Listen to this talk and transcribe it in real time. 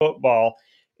Football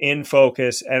in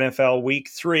Focus NFL Week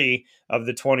 3 of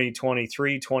the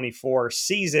 2023-24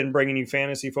 season, bringing you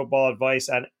fantasy football advice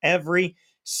on every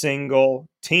single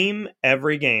team,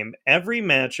 every game, every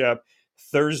matchup,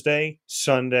 Thursday,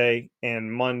 Sunday,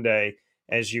 and Monday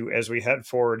as we head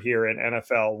forward here in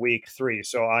NFL Week 3.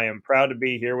 So I am proud to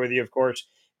be here with you, of course.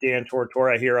 Dan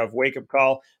Tortora here of Wake Up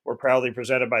Call. We're proudly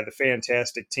presented by the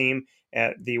fantastic team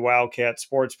at the Wildcat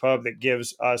Sports Pub that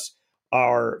gives us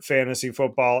our fantasy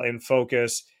football in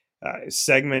focus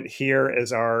segment here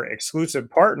as our exclusive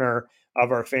partner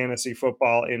of our fantasy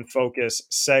football in focus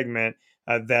segment,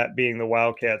 that being the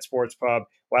Wildcat Sports Pub,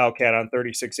 Wildcat on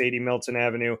 3680 Milton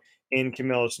Avenue in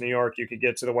Camillus, New York. You could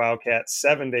get to the Wildcat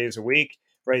 7 days a week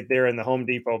right there in the Home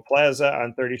Depot Plaza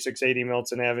on 3680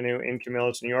 Milton Avenue in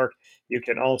Camillus, New York. You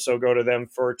can also go to them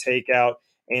for takeout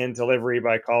and delivery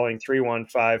by calling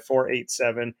 315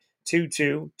 487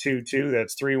 2222.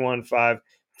 That's 315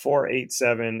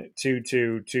 487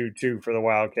 2222 for the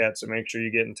Wildcats. So make sure you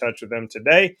get in touch with them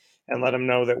today and let them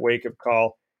know that Wake Up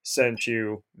Call sent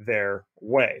you their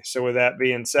way. So, with that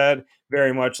being said,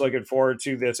 very much looking forward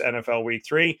to this NFL Week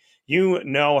 3. You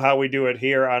know how we do it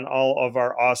here on all of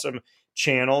our awesome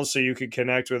channels, so you can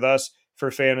connect with us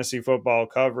for fantasy football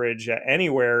coverage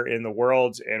anywhere in the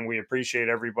world. And we appreciate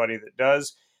everybody that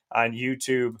does on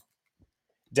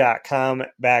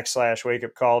YouTube.com/Wake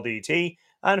Up Call DT,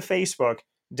 on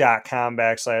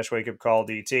Facebook.com/Wake Up Call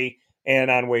DT, and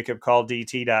on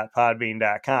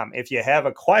wakeupcalldt.podbean.com. If you have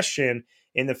a question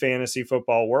in the fantasy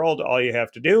football world, all you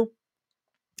have to do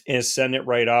is send it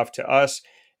right off to us,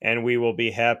 and we will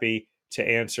be happy to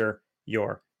answer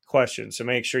your question. So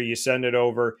make sure you send it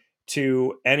over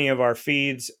to any of our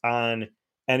feeds on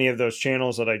any of those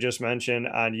channels that I just mentioned,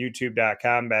 on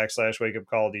youtube.com/Wake Up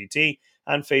Call DT,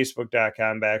 on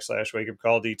facebook.com/Wake Up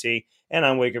Call DT, and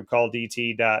on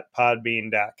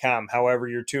wakeupcalldt.podbean.com. However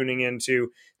you're tuning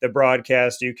into the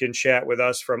broadcast, you can chat with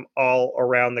us from all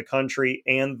around the country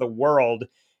and the world,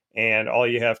 and all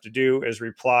you have to do is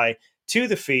reply to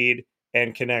the feed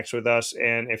and connect with us.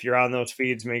 And if you're on those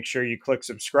feeds, make sure you click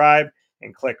subscribe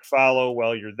and click follow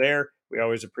while you're there. We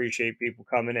always appreciate people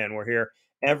coming in. We're here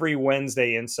every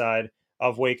Wednesday inside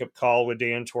of Wake Up Call with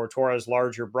Dan Tortora's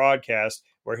larger broadcast.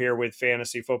 We're here with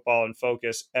Fantasy Football in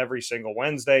Focus every single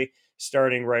Wednesday,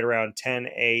 starting right around 10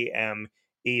 a.m.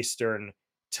 Eastern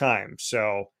time.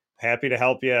 So happy to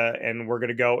help you. And we're going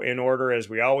to go in order as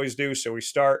we always do. So we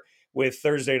start with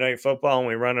Thursday Night Football and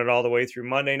we run it all the way through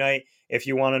Monday night. If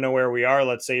you want to know where we are,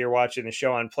 let's say you're watching the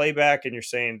show on playback and you're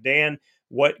saying, Dan,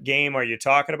 what game are you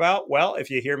talking about? Well, if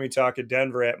you hear me talking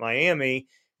Denver at Miami,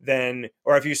 then,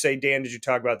 or if you say, Dan, did you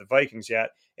talk about the Vikings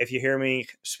yet? If you hear me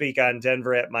speak on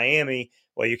Denver at Miami,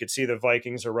 well, you could see the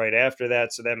Vikings are right after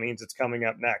that. So that means it's coming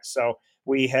up next. So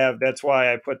that's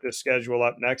why I put this schedule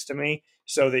up next to me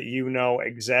so that you know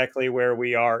exactly where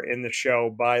we are in the show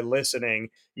by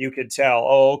listening. You could tell,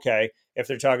 oh, okay, if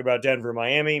they're talking about Denver,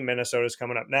 Miami, Minnesota's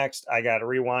coming up next. I got to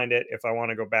rewind it if I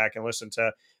want to go back and listen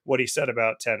to what he said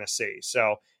about Tennessee.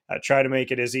 So try to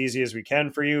make it as easy as we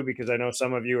can for you, because I know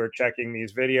some of you are checking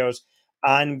these videos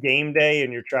on game day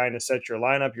and you're trying to set your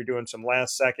lineup. You're doing some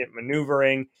last second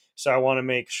maneuvering. So I want to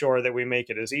make sure that we make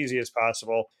it as easy as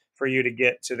possible for you to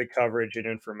get to the coverage and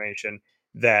information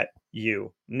that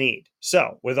you need.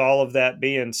 So with all of that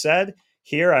being said,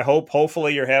 here,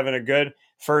 hopefully you're having a good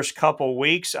first couple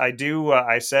weeks. I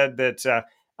said that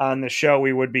on the show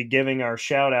we would be giving our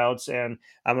shout outs, and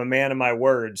I'm a man of my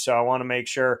word. So I want to make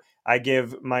sure I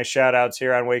give my shout outs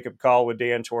here on Wake Up Call with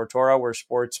Dan Tortora, where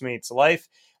sports meets life.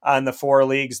 On the 4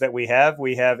 leagues that we have a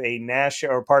we have a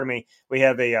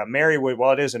Marywood.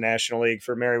 Well, it is a national league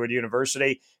for Marywood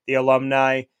University. The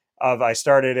alumni I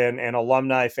started an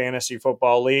alumni fantasy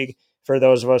football league for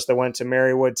those of us that went to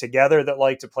Marywood together that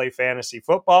like to play fantasy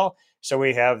football. So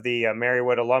we have the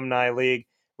Marywood Alumni League.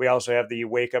 We also have the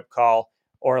Wake Up Call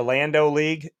Orlando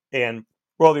League, and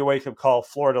the Wake Up Call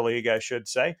Florida League, I should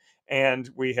say. And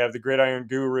we have the Gridiron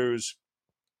Gurus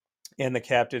and the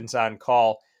Captains on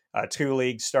Call. 2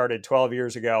 leagues started 12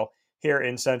 years ago here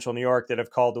in Central New York that have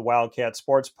called the Wildcat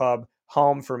Sports Pub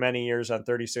home for many years on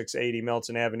 3680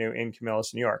 Milton Avenue in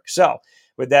Camillus, New York. So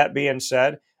with that being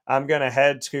said, I'm going to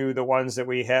head to the ones that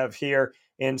we have here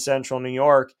in Central New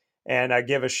York, and I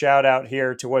give a shout out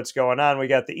here to what's going on. We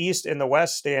got the East and the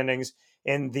West standings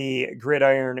in the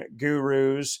Gridiron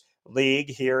Gurus League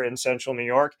here in Central New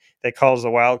York that calls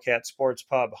the Wildcat Sports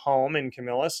Pub home in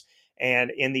Camillus.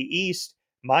 And in the East,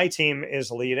 my team is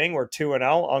leading. We're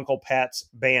 2-0, Uncle Pat's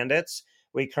Bandits.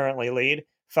 We currently lead,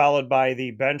 followed by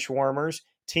the Benchwarmers,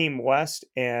 Team West,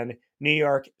 and New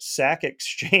York Sack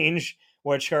Exchange,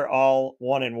 which are all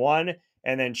 1-1.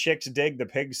 And then Chicks Dig the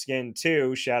Pigskin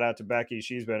 2. Shout out to Becky.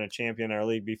 She's been a champion in our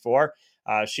league before.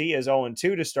 She is 0-2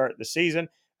 to start the season.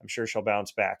 I'm sure she'll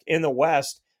bounce back. In the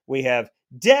West, we have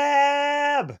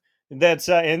Deb. That's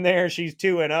in there. She's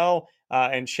 2-0.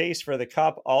 And Chase for the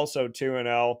Cup, also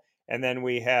 2-0. And then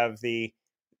we have the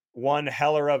one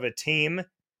heller of a team.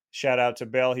 Shout out to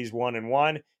Bill. He's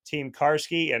 1-1. Team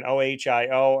Karski and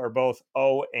OHIO are both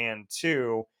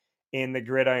 0-2 in the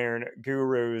Gridiron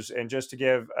Gurus. And just to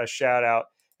give a shout out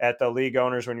at the league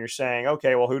owners, when you're saying,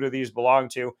 okay, well, who do these belong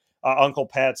to? Uncle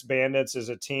Pat's Bandits is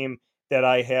a team that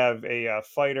I have a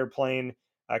fighter plane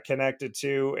connected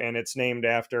to, and it's named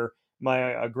after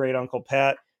my great Uncle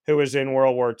Pat, who was in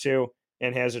World War II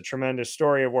and has a tremendous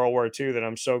story of World War II that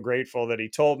I'm so grateful that he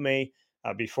told me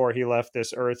before he left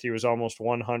this earth. He was almost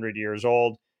 100 years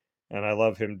old, and I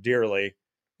love him dearly.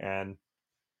 And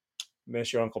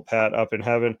miss you, Uncle Pat, up in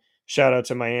heaven. Shout out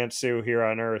to my Aunt Sue here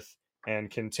on earth,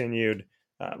 and continued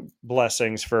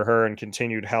blessings for her and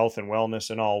continued health and wellness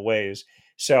in all ways.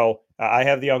 So I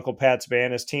have the Uncle Pat's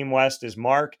band. As Team West is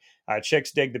Mark.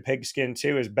 Chicks Dig the Pigskin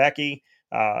 2 is Becky.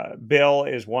 Bill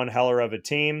is one heller of a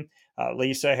team.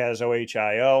 Lisa has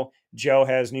OHIO. Joe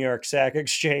has New York Sack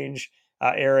Exchange.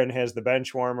 Aaron has the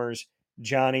Benchwarmers.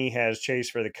 Johnny has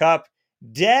Chase for the Cup.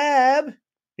 Deb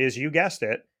is, you guessed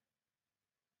it,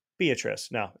 Beatrice.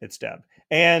 No, it's Deb.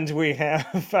 And we have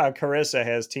Carissa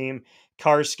has Team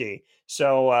Karski.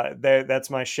 So that's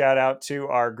my shout out to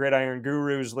our Gridiron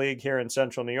Gurus League here in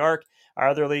Central New York. Our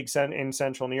other leagues in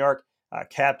Central New York,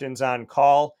 Captains on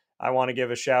Call. I want to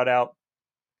give a shout out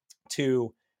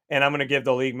to, and I'm going to give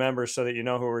the league members so that you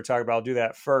know who we're talking about. I'll do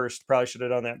that first. Probably should have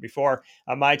done that before.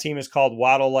 My team is called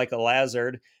Waddle Like a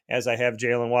Lazard, as I have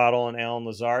Jalen Waddle and Alan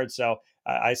Lazard. So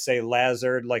I say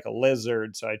Lazard like a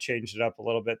lizard, so I changed it up a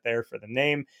little bit there for the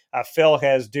name. Phil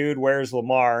has Dude, Where's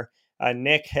Lamar?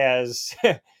 Nick has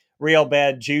Real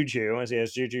Bad Juju, as he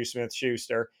has Juju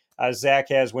Smith-Schuster. Zach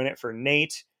has Win It for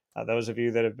Nate. Those of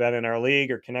you that have been in our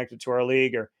league or connected to our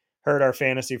league or heard our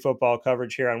fantasy football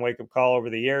coverage here on Wake Up Call over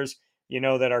the years, you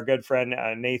know that our good friend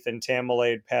Nathan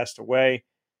Tamalade passed away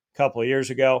a couple of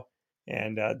years ago,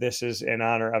 and this is in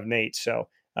honor of Nate. So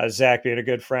Zach, being a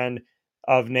good friend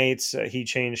of Nate's, he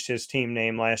changed his team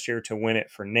name last year to Win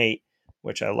It for Nate,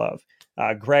 which I love.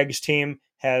 Greg's team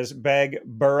has Beg,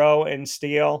 Burrow, and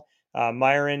Steele.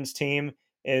 Myron's team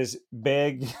is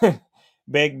Big,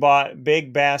 Big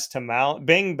Bass to Mouth,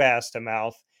 Bing Bass to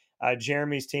Mouth.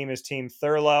 Jeremy's team is Team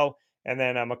Thurlow, and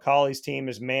then Macaulay's team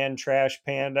is Man Trash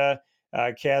Panda.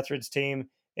 Catherine's team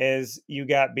is You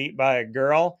Got Beat by a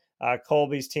Girl.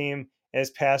 Colby's team is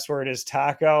Password is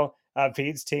Taco.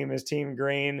 Pete's team is Team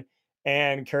Green,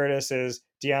 and Curtis is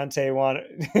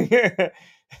Deontay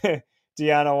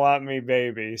Deanna Want Me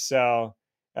Baby. So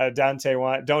Dante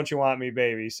Don't You Want Me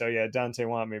Baby. So yeah, Dante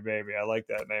Want Me Baby. I like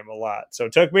that name a lot. So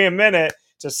it took me a minute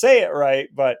to say it right,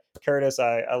 but Curtis,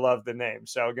 I love the name.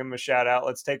 So I'll give him a shout out.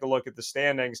 Let's take a look at the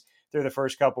standings through the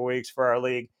first couple weeks for our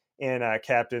league in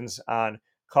Captains on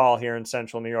Call here in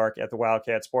Central New York at the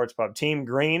Wildcat Sports Pub. Team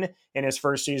Green in his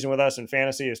first season with us in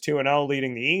fantasy is 2-0,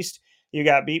 leading the East. You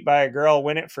Got Beat by a Girl,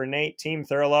 Win It for Nate, Team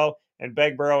Thurlow, and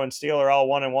Beg, Burrow, and Steele are all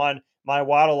 1-1. My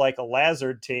Waddle Like a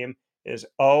Lazard team is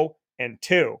 0-2.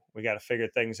 We got to figure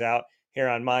things out here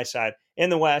on my side. In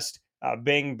the West,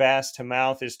 Bing Bass to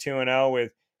Mouth is 2-0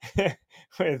 with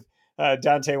with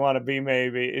Dante Want to Be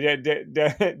Maybe.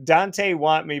 Dante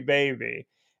Want Me Baby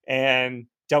and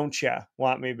Don't Ya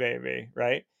Want Me Baby,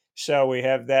 right? So we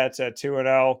have that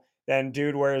 2-0. Then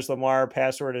Dude, Where's Lamar?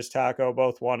 Password is Taco,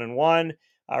 both 1-1.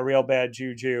 Real Bad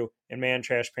Juju and Man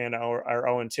Trash Panda are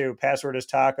 0-2. Password is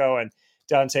Taco and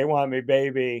Dante Want Me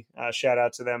Baby. Shout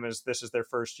out to them, as this is their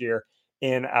first year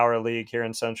in our league here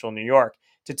in Central New York.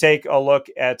 To take a look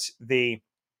at the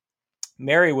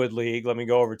Marywood League, let me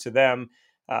go over to them.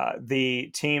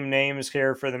 The team names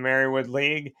here for the Marywood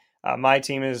League. My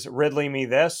team is Ridley Me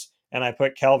This, and I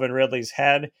put Calvin Ridley's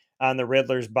head on the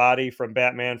Riddler's body from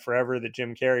Batman Forever that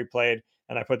Jim Carrey played,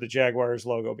 and I put the Jaguars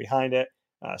logo behind it.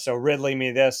 So Ridley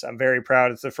Me This, I'm very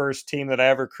proud. It's the first team that I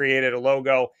ever created a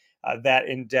logo that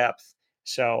in depth.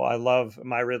 So I love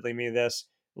my Ridley Me This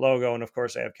logo, and of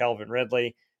course I have Calvin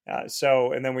Ridley.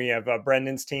 And then we have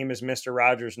Brendan's team is Mr.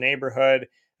 Rogers' Neighborhood.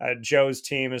 Joe's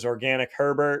team is Organic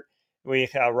Herbert.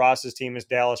 Ross's team is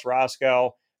Dallas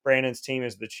Roscoe. Brandon's team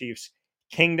is the Chiefs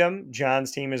Kingdom.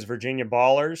 John's team is Virginia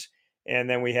Ballers. And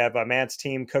then we have Matt's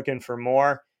team, Cooking for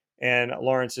More. And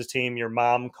Lawrence's team, Your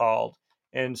Mom Called.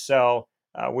 And so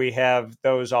we have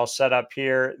those all set up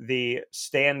here. The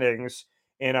standings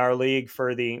in our league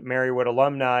for the Marywood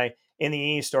alumni. In the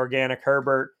East, Organic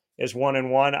Herbert is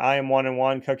 1-1. I am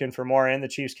 1-1. Cooking for More and the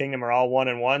Chiefs Kingdom are all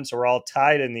 1-1. So we're all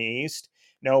tied in the East.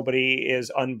 Nobody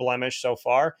is unblemished so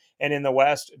far. And in the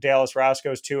West, Dallas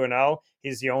Roscoe's 2-0.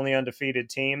 He's the only undefeated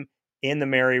team in the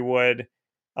Marywood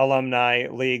Alumni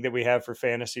League that we have for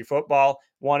fantasy football.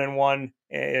 1-1,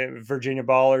 Virginia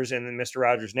Ballers in the Mr.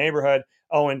 Rogers neighborhood.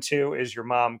 0-2 is Your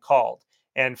Mom Called.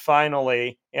 And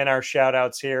finally, in our shout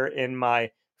outs here in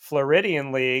my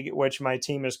Floridian League, which my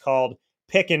team is called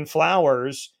Pickin'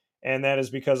 Flowers, and that is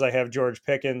because I have George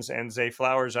Pickens and Zay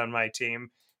Flowers on my team.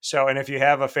 So, and if you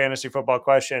have a fantasy football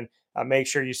question, make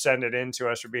sure you send it in to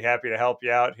us. We'd be happy to help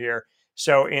you out here.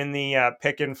 So, in the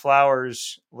Pickin'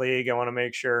 Flowers League, I want to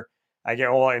make sure I get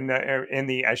in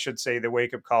the I should say the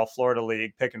Wake Up Call Florida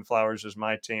League. Pickin' Flowers is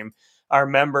my team. Our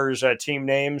members' team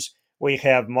names: we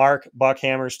have Mark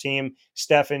Buckhammer's team,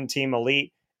 Stefan Team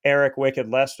Elite, Eric Wicked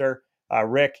Lester,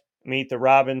 Rick Meet the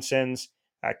Robinsons,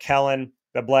 Kellen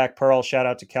the Black Pearl. Shout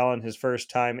out to Kellen. His first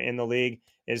time in the league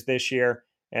is this year.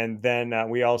 And then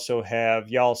we also have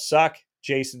Y'all Suck,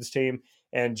 Jason's team,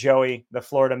 and Joey the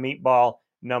Florida Meatball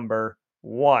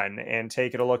 #1. And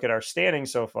taking a look at our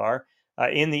standings so far.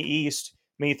 In the East,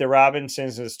 Meet the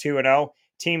Robinsons is 2-0.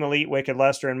 Team Elite, Wicked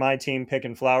Lester, and my team,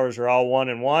 Pickin' Flowers, are all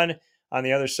 1-1. On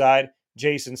the other side,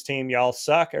 Jason's team, Y'all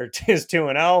Suck, is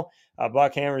 2-0.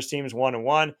 Buckhammer's team is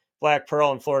 1-1. Black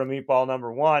Pearl and Florida Meatball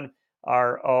 #1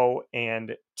 are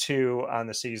 0-2 on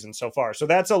the season so far. So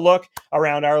that's a look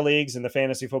around our leagues in the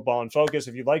Fantasy Football in Focus.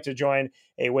 If you'd like to join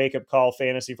a Wake Up Call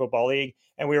Fantasy Football League,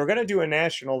 and we were going to do a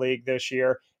national league this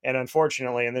year, and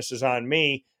unfortunately, and this is on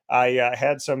me, I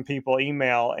had some people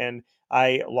email and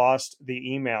I lost the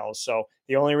emails. So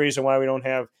the only reason why we don't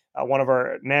have the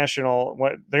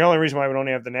only reason why we don't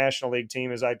have the National League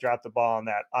team is I dropped the ball on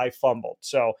that. I fumbled.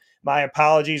 So my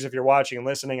apologies if you're watching and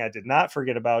listening. I did not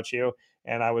forget about you,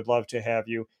 and I would love to have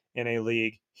you in a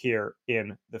league here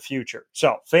in the future.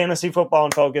 So Fantasy Football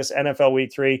in Focus, NFL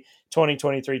Week 3,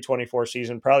 2023-24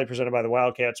 season, proudly presented by the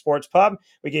Wildcat Sports Pub.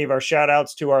 We gave our shout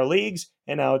outs to our leagues,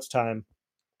 and now it's time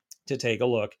to take a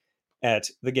look at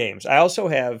the games. I also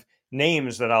have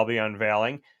names that I'll be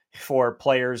unveiling for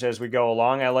players as we go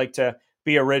along. I like to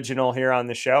be original here on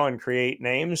the show and create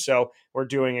names, so we're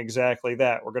doing exactly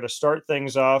that. We're going to start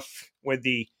things off with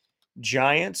the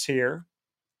Giants here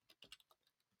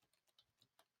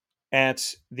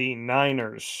at the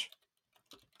Niners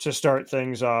to start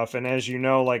things off. And as you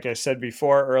know, like I said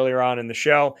before earlier on in the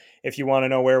show, if you want to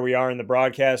know where we are in the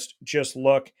broadcast, just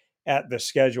look at the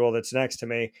schedule that's next to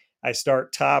me. I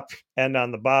start top, end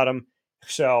on the bottom.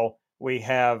 So we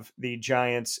have the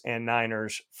Giants and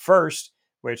Niners first,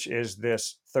 which is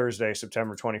this Thursday,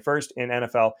 September 21st, in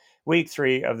NFL Week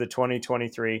 3 of the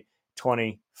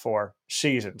 2023-24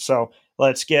 season. So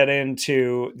let's get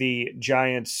into the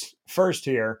Giants first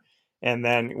here. And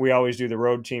then we always do the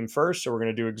road team first. So we're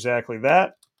going to do exactly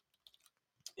that.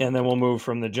 And then we'll move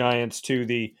from the Giants to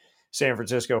the San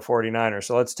Francisco 49ers.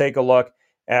 So let's take a look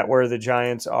at where the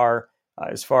Giants are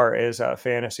as far as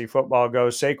fantasy football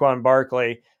goes. Saquon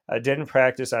Barkley didn't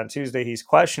practice on Tuesday. He's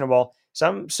questionable.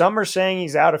 Some are saying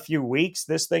he's out a few weeks.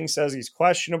 This thing says he's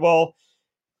questionable.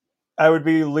 I would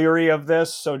be leery of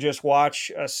this, so just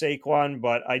watch Saquon,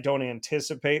 but I don't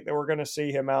anticipate that we're going to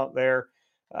see him out there.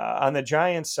 On the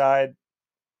Giants side,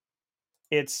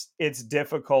 it's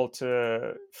difficult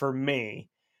for me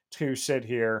to sit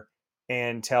here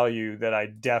and tell you that I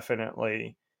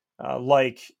definitely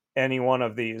like any one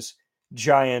of these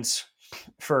Giants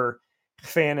for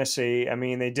fantasy. I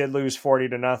mean, they did lose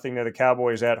 40-0 to the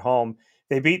Cowboys at home.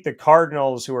 They beat the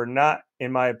Cardinals, who are not,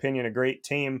 in my opinion, a great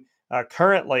team.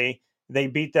 Currently, they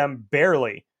beat them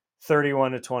barely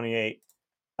 31-28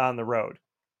 on the road.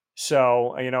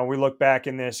 So, we look back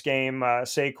in this game,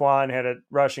 Saquon had a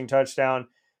rushing touchdown.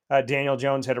 Daniel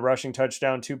Jones had a rushing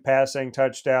touchdown, 2 passing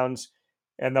touchdowns,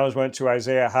 and those went to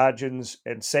Isaiah Hodgins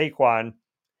and Saquon.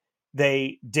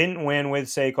 They didn't win with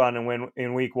Saquon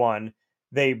in week 1.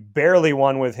 They barely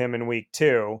won with him in week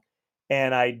 2,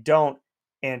 and I don't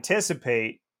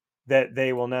anticipate that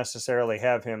they will necessarily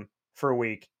have him for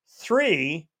week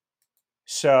 3.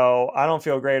 So I don't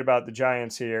feel great about the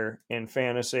Giants here in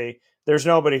fantasy. There's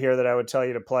nobody here that I would tell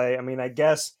you to play. I mean, I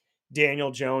guess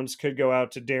Daniel Jones could go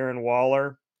out to Darren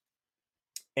Waller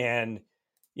and,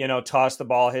 toss the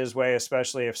ball his way,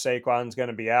 especially if Saquon's going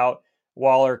to be out.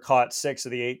 Waller caught 6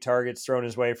 of the 8 targets thrown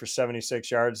his way for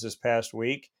 76 yards this past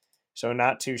week. So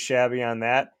not too shabby on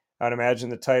that. I'd imagine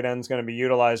the tight end's going to be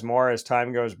utilized more as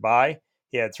time goes by.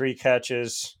 He had 3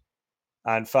 catches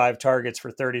on 5 targets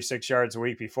for 36 yards a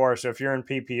week before. So if you're in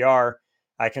PPR,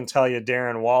 I can tell you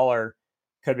Darren Waller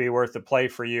could be worth the play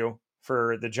for you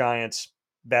for the Giants.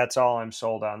 That's all I'm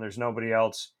sold on. There's nobody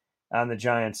else on the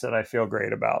Giants that I feel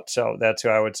great about. So that's who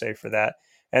I would say for that.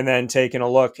 And then taking a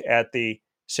look at the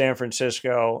San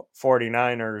Francisco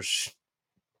 49ers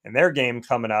and their game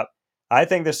coming up. I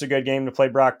think this is a good game to play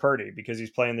Brock Purdy because he's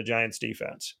playing the Giants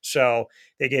defense. So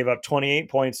they gave up 28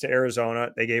 points to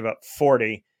Arizona. They gave up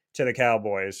 40 to the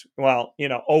Cowboys. Well,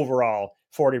 overall,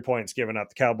 40 points given up.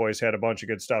 The Cowboys had a bunch of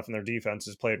good stuff and their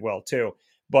defenses played well too.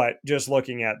 But just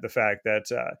looking at the fact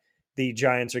that the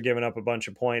Giants are giving up a bunch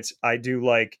of points, I do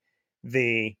like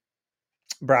the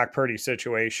Brock Purdy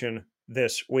situation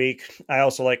this week. I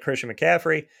also like Christian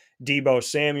McCaffrey, Deebo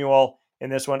Samuel in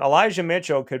this one. Elijah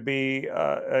Mitchell could be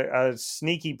a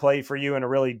sneaky play for you in a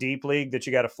really deep league that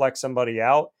you got to flex somebody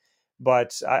out.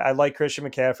 But I like Christian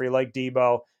McCaffrey, like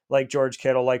Deebo, like George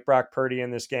Kittle, like Brock Purdy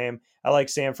in this game. I like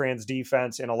San Fran's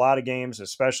defense in a lot of games,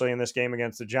 especially in this game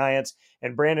against the Giants.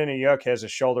 And Brandon Ayuk has a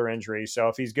shoulder injury. So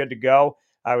if he's good to go,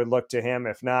 I would look to him.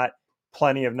 If not,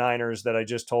 plenty of Niners that I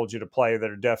just told you to play that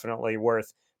are definitely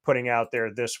worth putting out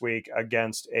there this week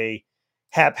against a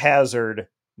haphazard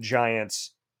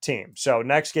Giants team. So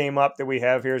next game up that we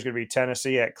have here is going to be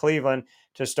Tennessee at Cleveland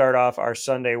to start off our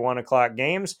Sunday 1:00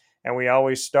 games. And we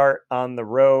always start on the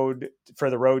road for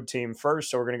the road team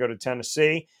first. So we're going to go to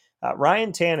Tennessee.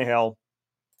 Ryan Tannehill,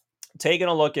 taking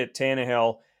a look at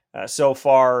Tannehill so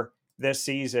far this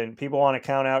season, people want to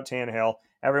count out Tannehill.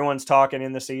 Everyone's talking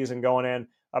in the season going in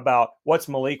about what's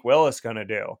Malik Willis going to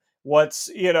do? What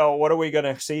are we going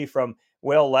to see from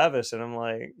Will Levis? And I'm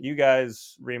like, you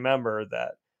guys remember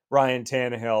that Ryan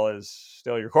Tannehill is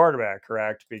still your quarterback,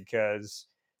 correct? Because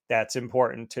that's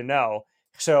important to know.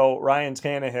 So Ryan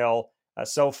Tannehill,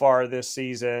 so far this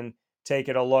season,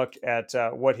 taking a look at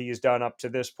what he's done up to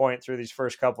this point through these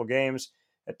first couple games.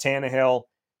 Tannehill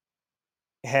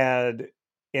had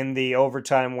in the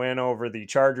overtime win over the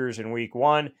Chargers in week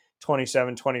 1,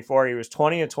 27-24. He was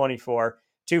 20 of 24,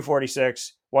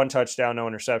 246, one touchdown, no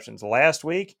interceptions. Last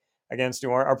week against New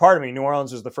Orleans, New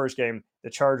Orleans was the first game. The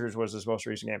Chargers was his most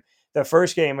recent game. The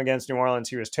first game against New Orleans,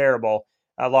 he was terrible.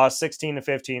 Lost 16-15,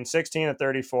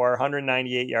 16-34,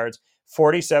 198 yards,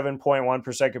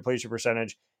 47.1% completion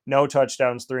percentage, no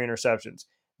touchdowns, 3 interceptions.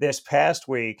 This past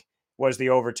week was the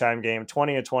overtime game,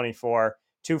 20 of 24,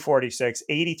 246,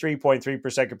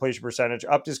 83.3% completion percentage,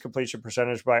 upped his completion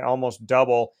percentage by almost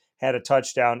double, had a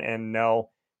touchdown and no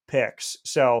picks.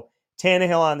 So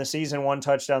Tannehill on the season, 1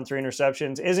 touchdown, 3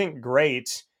 interceptions, isn't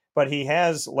great, but he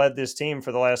has led this team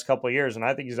for the last couple of years, and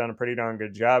I think he's done a pretty darn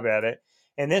good job at it.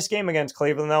 In this game against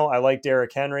Cleveland, though, I like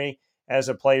Derrick Henry as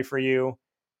a play for you.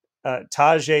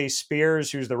 Tajay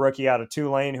Spears, who's the rookie out of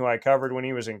Tulane, who I covered when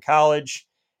he was in college.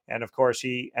 And of course,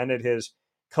 he ended his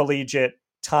collegiate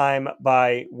time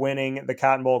by winning the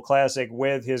Cotton Bowl Classic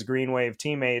with his Green Wave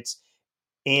teammates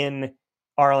in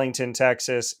Arlington,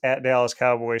 Texas at Dallas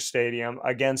Cowboys Stadium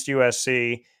against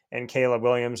USC and Caleb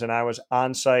Williams. And I was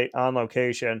on site, on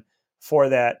location for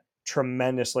that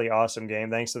tremendously awesome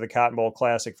game. Thanks to the Cotton Bowl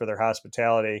Classic for their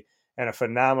hospitality and a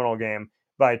phenomenal game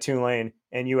by Tulane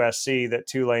and USC that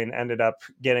Tulane ended up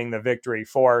getting the victory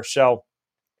for. So,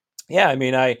 yeah, I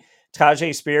mean,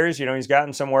 Tajay Spears, he's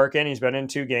gotten some work in. He's been in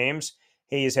 2 games.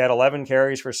 He's had 11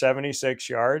 carries for 76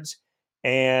 yards,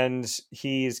 and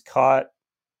he's caught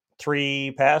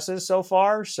 3 passes so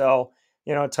far. So,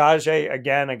 Tajay,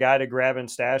 again, a guy to grab and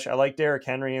stash. I like Derrick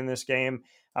Henry in this game.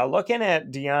 Looking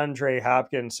at DeAndre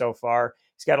Hopkins so far,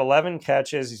 he's got 11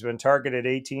 catches. He's been targeted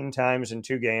 18 times in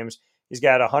 2 games. He's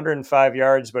got 105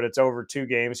 yards, but it's over 2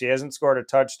 games. He hasn't scored a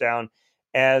touchdown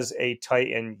as a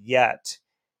Titan yet.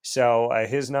 So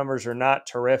his numbers are not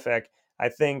terrific. I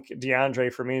think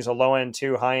DeAndre for me is a low end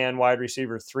 2, high end wide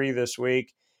receiver 3 this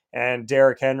week. And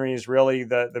Derrick Henry is really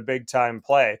the big time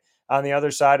play. On the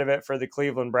other side of it for the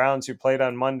Cleveland Browns, who played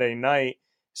on Monday night,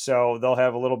 so they'll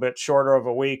have a little bit shorter of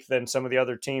a week than some of the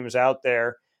other teams out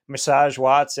there. Massage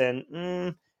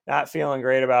Watson, not feeling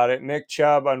great about it. Nick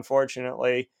Chubb,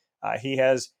 unfortunately, he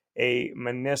has a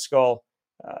meniscal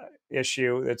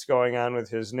issue that's going on with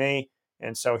his knee,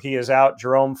 and so he is out.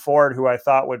 Jerome Ford, who I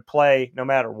thought would play no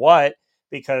matter what,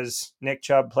 because Nick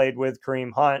Chubb played with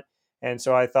Kareem Hunt, and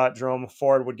so I thought Jerome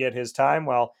Ford would get his time.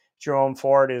 Well, Jerome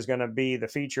Ford is going to be the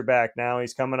feature back now.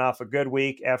 He's coming off a good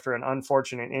week after an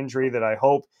unfortunate injury that I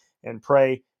hope and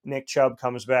pray Nick Chubb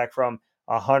comes back from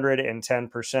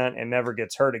 110% and never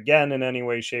gets hurt again in any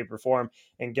way, shape, or form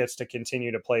and gets to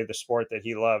continue to play the sport that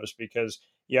he loves, because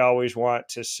you always want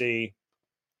to see,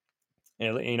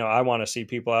 I want to see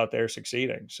people out there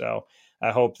succeeding. So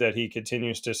I hope that he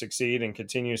continues to succeed and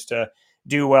continues to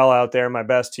do well out there. My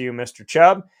best to you, Mr.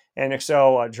 Chubb. And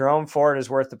so Jerome Ford is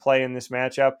worth the play in this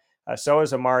matchup. So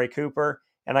is Amari Cooper.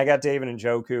 And I got David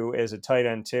Njoku as a tight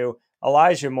end too.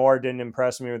 Elijah Moore didn't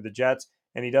impress me with the Jets,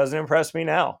 and he doesn't impress me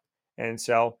now. And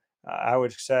so I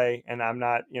would say, and I'm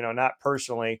not, not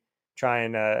personally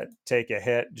trying to take a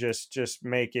hit, just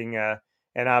making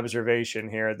an observation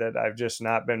here that I've just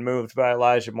not been moved by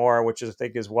Elijah Moore, which I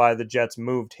think is why the Jets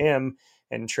moved him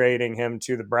and trading him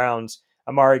to the Browns.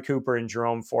 Amari Cooper and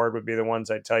Jerome Ford would be the ones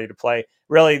I'd tell you to play.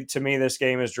 Really, to me, this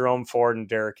game is Jerome Ford and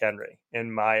Derrick Henry,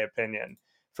 in my opinion,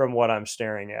 from what I'm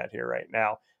staring at here right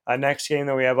now. Next game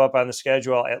that we have up on the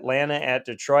schedule, Atlanta at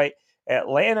Detroit.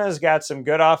 Atlanta's got some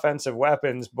good offensive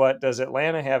weapons, but does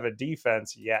Atlanta have a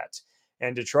defense yet?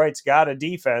 And Detroit's got a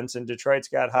defense, and Detroit's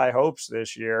got high hopes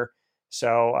this year.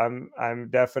 So I'm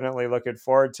definitely looking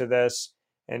forward to this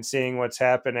and seeing what's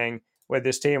happening with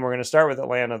this team. We're going to start with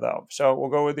Atlanta, though. So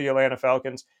we'll go with the Atlanta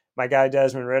Falcons. My guy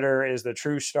Desmond Ridder is the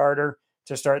true starter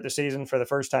to start the season for the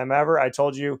first time ever. I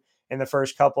told you in the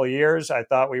first couple of years, I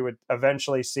thought we would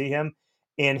eventually see him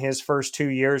in his first 2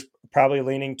 years, probably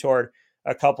leaning toward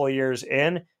a couple of years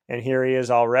in, and here he is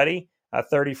already.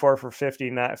 34 for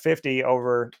 50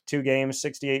 over 2 games,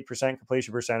 68%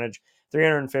 completion percentage,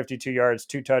 352 yards,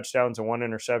 2 touchdowns, and 1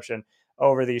 interception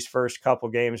over these first couple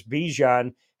games.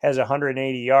 Bijan has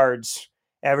 180 yards,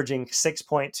 averaging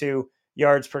 6.2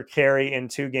 yards per carry in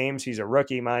 2 games. He's a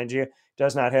rookie, mind you,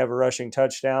 does not have a rushing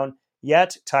touchdown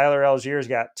yet. Tyler Algier's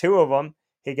got 2 of them.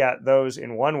 He got those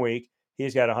in 1 week.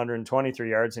 He's got 123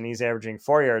 yards, and he's averaging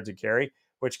 4 yards a carry,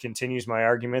 which continues my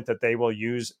argument that they will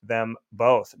use them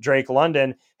both. Drake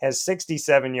London has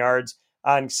 67 yards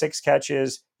on 6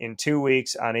 catches in 2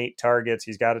 weeks on 8 targets.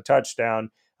 He's got a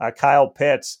touchdown. Kyle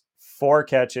Pitts, 4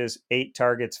 catches, 8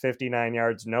 targets, 59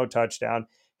 yards, no touchdown.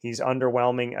 He's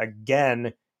underwhelming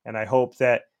again, and I hope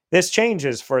that this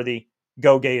changes for the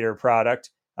Go Gator product.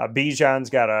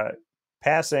 Bijan's got a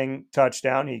passing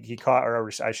touchdown. He caught, or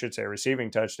I should say, a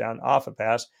receiving touchdown off a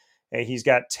pass. He's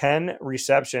got 10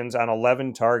 receptions on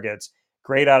 11 targets.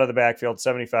 Great out of the backfield,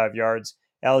 75 yards.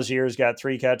 Algier's got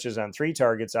 3 catches on 3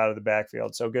 targets out of the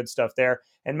backfield. So good stuff there.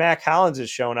 And Mac Hollins has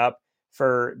shown up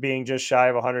for being just shy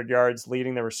of 100 yards,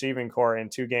 leading the receiving corps in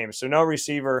 2 games. So no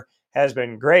receiver has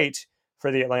been great for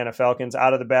the Atlanta Falcons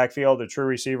out of the backfield, a true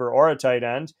receiver or a tight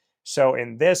end. So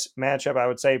in this matchup, I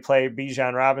would say play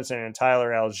Bijan Robinson and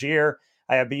Tyler Algier.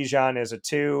 I have Bijan as a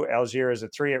 2, Algier as a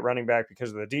 3 at running back because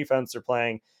of the defense they're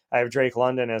playing. I have Drake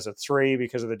London as a 3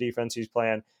 because of the defense he's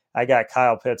playing. I got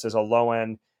Kyle Pitts as a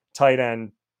low-end tight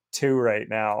end 2 right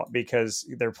now because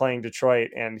they're playing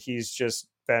Detroit, and he's just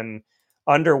been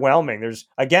underwhelming.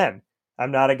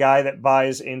 I'm not a guy that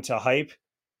buys into hype,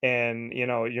 and,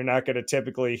 you're not going to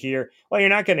typically hear – you're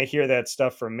not going to hear that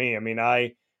stuff from me. I mean,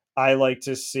 I like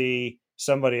to see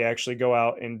somebody actually go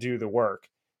out and do the work,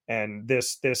 and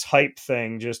this hype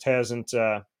thing just hasn't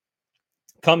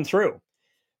come through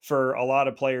for a lot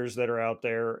of players that are out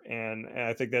there, and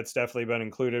I think that's definitely been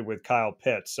included with Kyle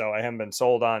Pitts. So I haven't been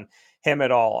sold on him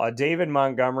at all. David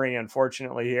Montgomery,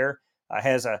 unfortunately, here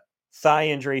has a thigh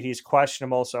injury. He's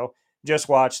questionable, so just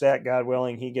watch that. God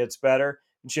willing, he gets better.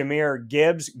 Jahmyr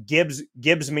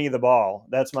Gibbs me the ball.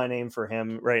 That's my name for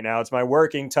him right now. It's my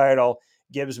working title.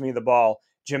 Gibbs me the ball.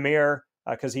 Jahmyr,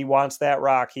 because he wants that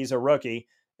rock. He's a rookie,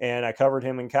 and I covered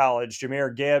him in college.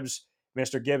 Jahmyr Gibbs.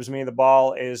 Mr. Gibbs me the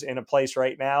ball is in a place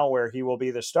right now where he will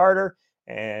be the starter.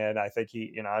 And I think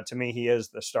to me, he is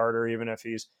the starter, even if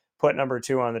he's put number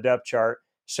 2 on the depth chart.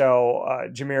 So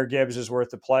Jahmyr Gibbs is worth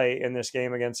the play in this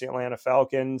game against the Atlanta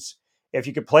Falcons. If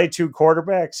you could play 2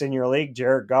 quarterbacks in your league,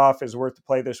 Jared Goff is worth the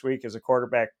play this week as a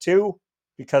quarterback 2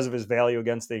 because of his value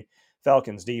against the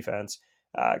Falcons defense.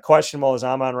 Questionable is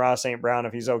Amon-Ra St. Brown.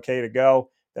 If he's okay to go,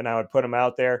 then I would put him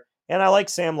out there. And I like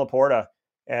Sam Laporta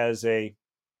as a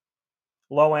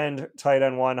low-end tight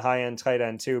end 1, high-end tight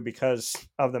end 2 because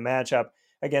of the matchup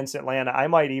against Atlanta. I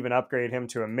might even upgrade him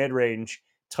to a mid-range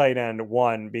tight end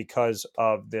 1 because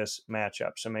of this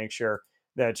matchup. So make sure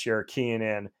that you're keying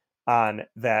in on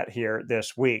that here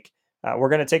this week. We're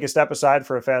going to take a step aside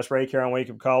for a fast break here on Wake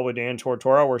Up Call with Dan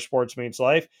Tortora, where sports meets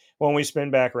life. When we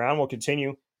spin back around, we'll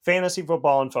continue Fantasy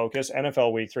Football in Focus,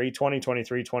 NFL Week 3,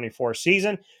 2023-24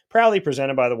 season, proudly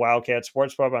presented by the Wildcat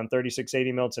Sports Pub on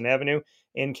 3680 Milton Avenue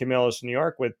in Camillus, New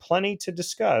York, with plenty to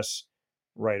discuss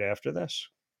right after this.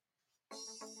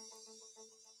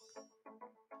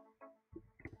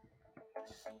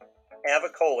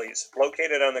 Avicoli's,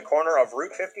 located on the corner of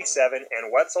Route 57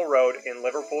 and Wetzel Road in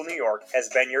Liverpool, New York, has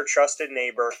been your trusted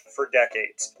neighbor for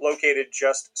decades. Located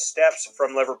just steps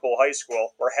from Liverpool High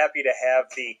School, we're happy to have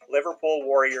the Liverpool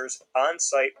Warriors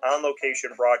on-site,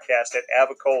 on-location broadcast at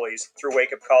Avicoli's through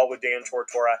Wake Up Call with Dan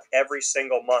Tortora every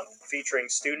single month, featuring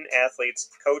student athletes,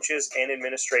 coaches, and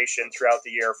administration throughout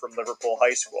the year from Liverpool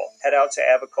High School. Head out to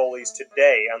Avicoli's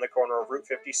today on the corner of Route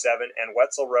 57 and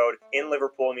Wetzel Road in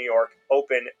Liverpool, New York,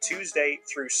 open Tuesday Tuesday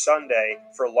through Sunday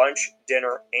for lunch,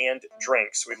 dinner, and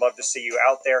drinks. We'd love to see you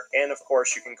out there. And of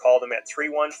course, you can call them at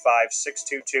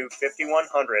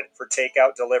 315-622-5100 for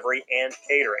takeout, delivery, and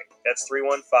catering. That's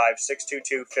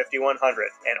 315-622-5100.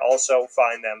 And also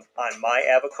find them on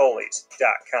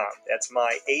myavicollis.com. That's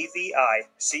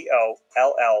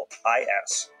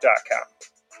myavicollis.com.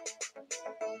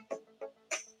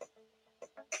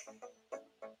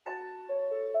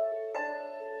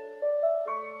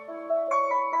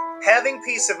 Having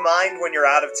peace of mind when you're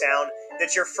out of town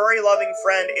that your furry-loving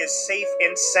friend is safe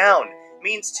and sound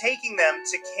means taking them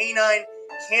to Canine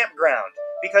Campground,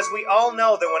 because we all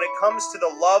know that when it comes to the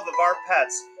love of our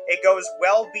pets, it goes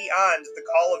well beyond the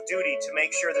call of duty to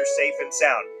make sure they're safe and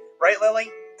sound. Right,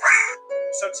 Lily?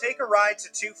 So take a ride to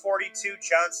 242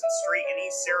 Johnson Street in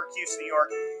East Syracuse, New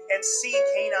York, and see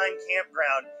Canine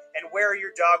Campground and where your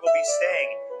dog will be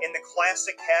staying, in the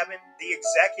classic cabin, the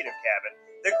executive cabin,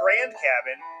 the grand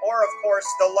cabin, or of course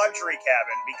the luxury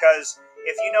cabin, because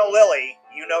if you know Lily,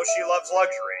 you know she loves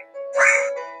luxury.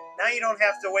 Now you don't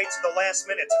have to wait to the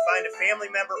last minute to find a family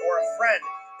member or a friend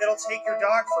that'll take your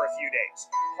dog for a few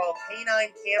days. Call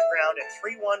Canine Campground at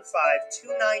 315-299-4013.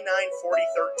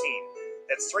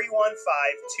 That's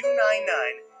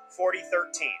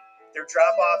 315-299-4013. Their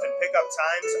drop-off and pickup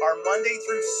times are Monday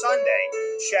through Sunday.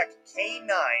 Check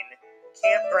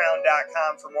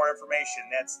K9campground.com for more information.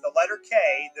 That's the letter K,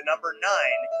 the number 9,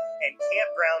 and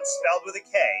campground spelled with a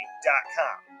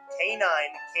K.com.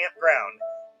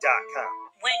 K9campground.com.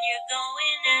 When you're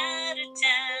going out of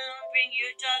town, bring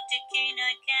your dog to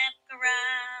Canine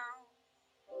Campground.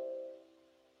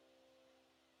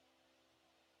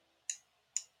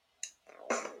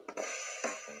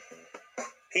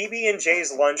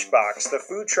 PB&J's Lunchbox, the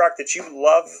food truck that you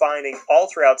love finding all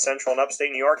throughout Central and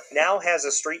Upstate New York, now has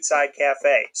a street-side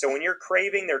cafe. So when you're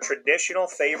craving their traditional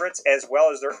favorites as well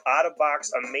as their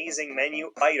out-of-box amazing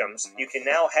menu items, you can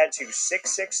now head to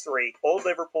 663 Old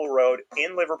Liverpool Road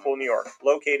in Liverpool, New York.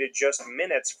 Located just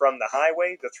minutes from the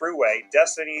highway, the Thruway,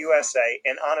 Destiny USA,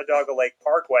 and Onondaga Lake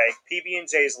Parkway,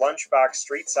 PB&J's Lunchbox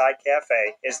Street-Side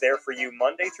Cafe is there for you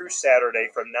Monday through Saturday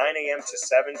from 9 a.m. to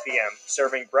 7 p.m.,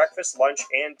 serving breakfast, lunch,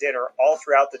 and dinner all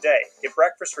throughout the day. Get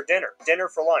breakfast for dinner, dinner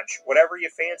for lunch, whatever you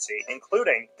fancy,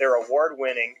 including their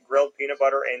award-winning grilled peanut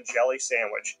butter and jelly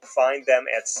sandwich. Find them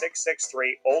at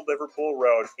 663 Old Liverpool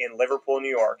Road in Liverpool,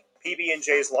 New York.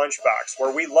 PB&J's Lunchbox,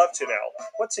 where we love to know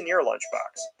what's in your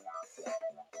lunchbox.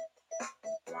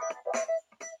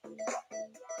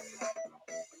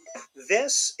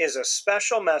 This is a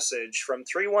special message from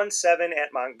 317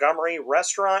 at Montgomery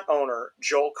restaurant owner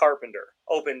Joel Carpenter.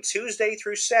 Open Tuesday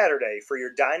through Saturday for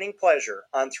your dining pleasure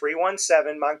on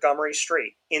 317 Montgomery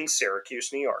Street in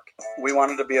Syracuse, New York. We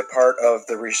wanted to be a part of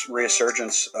the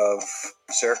resurgence of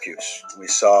Syracuse. We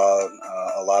saw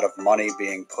a lot of money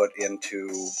being put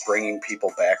into bringing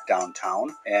people back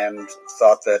downtown, and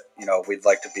thought that, we'd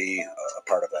like to be a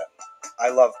part of that. I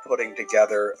love putting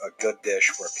together a good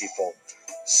dish where people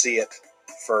see it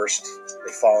first,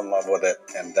 they fall in love with it,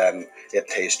 and then it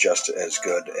tastes just as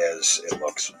good as it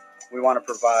looks. We want to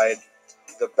provide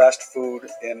the best food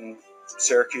in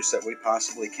Syracuse that we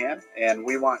possibly can, and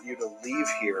we want you to leave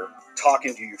here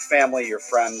talking to your family, your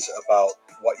friends about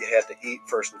what you had to eat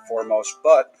first and foremost,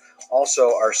 but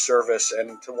also our service,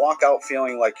 and to walk out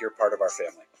feeling like you're part of our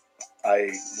family.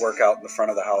 I work out in the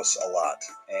front of the house a lot,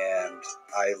 and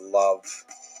I love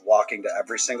walking to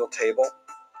every single table,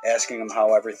 asking them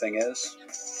how everything is,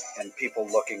 and people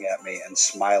looking at me and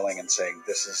smiling and saying,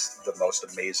 "This is the most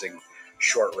amazing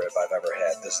short rib I've ever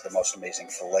had. This is the most amazing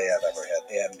filet I've ever had.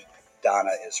 And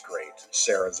Donna is great.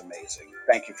 Sarah's amazing.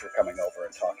 Thank you for coming over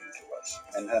and talking to us."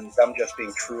 And then them just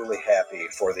being truly happy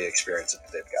for the experience that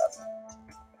they've gotten.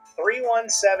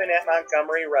 317 at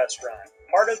Montgomery Restaurant,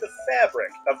 part of the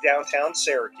fabric of downtown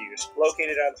Syracuse,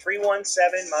 located on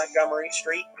 317 Montgomery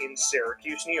Street in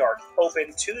Syracuse, New York.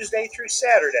 Open Tuesday through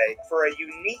Saturday for a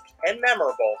unique and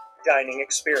memorable dining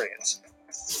experience.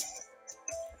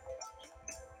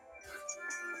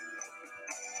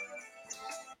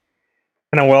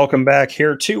 And welcome back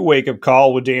here to Wake Up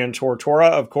Call with Dan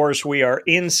Tortora. Of course, we are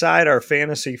inside our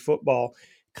fantasy football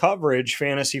coverage.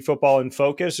 Fantasy Football in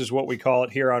Focus is what we call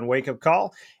it here on Wake Up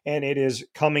Call, and it is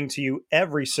coming to you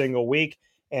every single week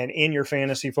and in your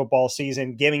fantasy football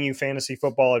season, giving you fantasy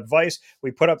football advice.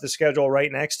 We put up the schedule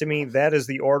right next to me. That is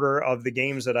the order of the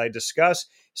games that I discuss.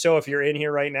 So if you're in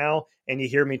here right now and you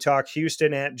hear me talk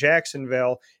Houston at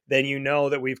Jacksonville, then you know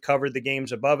that we've covered the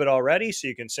games above it already. So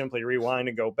you can simply rewind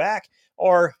and go back,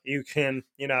 or you can,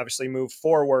 obviously move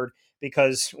forward,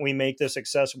 because we make this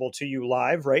accessible to you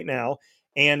live right now.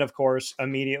 And of course,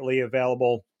 immediately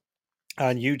available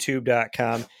on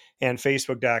youtube.com and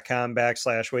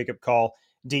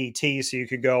facebook.com/wakeupcalldt. So you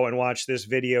could go and watch this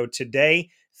video today,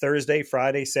 Thursday,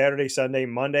 Friday, Saturday, Sunday,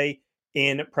 Monday,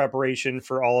 in preparation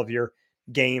for all of your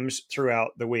games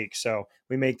throughout the week. So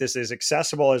we make this as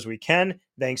accessible as we can,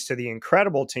 thanks to the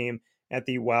incredible team at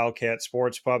the Wildcat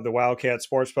Sports Pub. The Wildcat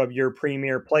Sports Pub, your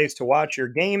premier place to watch your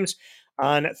games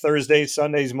on Thursdays,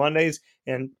 Sundays, Mondays,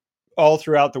 and all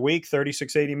throughout the week.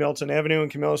 3680 Milton Avenue in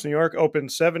Camillus, New York, open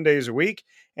 7 days a week.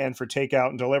 And for takeout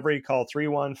and delivery, call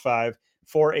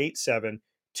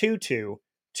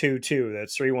 315-487-2222.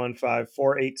 That's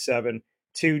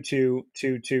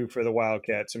 315-487-2222 for the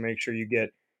Wildcats. So make sure you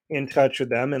get in touch with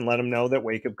them and let them know that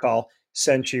Wake Up Call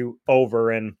sent you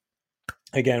over. And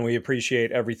again, we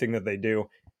appreciate everything that they do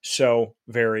so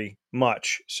very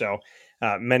much. So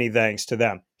many thanks to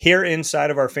them. Here inside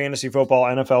of our Fantasy Football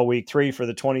NFL Week 3 for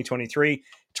the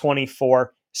 2023-24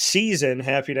 season,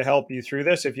 happy to help you through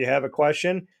this. If you have a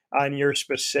question on your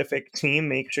specific team,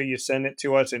 make sure you send it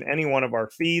to us in any one of our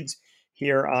feeds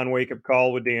here on Wake Up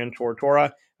Call with Dan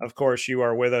Tortora. Of course, you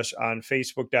are with us on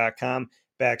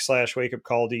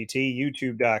Facebook.com/WakeUpCallDT,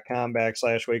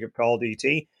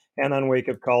 YouTube.com/WakeUpCallDT, and on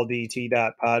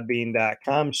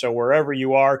wakeupcalldt.podbean.com. So wherever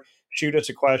you are, shoot us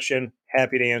a question.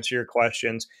 Happy to answer your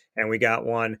questions. And we got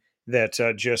one that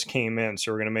just came in.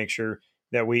 So we're going to make sure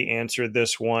that we answer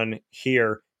this one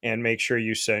here and make sure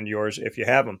you send yours if you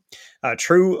have them.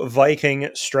 True Viking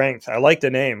Strength. I like the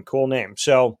name. Cool name.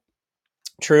 So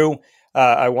True,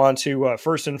 I want to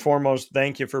first and foremost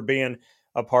thank you for being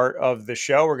a part of the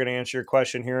show. We're going to answer your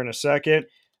question here in a second.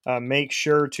 Make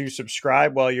sure to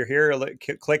subscribe while you're here.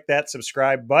 Click that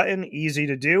subscribe button, easy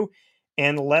to do,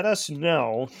 and let us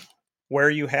know where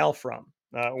you hail from.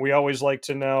 We always like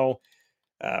to know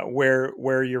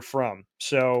where you're from,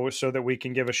 so that we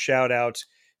can give a shout out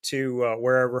to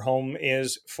wherever home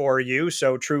is for you.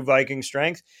 So True Viking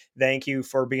Strength, thank you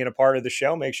for being a part of the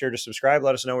show. Make sure to subscribe.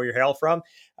 Let us know where you hail from.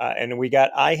 And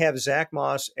I have Zach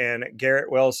Moss and Garrett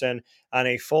Wilson on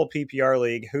a full PPR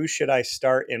league. Who should I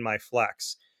start in my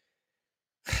flex?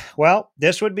 Well,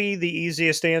 this would be the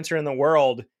easiest answer in the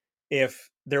world if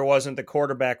there wasn't the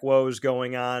quarterback woes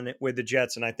going on with the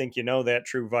Jets. And I think you know that,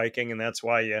 True Viking, and that's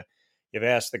why you've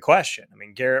asked the question. I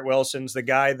mean, Garrett Wilson's the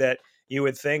guy that you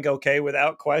would think, okay,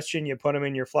 without question, you put him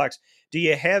in your flex. Do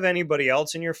you have anybody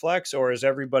else in your flex, or is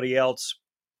everybody else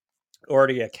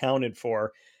already accounted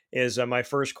for, is my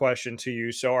first question to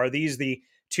you. So are these the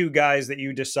two guys that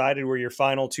you decided were your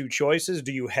final two choices?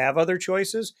 Do you have other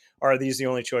choices, or are these the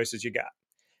only choices you got?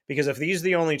 Because if these are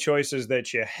the only choices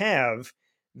that you have,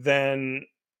 then,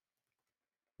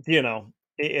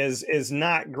 is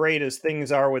not great as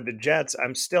things are with the Jets.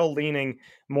 I'm still leaning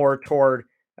more toward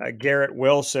Garrett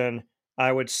Wilson,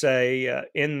 I would say,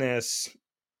 in this,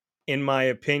 in my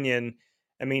opinion.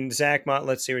 I mean, Zach Mott,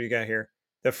 let's see what you got here.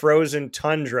 The Frozen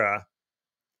Tundra.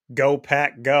 Go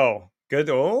Pack Go. Good.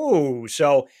 Oh,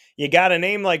 so you got a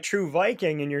name like True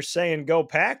Viking and you're saying go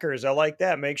Packers. I like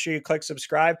that. Make sure you click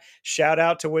subscribe. Shout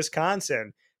out to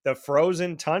Wisconsin. The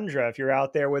Frozen Tundra. If you're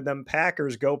out there with them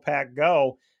Packers, go Pack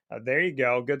Go. There you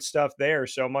go. Good stuff there.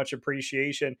 So much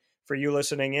appreciation for you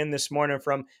listening in this morning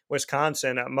from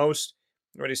Wisconsin. Most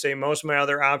of my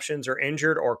other options are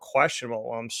injured or questionable.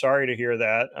 Well, I'm sorry to hear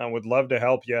that. I would love to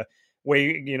help you.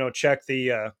 Check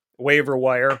the waiver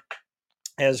wire,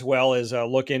 as well as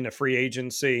look into free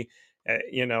agency.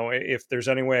 If there's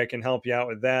any way I can help you out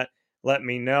with that, let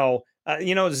me know.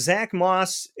 Zach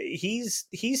Moss, he's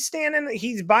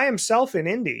by himself in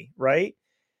Indy, right?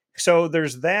 So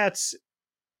there's that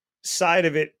side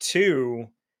of it too.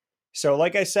 So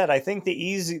like I said, I think the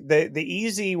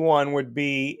easy one would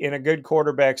be in a good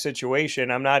quarterback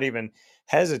situation. I'm not even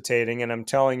hesitating, and I'm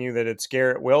telling you that it's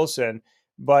Garrett Wilson.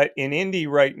 But in Indy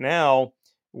right now,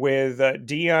 with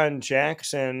Deion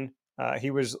Jackson, he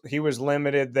was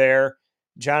limited there.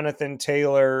 Jonathan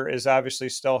Taylor is obviously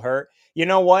still hurt. You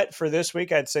know what? For this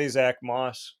week, I'd say Zach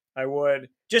Moss. I would,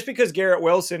 just because Garrett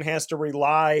Wilson has to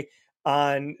rely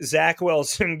on Zach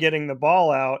Wilson getting the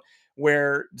ball out,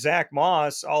 where Zach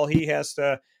Moss, all he has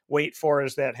to wait for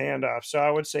is that handoff. So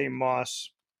I would say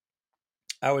Moss.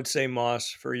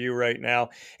 For you right now.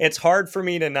 It's hard for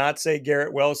me to not say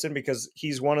Garrett Wilson because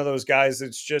he's one of those guys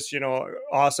that's just,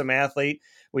 awesome athlete.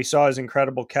 We saw his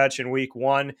incredible catch in week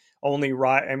one. And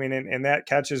that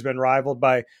catch has been rivaled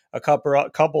by a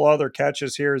couple other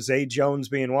catches here, Zay Jones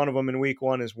being one of them in week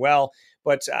one as well.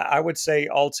 But I would say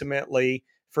ultimately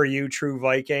for you, True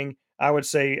Viking, I would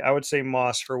say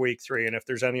Moss for week 3. And if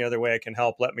there's any other way I can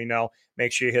help, let me know.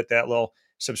 Make sure you hit that little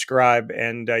subscribe,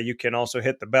 and you can also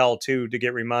hit the bell too to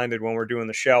get reminded when we're doing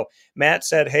the show. Matt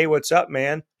said, "Hey, what's up,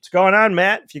 man? What's going on,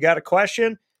 Matt? If you got a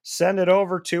question, send it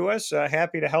over to us.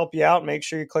 Happy to help you out. Make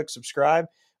sure you click subscribe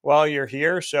while you're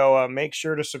here. So make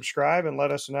sure to subscribe and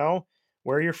let us know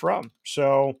where you're from.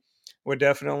 So would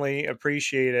definitely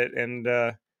appreciate it.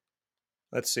 And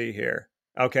let's see here.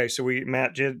 Okay, so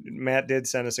Matt did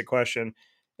send us a question,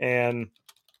 and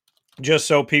just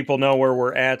so people know where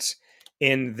we're at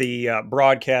in the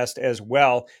broadcast as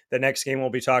well, the next game we'll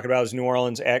be talking about is New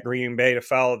Orleans at Green Bay to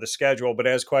follow the schedule. But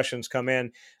as questions come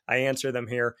in, I answer them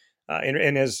here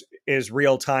in as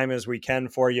real time as we can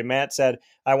for you. Matt said,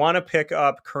 I want to pick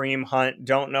up Kareem Hunt.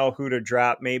 Don't know who to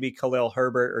drop. Maybe Khalil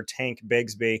Herbert or Tank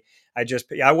Bigsby.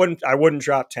 I wouldn't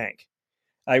drop Tank.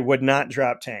 I would not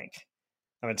drop Tank.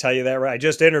 I'm going to tell you that right. I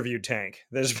just interviewed Tank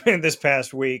this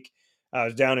past week. I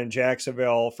was down in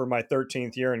Jacksonville for my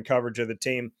 13th year in coverage of the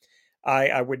team.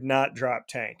 I would not drop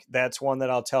Tank. That's one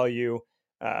that I'll tell you.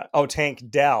 Tank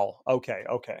Dell. Okay.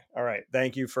 All right.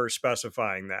 Thank you for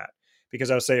specifying that,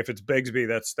 because I would say if it's Bigsby,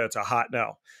 that's a hot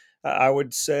no. I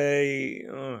would say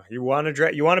you want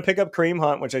to pick up Kareem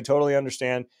Hunt, which I totally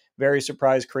understand. Very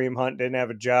surprised Kareem Hunt didn't have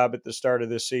a job at the start of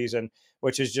this season,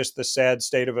 which is just the sad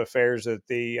state of affairs that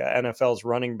the NFL's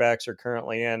running backs are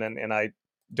currently in. And I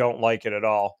don't like it at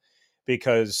all,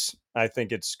 because I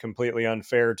think it's completely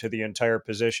unfair to the entire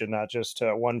position, not just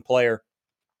to one player.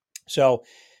 So,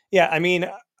 yeah, I mean,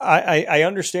 I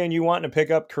understand you wanting to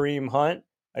pick up Kareem Hunt.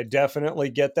 I definitely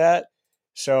get that.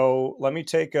 So let me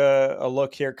take a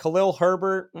look here. Khalil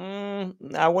Herbert,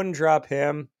 I wouldn't drop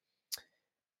him.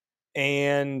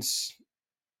 And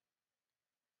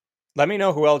let me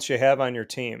know who else you have on your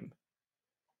team.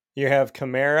 You have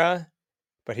Kamara,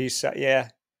 but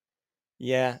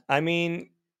yeah. I mean,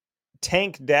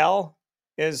 Tank Dell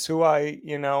is who I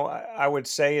would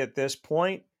say at this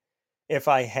point, if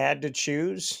I had to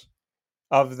choose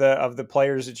of the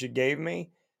players that you gave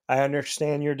me. I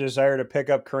understand your desire to pick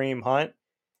up Kareem Hunt,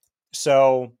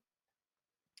 so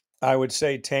I would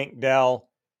say Tank Dell.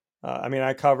 I mean,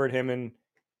 I covered him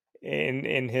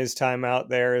in his time out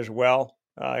there as well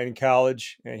in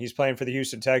college. He's playing for the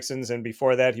Houston Texans, and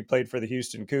before that, he played for the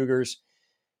Houston Cougars.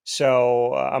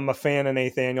 So I'm a fan of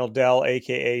Nathaniel Dell,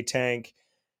 aka Tank.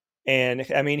 And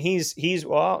I mean, he's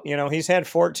had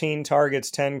 14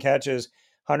 targets, 10 catches,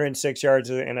 106 yards,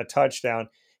 and a touchdown.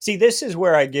 See, this is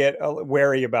where I get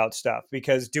wary about stuff,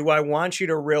 because do I want you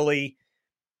to really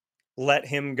let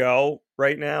him go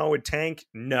right now with Tank?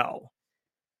 No.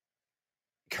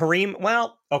 Kareem,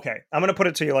 well, okay, I'm going to put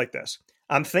it to you like this.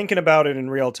 I'm thinking about it in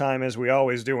real time, as we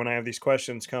always do when I have these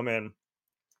questions come in.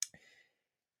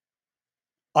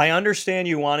 I understand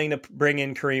you wanting to bring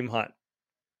in Kareem Hunt,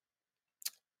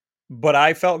 but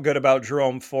I felt good about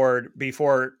Jerome Ford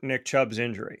before Nick Chubb's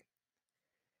injury,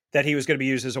 that he was going to be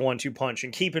used as a 1-2 punch.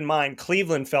 And keep in mind,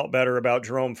 Cleveland felt better about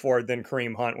Jerome Ford than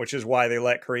Kareem Hunt, which is why they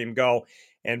let Kareem go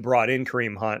and brought in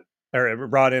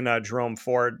Jerome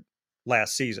Ford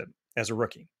last season as a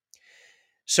rookie.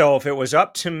 So if it was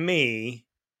up to me,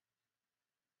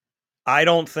 I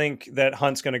don't think that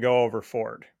Hunt's going to go over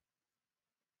Ford.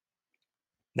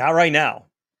 Not right now.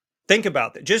 Think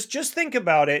about that. Just think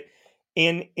about it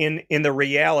in the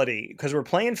reality, because we're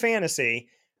playing fantasy.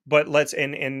 But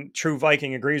and True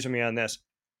Viking agrees with me on this.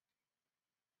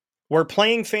 We're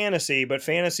playing fantasy, but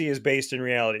fantasy is based in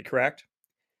reality, correct?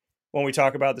 When we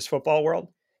talk about this football world.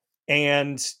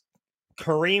 And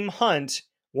Kareem Hunt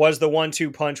was the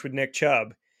 1-2 punch with Nick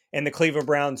Chubb, and the Cleveland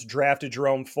Browns drafted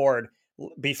Jerome Ford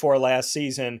before last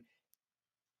season,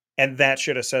 and that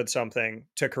should have said something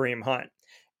to Kareem Hunt.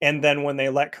 And then when they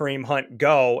let Kareem Hunt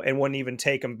go and wouldn't even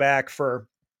take him back for,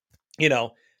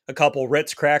 a couple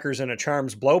Ritz crackers and a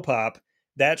Charms blow pop,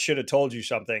 that should have told you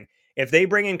something. If they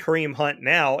bring in Kareem Hunt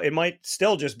now, it might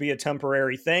still just be a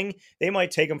temporary thing. They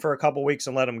might take him for a couple weeks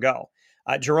and let him go.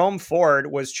 Jerome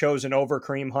Ford was chosen over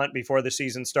Kareem Hunt before the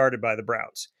season started by the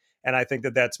Browns, and I think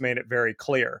that that's made it very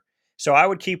clear. So I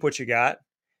would keep what you got,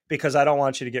 because I don't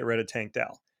want you to get rid of Tank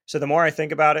Dell. So the more I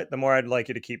think about it, the more I'd like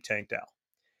you to keep Tank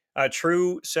Dell.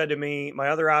 True said to me, my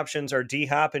other options are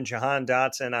D-Hop and Jahan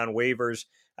Dotson on waivers.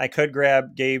 I could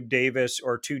grab Gabe Davis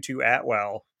or Tutu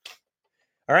Atwell.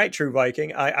 All right, True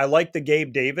Viking. I like the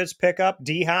Gabe Davis pickup.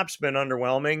 D-Hop's been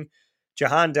underwhelming.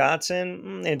 Jahan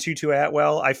Dotson and Tutu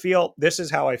Atwell. This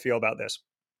is how I feel about this.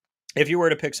 If you were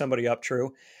to pick somebody up,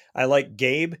 True, I like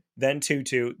Gabe, then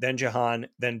Tutu, then Jahan,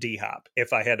 then D-Hop,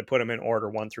 if I had to put them in order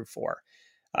 1 through 4.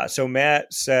 So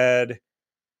Matt said,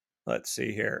 let's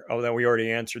see here. Oh, then we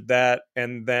already answered that.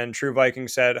 And then True Viking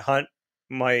said Hunt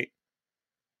might.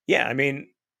 Yeah, I mean,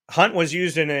 Hunt was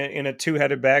used in a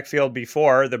two-headed backfield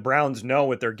before. The Browns know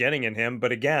what they're getting in him.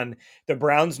 But again, the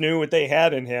Browns knew what they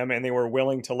had in him, and they were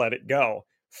willing to let it go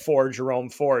for Jerome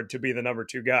Ford to be the number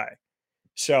 2 guy.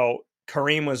 So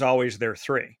Kareem was always their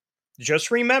 3.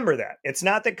 Just remember that. It's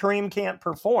not that Kareem can't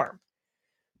perform.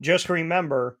 Just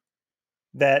remember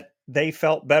that they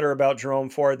felt better about Jerome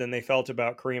Ford than they felt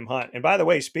about Kareem Hunt. And by the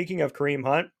way, speaking of Kareem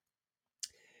Hunt,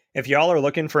 if y'all are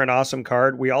looking for an awesome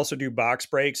card, we also do box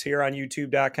breaks here on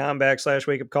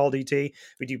youtube.com/wakeupcalldt.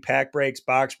 We do pack breaks,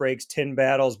 box breaks, tin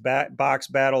battles, box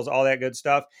battles, all that good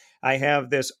stuff. I have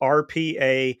this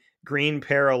RPA green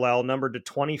parallel numbered to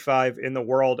 25 in the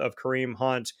world of Kareem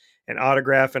Hunt, an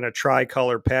autograph and a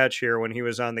tricolor patch here when he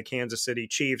was on the Kansas City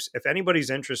Chiefs. If anybody's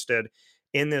interested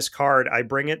in this card, I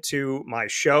bring it to my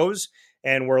shows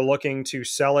and we're looking to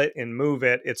sell it and move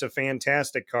it. It's a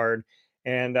fantastic card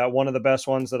and one of the best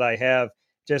ones that I have,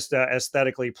 just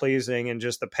aesthetically pleasing and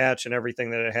just the patch and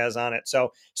everything that it has on it.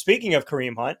 So speaking of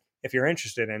Kareem Hunt, if you're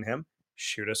interested in him,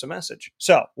 shoot us a message.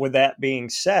 So with that being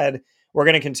said, we're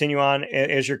going to continue on.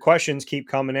 As your questions keep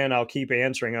coming in, I'll keep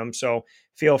answering them. So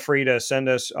feel free to send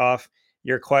us off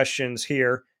your questions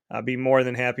here. I'll be more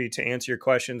than happy to answer your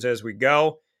questions as we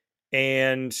go.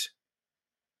 And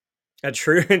a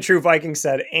true Viking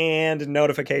said, and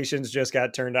notifications just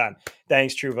got turned on.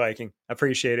 Thanks, True Viking.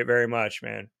 Appreciate it very much,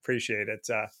 man. Appreciate it.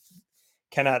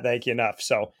 Cannot thank you enough.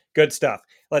 So good stuff.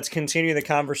 Let's continue the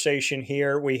conversation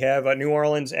here. We have New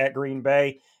Orleans at Green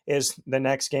Bay is the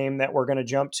next game that we're going to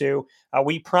jump to.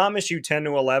 We promise you 10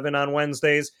 to 11 on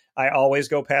Wednesdays. I always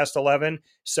go past 11.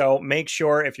 So make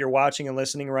sure if you're watching and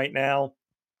listening right now,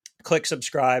 click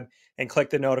subscribe and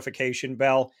click the notification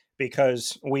bell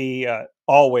because we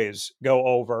always go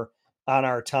over on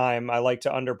our time. I like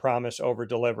to under promise, over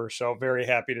deliver. So very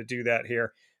happy to do that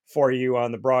here for you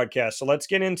on the broadcast. So let's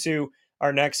get into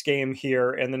our next game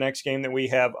here. And the next game that we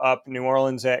have up, New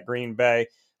Orleans at Green Bay.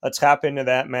 Let's hop into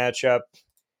that matchup.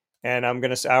 And I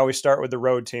always start with the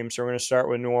road team. So we're going to start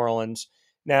with New Orleans.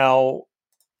 Now,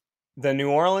 the New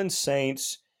Orleans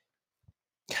Saints,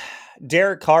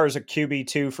 Derek Carr is a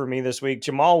QB2 for me this week.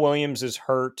 Jamal Williams is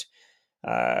hurt.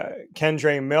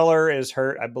 Kendre Miller is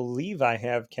hurt. I believe I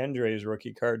have Kendre's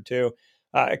rookie card too.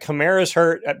 Kamara's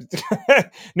hurt.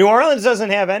 New Orleans doesn't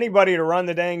have anybody to run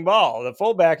the dang ball. The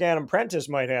fullback, Adam Prentice,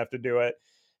 might have to do it.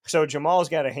 So Jamal's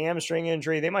got a hamstring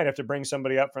injury. They might have to bring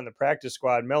somebody up from the practice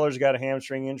squad. Miller's got a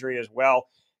hamstring injury as well.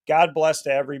 God bless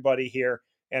to everybody here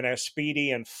and a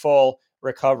speedy and full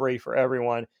recovery for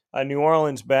everyone. New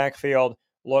Orleans backfield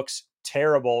looks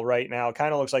terrible right now. It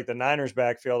kind of looks like the Niners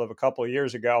backfield of a couple of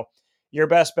years ago. Your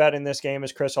best bet in this game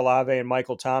is Chris Olave and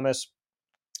Michael Thomas.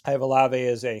 I have Olave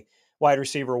as a wide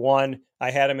receiver 1. I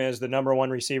had him as the number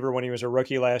 1 receiver when he was a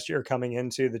rookie last year coming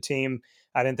into the team.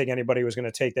 I didn't think anybody was going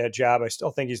to take that job. I still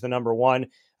think he's the number 1.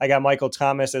 I got Michael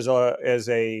Thomas as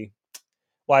a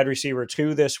wide receiver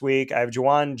 2 this week. I have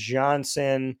Juwan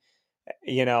Johnson.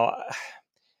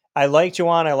 I like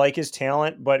Juwan. I like his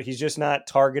talent, but he's just not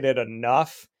targeted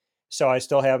enough. So I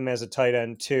still have him as a tight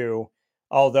end 2.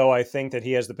 Although I think that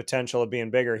he has the potential of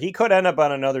being bigger. He could end up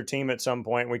on another team at some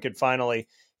point. We could finally,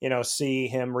 see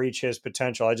him reach his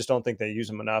potential. I just don't think they use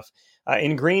him enough.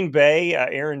 In Green Bay,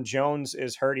 Aaron Jones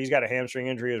is hurt. He's got a hamstring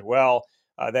injury as well.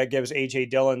 That gives A.J.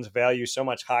 Dillon's value so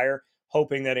much higher,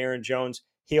 hoping that Aaron Jones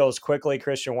heals quickly.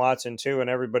 Christian Watson, too, and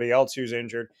everybody else who's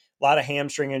injured. A lot of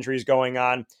hamstring injuries going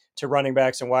on to running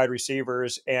backs and wide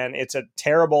receivers. And it's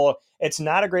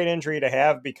not a great injury to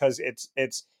have because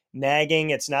it's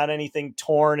nagging. It's not anything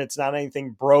torn. It's not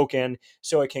anything broken.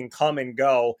 So it can come and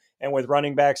go. And with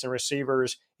running backs and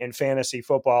receivers in fantasy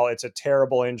football, it's a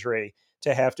terrible injury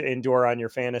to have to endure on your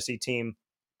fantasy team.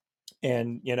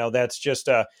 And, that's just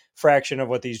a fraction of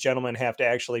what these gentlemen have to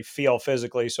actually feel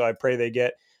physically. So I pray they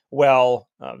get well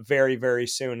very, very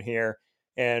soon here.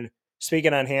 And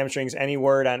speaking on hamstrings, any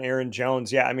word on Aaron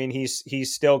Jones? Yeah, I mean,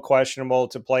 he's still questionable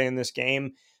to play in this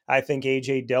game. I think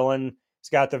A.J. Dillon has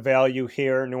got the value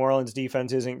here. New Orleans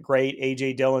defense isn't great.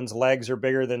 A.J. Dillon's legs are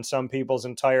bigger than some people's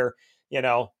entire,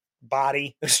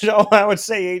 body. So I would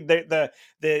say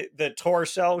the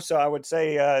torso. So I would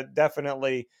say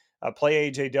definitely play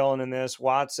A.J. Dillon in this.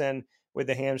 Watson with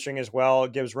the hamstring as well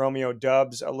gives Romeo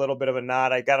Doubs a little bit of a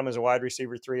nod. I got him as a wide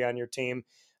receiver 3 on your team.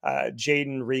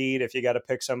 Jaden Reed, if you got to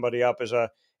pick somebody up as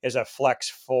a flex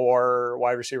 4,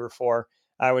 wide receiver 4,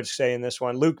 I would say in this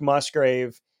one. Luke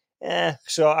Musgrave.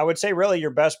 So I would say really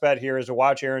your best bet here is to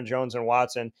watch Aaron Jones and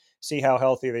Watson, see how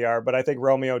healthy they are. But I think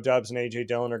Romeo Doubs and A.J.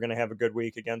 Dillon are going to have a good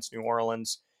week against New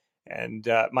Orleans. And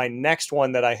my next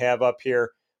one that I have up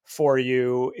here for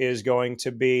you is going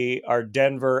to be our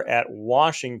Denver at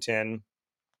Washington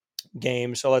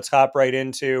game. So let's hop right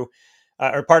into,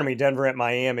 Denver at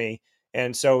Miami.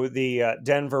 And so the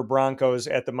Denver Broncos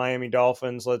at the Miami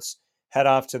Dolphins. Let's head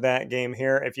off to that game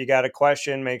here. If you got a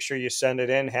question, make sure you send it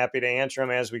in. Happy to answer them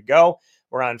as we go.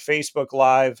 We're on Facebook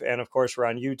Live, and of course, we're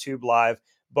on YouTube Live,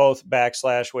 both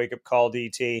 /Wake Up Call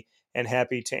DT, and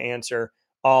happy to answer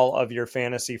all of your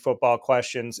fantasy football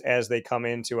questions as they come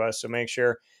into us. So make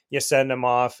sure you send them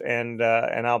off, and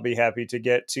I'll be happy to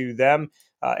get to them.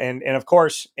 And of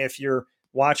course, if you're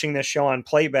watching this show on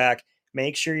playback,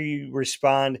 make sure you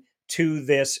respond to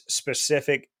this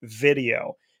specific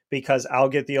video, because I'll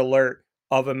get the alert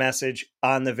of a message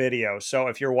on the video. So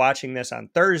if you're watching this on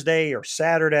Thursday or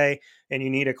Saturday and you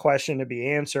need a question to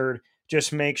be answered,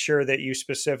 just make sure that you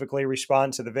specifically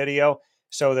respond to the video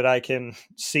so that I can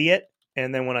see it.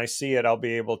 And then when I see it, I'll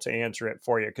be able to answer it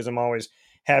for you, because I'm always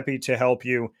happy to help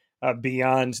you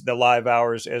beyond the live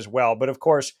hours as well. But of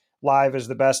course, live is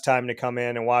the best time to come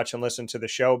in and watch and listen to the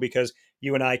show, because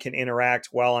you and I can interact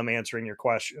while I'm answering your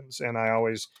questions. And I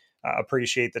always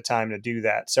appreciate the time to do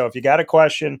that. So if you got a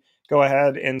question, go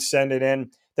ahead and send it in.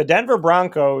 The Denver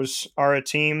Broncos are a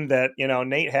team that,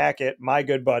 Nate Hackett, my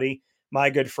good buddy,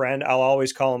 my good friend, I'll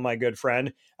always call him my good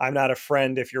friend. I'm not a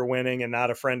friend if you're winning and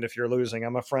not a friend if you're losing.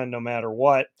 I'm a friend no matter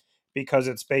what, because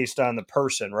it's based on the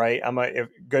person, right? If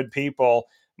good people,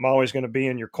 I'm always going to be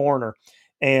in your corner.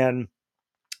 And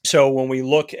so when we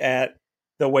look at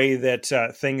the way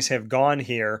that things have gone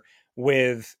here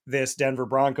with this Denver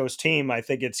Broncos team, I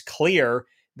think it's clear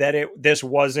that this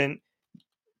wasn't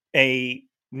a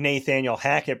Nathaniel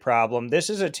Hackett problem. This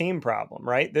is a team problem,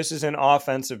 right? This is an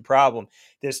offensive problem.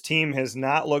 This team has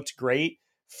not looked great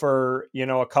for,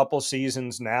 a couple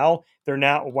seasons now. They're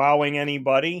not wowing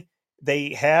anybody.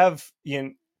 They have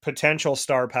potential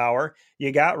star power.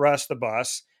 You got Russ the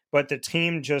Bus, but the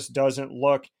team just doesn't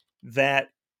look that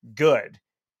good.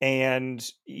 And,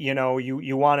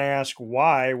 you want to ask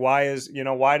why. Why does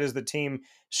the team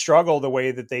struggle the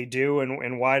way that they do?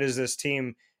 And why does this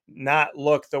team not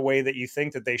look the way that you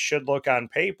think that they should look on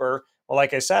paper? Well,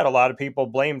 like I said, a lot of people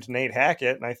blamed Nate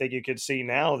Hackett, and I think you could see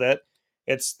now that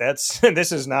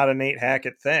this is not a Nate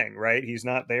Hackett thing, right? He's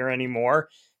not there anymore.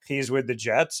 He's with the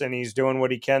Jets, and he's doing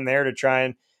what he can there to try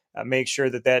and make sure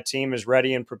that team is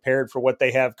ready and prepared for what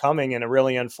they have coming in a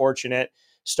really unfortunate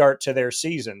start to their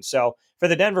season. So for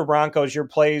the Denver Broncos, your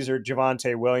plays are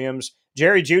Javonte Williams.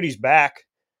 Jerry Jeudy's back.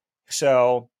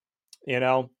 So,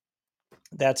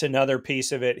 that's another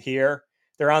piece of it here.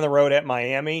 They're on the road at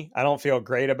Miami. I don't feel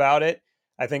great about it.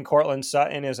 I think Cortland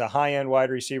Sutton is a high-end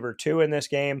wide receiver 2 in this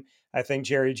game. I think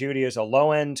Jerry Jeudy is a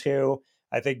low-end 2.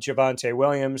 I think Javonte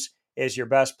Williams is your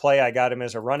best play. I got him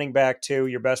as a running back 2,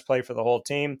 your best play for the whole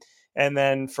team. And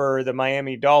then for the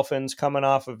Miami Dolphins, coming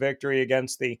off a victory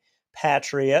against the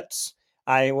Patriots,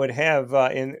 I would have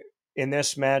in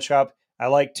this matchup, I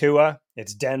like Tua.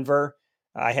 It's Denver.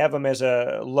 I have him as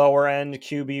a lower end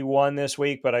QB1 this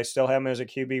week, but I still have him as a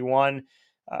QB1.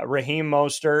 Raheem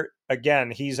Mostert,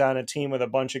 again, he's on a team with a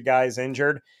bunch of guys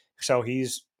injured, so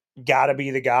he's got to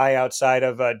be the guy outside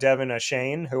of Devin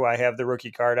Achane, who I have the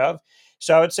rookie card of.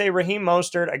 So I would say Raheem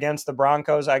Mostert against the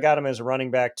Broncos. I got him as a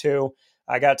running back 2.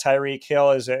 I got Tyreek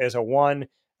Hill as a 1.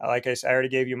 Like I said, I already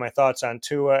gave you my thoughts on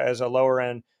Tua as a lower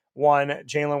end 1.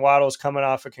 Jalen Waddle's coming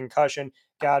off a concussion.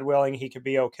 God willing, he could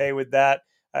be okay with that.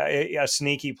 A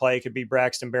sneaky play could be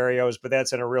Braxton Berrios, but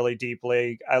that's in a really deep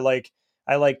league. I like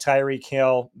Tyreek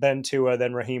Hill, then Tua,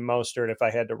 then Raheem Mostert if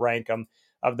I had to rank them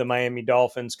of the Miami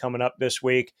Dolphins coming up this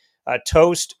week.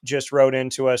 Toast just wrote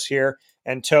into us here.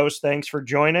 And Toast, thanks for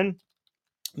joining.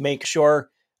 Make sure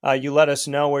you let us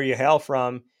know where you hail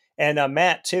from. And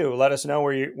Matt, too, let us know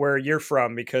where you're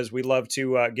from, because we love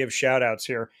to give shout outs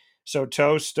here. So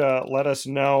Toast, let us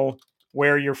know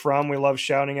where you're from. We love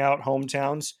shouting out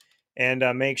hometowns. And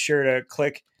make sure to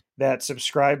click that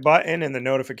subscribe button and the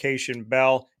notification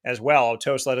bell as well.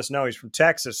 Toast let us know he's from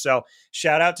Texas. So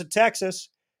shout out to Texas,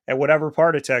 at whatever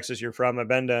part of Texas you're from. I've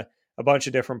been to a bunch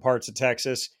of different parts of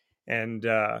Texas, and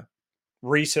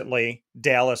recently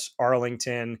Dallas,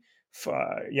 Arlington,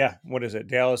 what is it?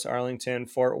 Dallas, Arlington,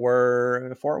 Fort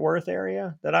Worth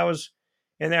area that I was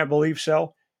in there, I believe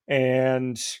so.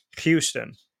 And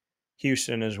Houston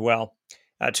as well.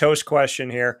 Toast question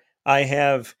here. I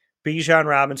have Bijan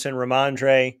Robinson,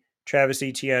 Ramondre, Travis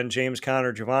Etienne, James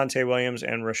Conner, Javonte Williams,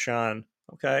 and Rashawn.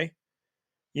 Okay.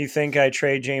 You think I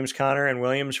trade James Conner and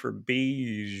Williams for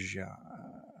Bijan?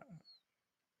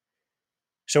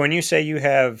 So when you say you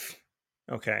have...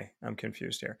 Okay, I'm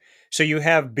confused here. So you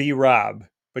have B-Rob,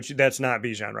 but that's not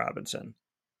Bijan Robinson.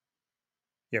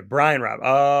 Yeah, Brian Rob.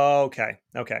 Oh,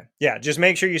 okay. Yeah, just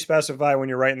make sure you specify when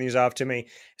you're writing these off to me,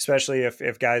 especially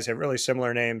if guys have really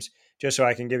similar names, just so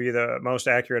I can give you the most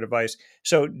accurate advice.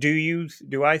 So do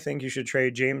I think you should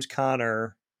trade James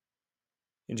Conner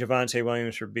and Javonte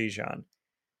Williams for Bijan?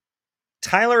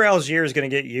 Tyler Algier is going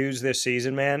to get used this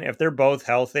season, man. If they're both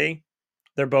healthy,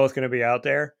 they're both going to be out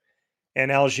there.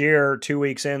 And Algier, 2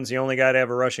 weeks in, is the only guy to have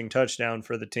a rushing touchdown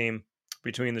for the team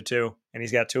between the two, and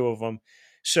he's got two of them.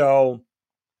 So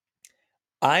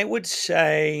I would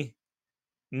say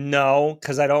no,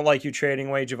 because I don't like you trading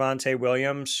away Javonte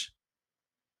Williams.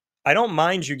 I don't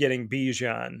mind you getting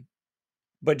Bijan,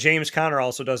 but James Conner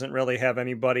also doesn't really have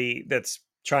anybody that's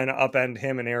trying to upend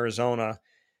him in Arizona.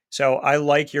 So I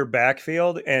like your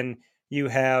backfield, and you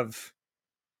have,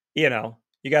 you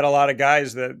got a lot of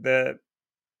guys that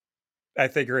I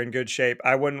think are in good shape.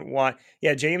 I wouldn't want,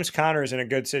 James Conner is in a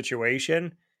good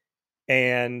situation.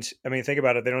 And I mean, think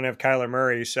about it. They don't have Kyler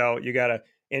Murray. So you got to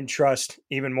entrust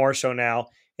even more so now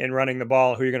in running the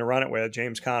ball. Who are you going to run it with?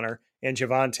 James Conner and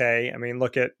Javonte. I mean,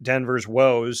 look at Denver's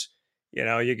woes. You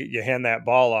hand that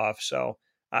ball off. So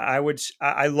I like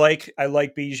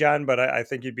Bijan, but I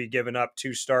think you'd be giving up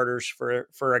two starters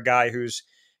for a guy who's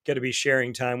going to be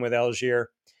sharing time with Algier.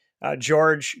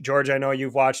 George, I know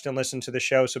you've watched and listened to the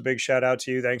show, so big shout out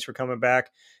to you. Thanks for coming back.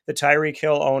 The Tyreek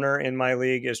Hill owner in my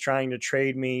league is trying to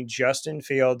trade me Justin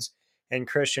Fields and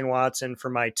Christian Watson for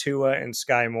my Tua and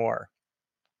Sky Moore.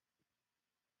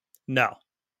 No.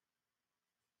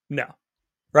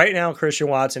 Right now, Christian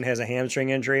Watson has a hamstring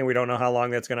injury, and we don't know how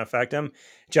long that's going to affect him.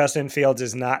 Justin Fields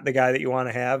is not the guy that you want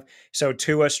to have. So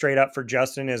Tua straight up for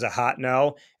Justin is a hot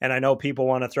no. And I know people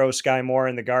want to throw Sky Moore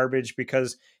in the garbage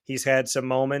because he's had some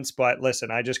moments. But listen,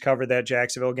 I just covered that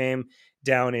Jacksonville game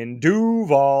down in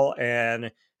Duval, and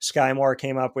Sky Moore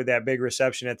came up with that big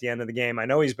reception at the end of the game. I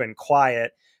know he's been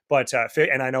quiet, but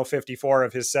and I know 54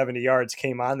 of his 70 yards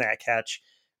came on that catch.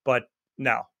 But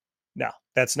no,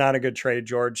 that's not a good trade,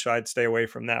 George. So I'd stay away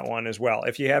from that one as well.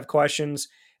 If you have questions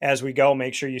as we go,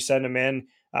 make sure you send them in.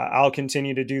 I'll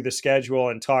continue to do the schedule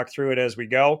and talk through it as we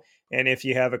go. And if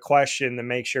you have a question, then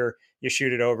make sure you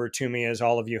shoot it over to me, as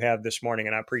all of you have this morning,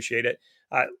 and I appreciate it.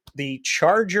 The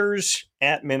Chargers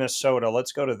at Minnesota.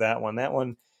 Let's go to that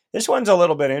one. This one's a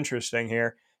little bit interesting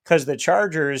here because the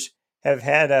Chargers have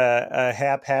had a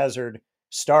haphazard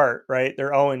start, right?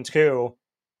 They're 0-2.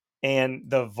 And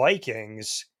the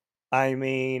Vikings, I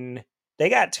mean, they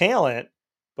got talent,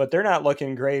 but they're not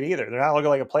looking great either. They're not looking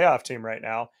like a playoff team right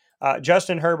now.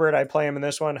 Justin Herbert, I play him in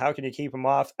this one. How can you keep him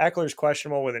off? Eckler's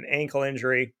questionable with an ankle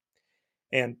injury.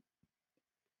 And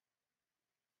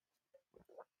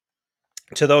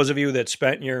to those of you that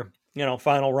spent your,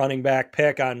 final running back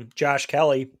pick on Josh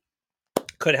Kelly,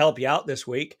 could help you out this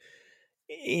week.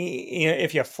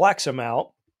 If you flex him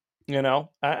out,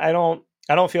 I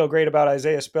don't feel great about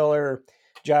Isaiah Spiller,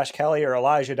 Josh Kelly, or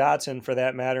Elijah Dotson for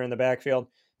that matter in the backfield.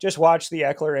 Just watch the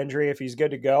Eckler injury. If he's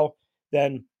good to go,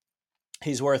 then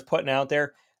he's worth putting out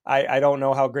there. I don't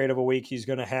know how great of a week he's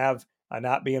going to have,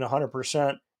 not being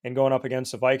 100% and going up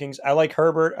against the Vikings. I like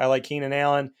Herbert. I like Keenan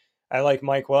Allen. I like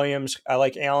Mike Williams. I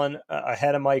like Allen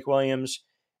ahead of Mike Williams.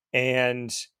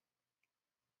 And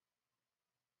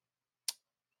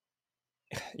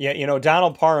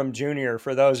Donald Parham Jr.,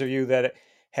 for those of you that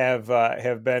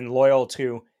have been loyal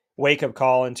to Wake Up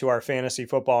Call into our fantasy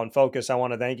football and focus, I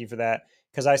want to thank you for that,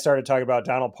 because I started talking about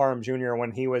Donald Parham Jr.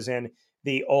 when he was in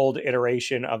the old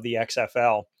iteration of the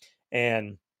XFL.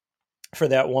 And for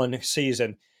that one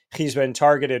season, he's been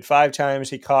targeted 5 times.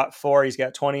 He caught 4. He's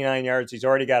got 29 yards. He's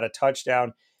already got a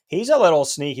touchdown. He's a little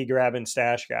sneaky grabbing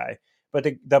stash guy. But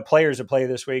the players that play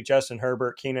this week, Justin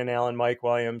Herbert, Keenan Allen, Mike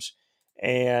Williams,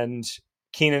 and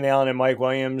Keenan Allen and Mike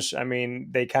Williams, I mean,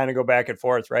 they kind of go back and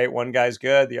forth, right? One guy's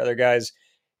good. The other guy's,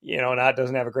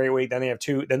 doesn't have a great week. Then they have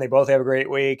 2. Then they both have a great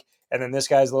week. And then this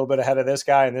guy's a little bit ahead of this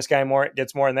guy, and this guy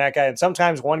gets more than that guy. And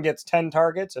sometimes one gets 10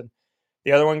 targets and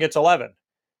the other one gets 11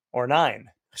 or 9.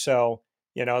 So,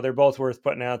 they're both worth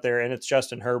putting out there, and it's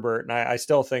Justin Herbert. And I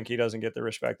still think he doesn't get the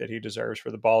respect that he deserves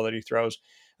for the ball that he throws.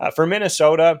 For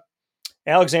Minnesota,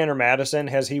 Alexander Mattison,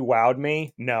 has he wowed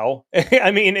me? No.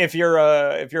 I mean, if you're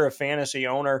a fantasy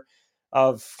owner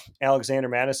of Alexander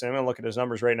Mattison, I'm going to look at his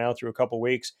numbers right now through a couple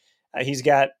weeks. He's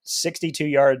got 62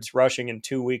 yards rushing in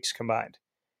 2 weeks combined.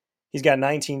 He's got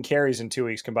 19 carries in 2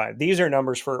 weeks combined. These are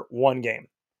numbers for one game.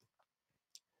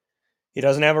 He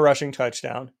doesn't have a rushing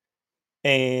touchdown,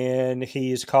 and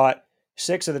he's caught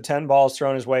 6 of the 10 balls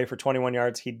thrown his way for 21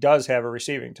 yards. He does have a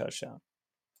receiving touchdown.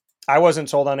 I wasn't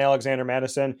sold on Alexander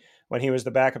Mattison when he was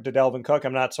the backup to Delvin Cook.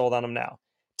 I'm not sold on him now.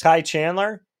 Ty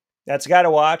Chandler, that's a guy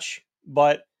to watch,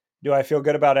 but do I feel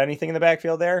good about anything in the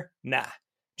backfield there? Nah.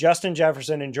 Justin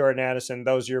Jefferson and Jordan Addison,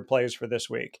 those are your plays for this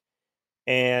week.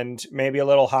 And maybe a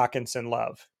little Hawkinson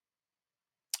love.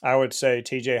 I would say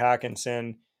TJ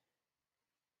Hawkinson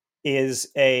is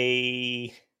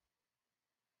I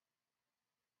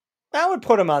would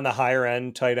put him on the higher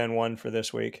end, tight end 1 for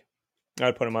this week.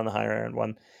 I'd put him on the higher end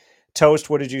one. Toast,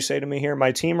 what did you say to me here?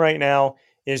 My team right now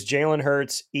is Jalen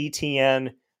Hurts,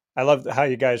 ETN. I love how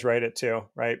you guys write it too,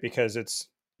 right? Because it's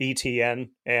ETN,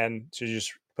 and so you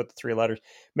just put the 3 letters,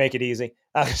 make it easy.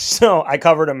 So I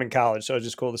covered them in college, so it's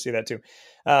just cool to see that too.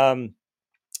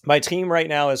 My team right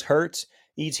now is Hurts,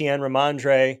 ETN,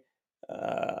 Ramondre,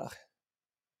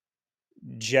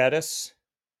 Jettis,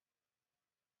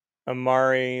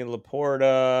 Amari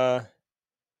Laporta,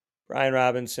 Brian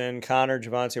Robinson, Connor,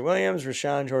 Javonte Williams,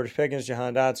 Rashawn, George Pickens,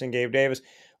 Jahan Dotson, Gabe Davis.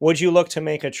 Would you look to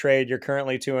make a trade? You're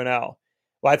currently 2-0.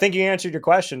 Well, I think you answered your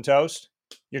question, Toast.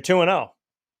 You're 2-0.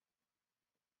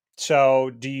 So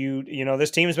do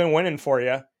this team's been winning for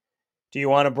you. Do you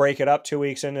want to break it up 2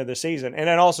 weeks into the season? And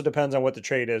it also depends on what the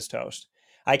trade is, Toast.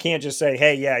 I can't just say,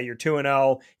 hey, yeah, you're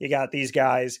 2-0. You got these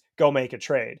guys. Go make a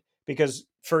trade. Because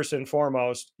first and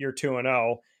foremost, you're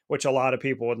 2-0, which a lot of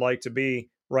people would like to be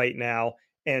right now.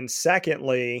 And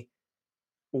secondly,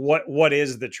 what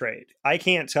is the trade? I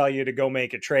can't tell you to go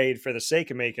make a trade for the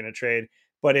sake of making a trade.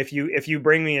 But if you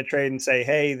bring me a trade and say,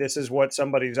 hey, this is what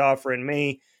somebody's offering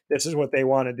me, this is what they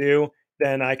want to do,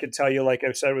 then I could tell you, like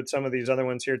I've said with some of these other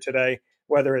ones here today,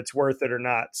 whether it's worth it or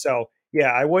not. So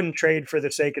yeah, I wouldn't trade for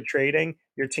the sake of trading.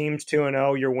 Your team's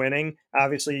 2-0, you're winning.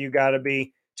 Obviously, you got to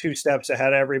be 2 steps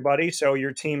ahead of everybody, so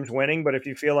your team's winning. But if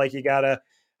you feel like you got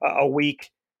a weak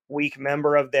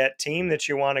member of that team that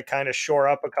you want to kind of shore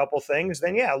up a couple things,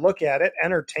 then yeah, look at it,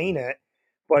 entertain it.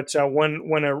 But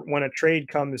when a trade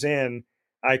comes in,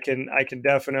 I can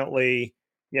definitely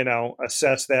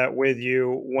assess that with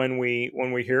you when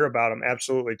we hear about them.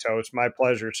 Absolutely, Toast, my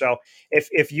pleasure. So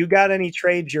if you got any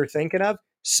trades you're thinking of,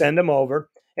 send them over.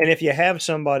 And if you have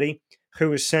somebody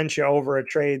who has sent you over a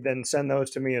trade, then send those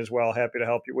to me as well. Happy to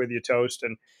help you with you, Toast.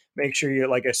 And make sure you,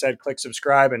 like I said, click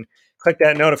subscribe and click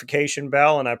that notification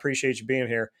bell. And I appreciate you being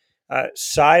here.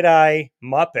 Side Eye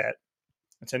Muppet.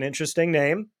 It's an interesting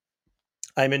name.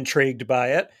 I'm intrigued by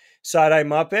it. Side Eye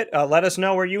Muppet. Let us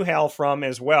know where you hail from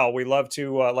as well. We love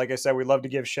to, like I said, we love to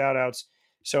give shout outs.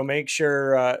 So make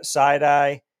sure, Side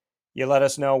Eye, you let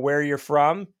us know where you're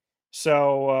from.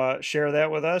 So share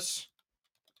that with us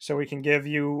so we can give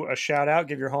you a shout out,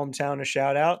 give your hometown a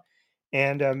shout out,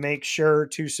 and make sure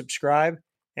to subscribe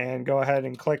and go ahead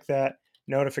and click that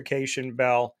notification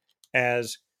bell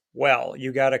as well.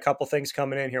 You got a couple things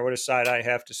coming in here. What does Side Eye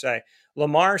have to say?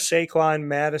 Lamar, Saquon,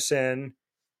 Madison.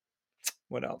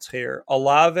 What else here?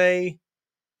 Olave,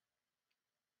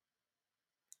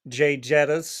 Jay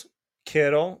Jettas,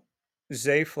 Kittle,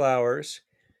 Zay Flowers,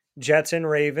 Jets and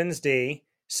Ravens D.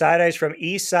 Side Eyes from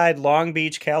East Side, Long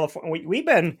Beach, California.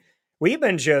 We've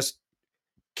been just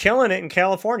killing it in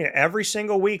California every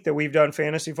single week that we've done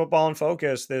Fantasy Football in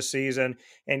Focus this season.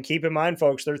 And keep in mind,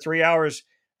 folks, they're 3 hours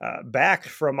back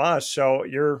from us. So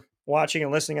you're watching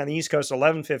and listening on the East Coast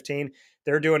 11:15.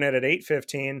 They're doing it at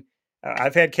 8:15.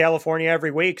 I've had California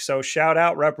every week, so shout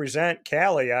out, represent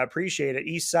Cali. I appreciate it.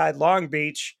 East Side, Long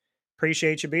Beach.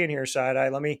 Appreciate you being here, Side Eye.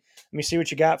 Let me see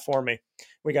what you got for me.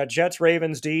 We got Jets,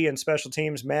 Ravens, D, and special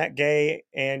teams. Matt Gay,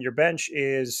 and your bench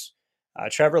is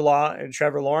Trevor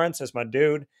Lawrence. That's my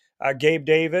dude. Gabe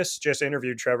Davis, just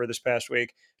interviewed Trevor this past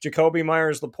week. Jacoby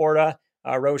Myers, Laporta,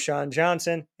 Roshan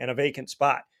Johnson, and a vacant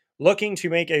spot. Looking to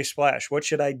make a splash. What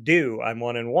should I do? I'm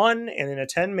 1-1, and in a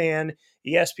 10-man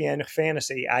ESPN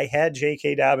fantasy, I had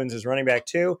J.K. Dobbins as running back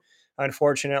too.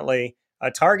 Unfortunately,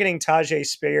 targeting Tajay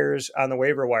Spears on the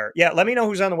waiver wire. Yeah, let me know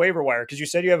who's on the waiver wire because you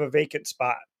said you have a vacant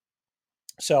spot.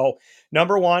 So,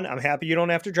 number one, I'm happy you don't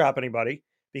have to drop anybody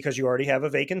because you already have a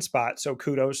vacant spot. So,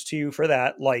 kudos to you for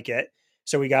that. Like it.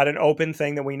 So, we got an open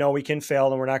thing that we know we can fill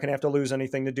and we're not going to have to lose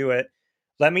anything to do it.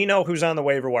 Let me know who's on the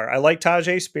waiver wire. I like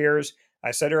Tajay Spears. I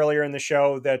said earlier in the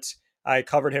show that I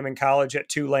covered him in college at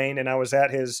Tulane, and I was at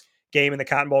his game in the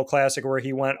Cotton Bowl Classic where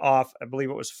he went off, I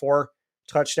believe it was 4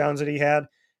 touchdowns that he had.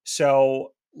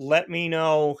 So let me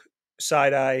know,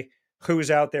 Side Eye,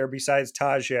 who's out there besides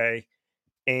Tajay.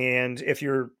 And if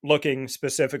you're looking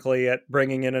specifically at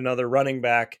bringing in another running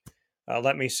back,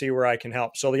 let me see where I can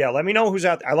help. So yeah, let me know who's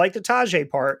out there. I like the Tajay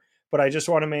part, but I just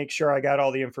want to make sure I got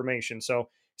all the information. So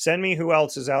send me who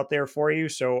else is out there for you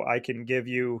so I can give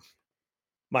you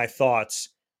my thoughts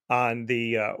on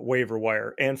the waiver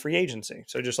wire and free agency.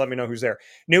 So just let me know who's there.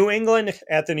 New England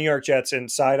at the New York Jets in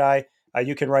Side Eye.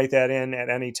 You can write that in at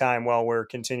any time while we're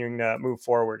continuing to move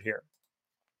forward here.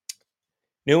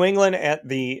 New England at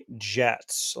the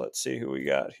Jets. Let's see who we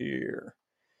got here.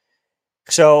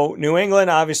 So New England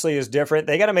obviously is different.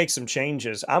 They got to make some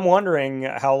changes. I'm wondering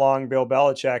how long Bill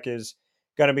Belichick is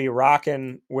going to be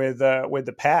rocking with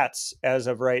the Pats as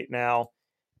of right now,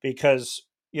 because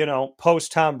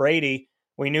post Tom Brady,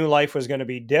 we knew life was going to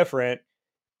be different.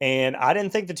 And I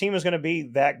didn't think the team was going to be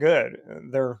that good.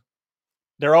 They're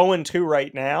 0-2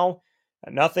 right now.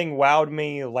 Nothing wowed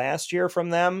me last year from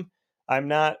them. I'm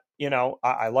not,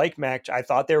 I like Mac. I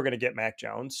thought they were going to get Mac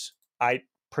Jones. I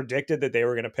predicted that they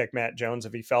were going to pick Matt Jones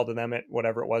if he fell to them at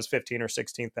whatever it was, 15th or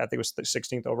 16th. I think it was the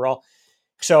 16th overall.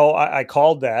 So I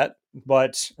called that.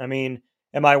 But, I mean,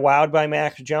 am I wowed by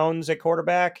Mac Jones at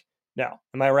quarterback? No.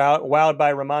 Am I wowed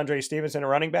by Ramondre Stevenson at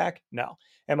running back? No.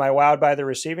 Am I wowed by the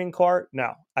receiving corps?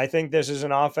 No. I think this is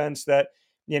an offense that,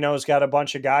 has got a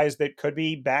bunch of guys that could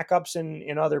be backups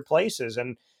in other places.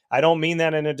 And I don't mean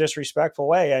that in a disrespectful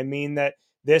way. I mean that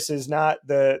this is not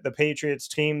the Patriots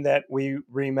team that we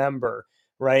remember,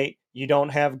 right? You don't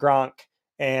have Gronk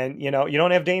and, you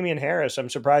don't have Damian Harris. I'm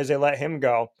surprised they let him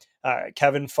go.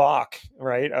 Kevin Falk,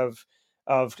 right?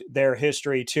 Of their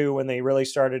history too, when they really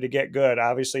started to get good.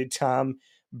 Obviously Tom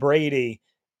Brady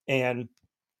and,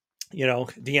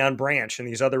 Deion Branch and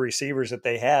these other receivers that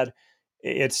they had.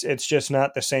 It's just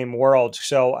not the same world.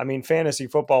 So, I mean, fantasy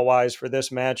football wise for this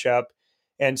matchup,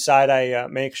 and side, I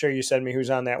make sure you send me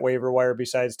who's on that waiver wire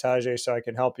besides Tajay so I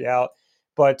can help you out.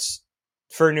 But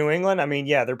for New England, I mean,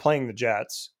 yeah, they're playing the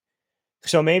Jets.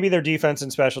 So maybe their defense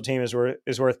and special team is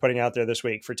worth putting out there this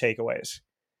week for takeaways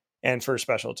and for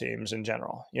special teams in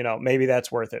general. Maybe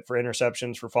that's worth it for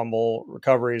interceptions, for fumble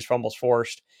recoveries, fumbles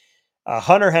forced.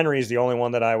 Hunter Henry is the only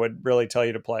one that I would really tell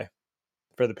you to play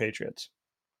for the Patriots.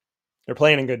 They're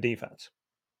playing in good defense.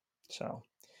 So,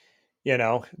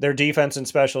 their defense and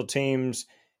special teams.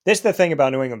 This is the thing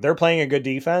about New England. They're playing a good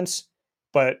defense,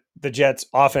 but the Jets'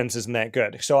 offense isn't that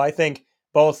good. So I think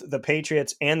both the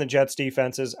Patriots and the Jets'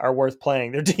 defenses are worth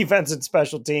playing. Their defense and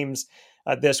special teams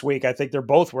this week, I think they're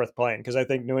both worth playing because I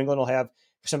think New England will have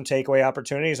some takeaway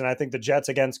opportunities, and I think the Jets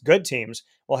against good teams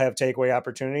will have takeaway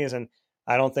opportunities. And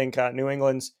I don't think New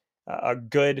England's a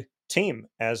good team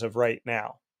as of right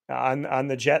now. On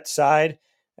the Jets side,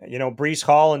 Breece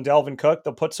Hall and Delvin Cook,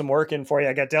 they'll put some work in for you.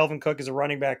 I got Delvin Cook as a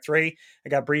running back 3. I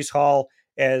got Breece Hall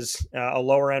as a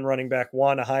lower end running back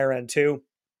 1, a higher end 2.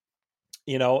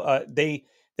 They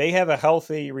have a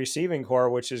healthy receiving core,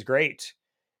 which is great.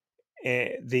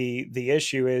 The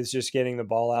issue is just getting the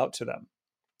ball out to them.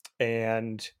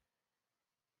 And,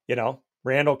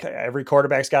 Randall, every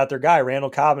quarterback's got their guy. Randall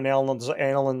Cobb and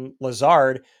Allen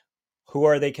Lazard, who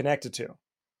are they connected to?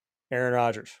 Aaron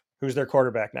Rodgers. Who's their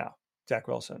quarterback now? Zach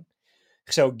Wilson.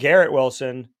 So Garrett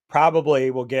Wilson probably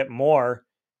will get more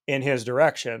in his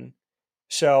direction.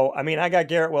 So, I mean, I got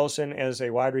Garrett Wilson as a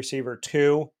wide receiver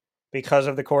 2 because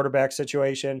of the quarterback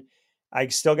situation. I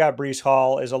still got Breece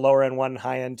Hall as a lower end 1,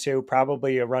 high end 2,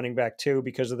 probably a running back 2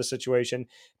 because of the situation.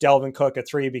 Delvin Cook a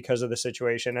 3 because of the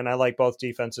situation. And I like both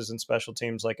defenses and special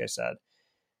teams, like I said.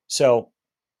 So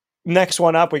next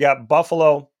one up, we got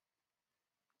Buffalo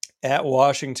at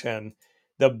Washington.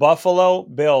 The Buffalo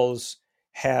Bills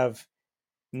have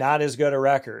not as good a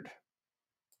record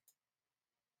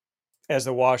as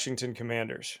the Washington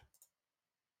Commanders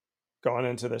going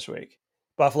into this week.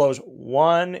 Buffalo's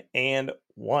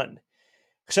 1-1.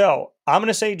 So I'm going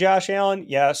to say Josh Allen.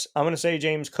 Yes. I'm going to say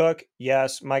James Cook.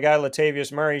 Yes. My guy,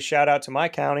 Latavius Murray, shout out to my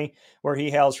county where he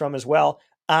hails from as well.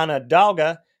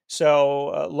 Onondaga.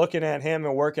 So looking at him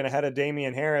and working ahead of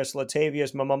Damian Harris,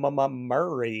 Latavius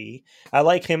Murray, I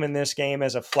like him in this game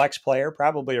as a flex player,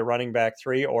 probably a running back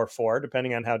 3 or 4,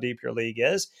 depending on how deep your league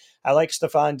is. I like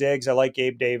Stephon Diggs. I like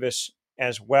Gabe Davis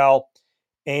as well.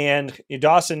 And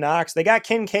Dawson Knox, they got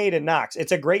Kincaid and Knox.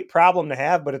 It's a great problem to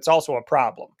have, but it's also a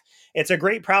problem. It's a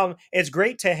great problem. It's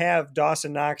great to have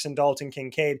Dawson Knox and Dalton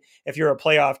Kincaid if you're a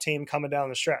playoff team coming down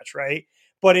the stretch, right?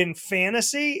 But in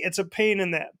fantasy, it's a pain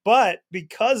in that butt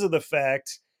because of the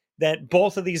fact that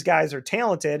both of these guys are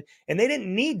talented and they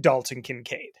didn't need Dalton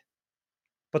Kincaid,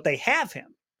 but they have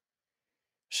him.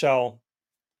 So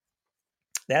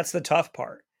that's the tough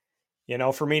part.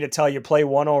 For me to tell you play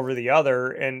one over the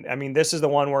other. And I mean, this is the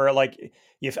one where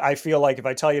if I feel like if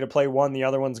I tell you to play one, the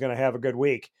other one's going to have a good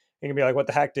week. You can be like, what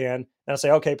the heck, Dan? And I'll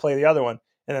say, okay, play the other one.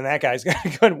 And then that guy's got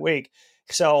a good week.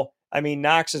 So, I mean,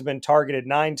 Knox has been targeted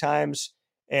 9 times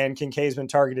and Kincaid's been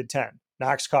targeted 10.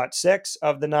 Knox caught 6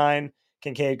 of the 9.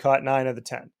 Kincaid caught 9 of the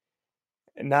 10.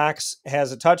 Knox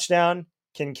has a touchdown.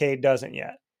 Kincaid doesn't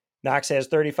yet. Knox has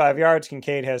 35 yards.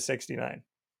 Kincaid has 69.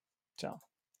 So,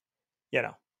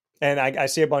 and I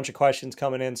see a bunch of questions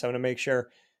coming in, so I'm going to make sure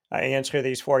I answer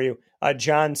these for you.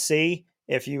 John C.,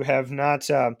 if you have not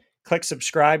clicked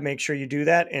subscribe, make sure you do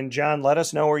that. And John, let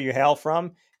us know where you hail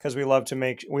from because we love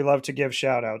to give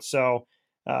shout outs. So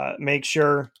make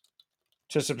sure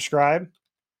to subscribe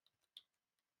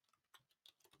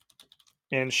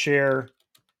and share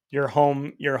your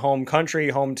home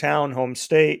country, hometown, home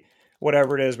state,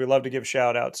 whatever it is. We love to give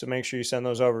shout outs. So make sure you send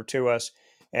those over to us.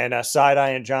 And Side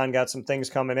Eye and John got some things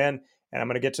coming in, and I'm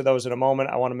going to get to those in a moment.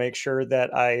 I want to make sure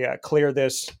that I clear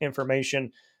this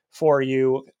information for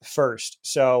you first.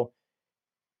 So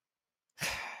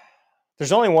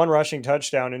there's only one rushing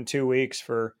touchdown in 2 weeks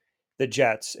for the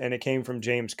Jets, and it came from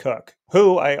James Cook,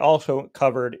 who I also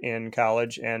covered in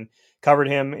college and covered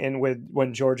him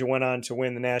when Georgia went on to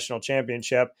win the national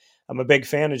championship. I'm a big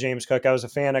fan of James Cook. I was a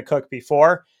fan of Cook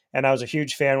before, and I was a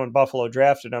huge fan when Buffalo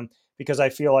drafted him because I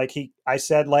feel like I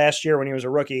said last year when he was a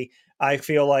rookie, I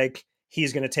feel like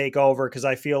he's going to take over because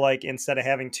I feel like instead of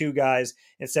having two guys,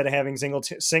 instead of having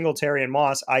Singletary and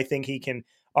Moss, I think he can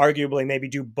arguably maybe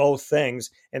do both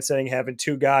things instead of having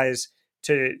two guys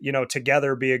to,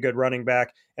 together be a good running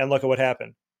back. And look at what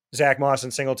happened. Zach Moss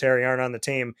and Singletary aren't on the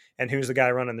team. And who's the guy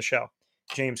running the show?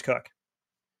 James Cook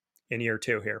in year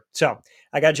 2 here. So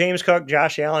I got James Cook,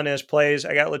 Josh Allen as plays.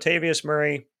 I got Latavius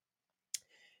Murray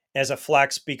as a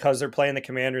flex because they're playing the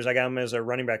Commanders. I got him as a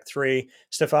running back 3.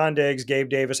 Stephon Diggs, Gabe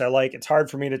Davis, I like. It's hard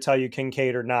for me to tell you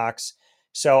Kincaid or Knox.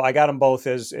 So I got them both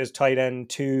as tight end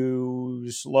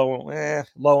 2s, low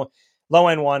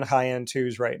end 1, high end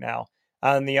 2s right now.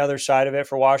 On the other side of it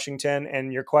for Washington,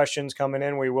 and your questions coming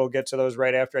in, we will get to those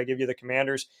right after I give you the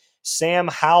Commanders. Sam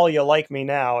Howell, you like me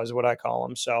now is what I call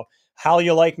him. So Howell,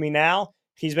 you like me now.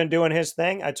 He's been doing his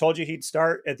thing. I told you he'd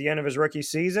start at the end of his rookie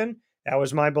season. That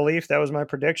was my belief. That was my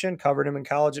prediction. Covered him in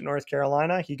college at North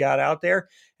Carolina. He got out there,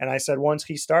 and I said once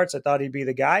he starts, I thought he'd be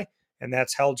the guy, and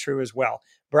that's held true as well.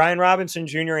 Brian Robinson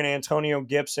Jr. and Antonio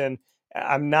Gibson,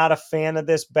 I'm not a fan of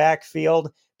this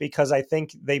backfield because I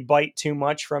think they bite too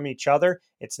much from each other.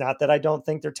 It's not that I don't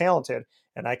think they're talented.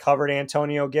 And I covered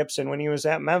Antonio Gibson when he was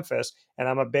at Memphis, and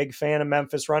I'm a big fan of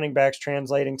Memphis running backs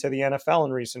translating to the NFL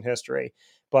in recent history.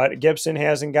 But Gibson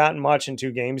hasn't gotten much in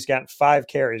 2 games. He's gotten 5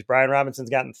 carries. Brian Robinson's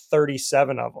gotten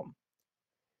 37 of them.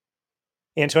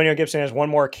 Antonio Gibson has 1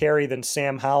 more carry than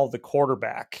Sam Howell, the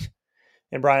quarterback.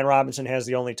 And Brian Robinson has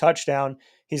the only touchdown.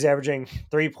 He's averaging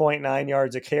 3.9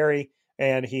 yards a carry,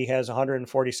 and he has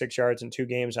 146 yards in 2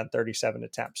 games on 37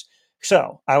 attempts.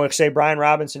 So I would say Brian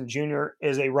Robinson Jr.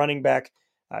 is a running back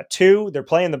 2. They're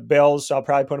playing the Bills, so I'll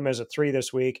probably put him as a 3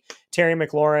 this week. Terry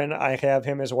McLaurin, I have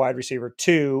him as a wide receiver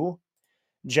 2.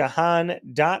 Jahan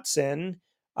Dotson,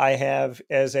 I have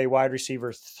as a wide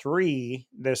receiver 3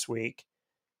 this week,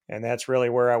 and that's really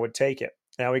where I would take it.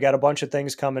 Now we got a bunch of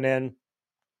things coming in.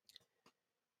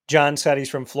 John said he's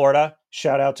from Florida.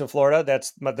 Shout out to Florida.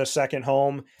 That's the second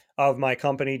home of my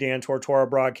company, Dan Tortora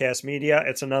Broadcast Media.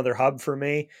 It's another hub for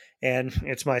me, and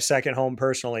it's my second home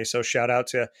personally. So shout out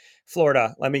to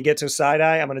Florida. Let me get to Side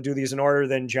Eye. I'm going to do these in order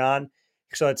than John.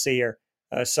 So let's see here.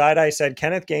 Side Eye said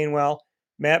Kenneth Gainwell,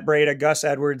 Matt Breida, Gus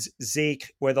Edwards,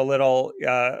 Zeke with a little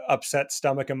upset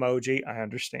stomach emoji. I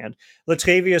understand.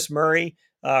 Latavius Murray,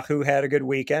 who had a good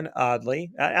weekend,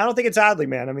 oddly. I don't think it's oddly,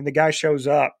 man. I mean, the guy shows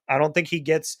up. I don't think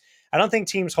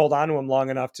teams hold on to him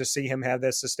long enough to see him have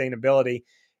this sustainability.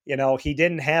 He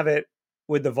didn't have it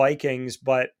with the Vikings,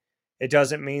 but it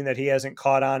doesn't mean that he hasn't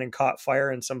caught on and caught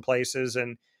fire in some places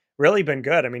and really been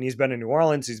good. I mean, he's been in New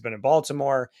Orleans. He's been in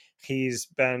Baltimore. He's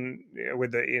been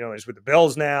with he's with the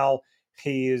Bills now.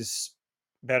 He's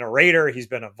been a Raider. He's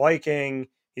been a Viking.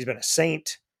 He's been a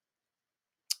Saint.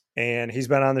 And he's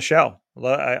been on the show.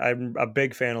 I'm a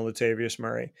big fan of Latavius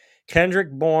Murray.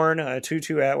 Kendrick Bourne,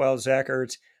 Tutu Atwell, Zach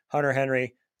Ertz, Hunter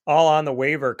Henry, all on the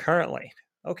waiver currently.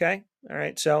 Okay. All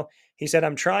right. So he said,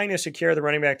 I'm trying to secure the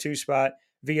running back 2 spot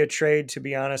via trade. To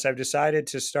be honest, I've decided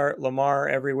to start Lamar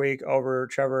every week over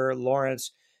Trevor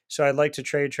Lawrence. So I'd like to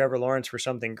trade Trevor Lawrence for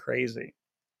something crazy.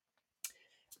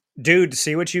 Dude,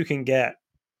 see what you can get.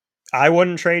 I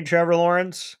wouldn't trade Trevor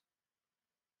Lawrence.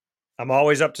 I'm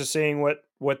always up to seeing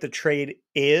what the trade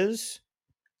is.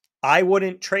 I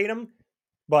wouldn't trade him,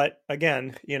 but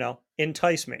again,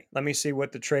 entice me. Let me see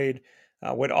what the trade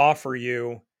would offer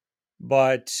you.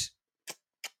 But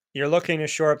you're looking to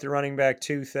shore up the running back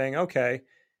 2 thing. Okay,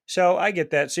 so I get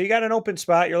that. So you got an open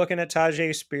spot. You're looking at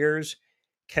Tajay Spears,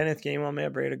 Kenneth Gainwell,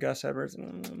 Matt Breida, Gus Edwards.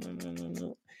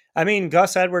 I mean,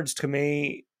 Gus Edwards to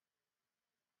me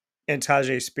and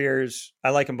Tajay Spears,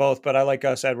 I like them both, but I like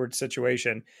Gus Edwards'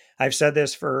 situation. I've said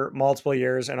this for multiple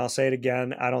years, and I'll say it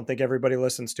again. I don't think everybody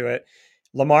listens to it.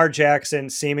 Lamar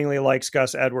Jackson seemingly likes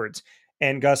Gus Edwards,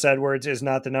 and Gus Edwards is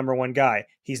not the number 1 guy.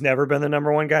 He's never been the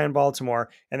number 1 guy in Baltimore,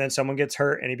 and then someone gets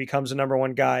hurt, and he becomes the number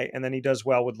 1 guy, and then he does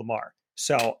well with Lamar.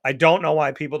 So I don't know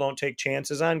why people don't take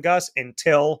chances on Gus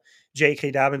until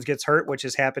J.K. Dobbins gets hurt, which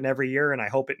has happened every year, and I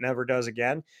hope it never does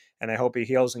again, and I hope he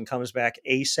heals and comes back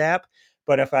ASAP.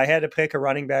 But if I had to pick a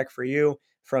running back for you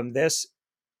from this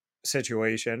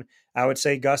situation, I would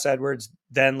say Gus Edwards,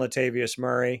 then Latavius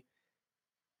Murray.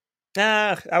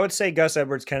 I would say Gus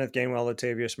Edwards, Kenneth Gainwell,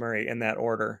 Latavius Murray in that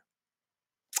order,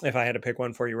 if I had to pick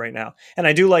one for you right now. And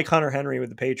I do like Hunter Henry with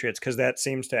the Patriots because that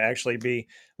seems to actually be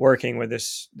working with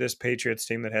this Patriots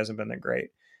team that hasn't been that great.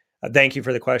 Thank you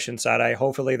for the question, Sadai.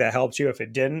 Hopefully that helped you. If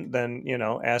it didn't, then,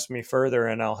 ask me further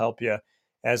and I'll help you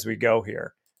as we go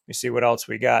here. Let me see what else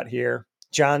we got here.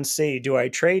 John C. Do I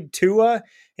trade Tua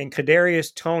and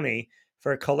Kadarius Toney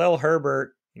for Khalil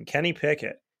Herbert and Kenny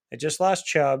Pickett? I just lost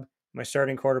Chubb. My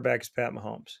starting quarterback is Pat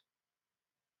Mahomes.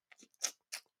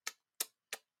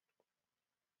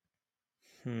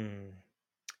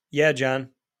 Yeah, John.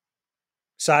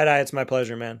 Side eye, it's my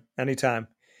pleasure, man. Anytime.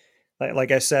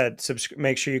 Like I said,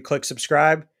 make sure you click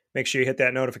subscribe. Make sure you hit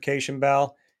that notification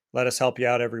bell. Let us help you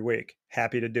out every week.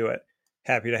 Happy to do it.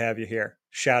 Happy to have you here.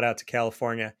 Shout out to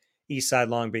California, East Side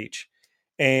Long Beach.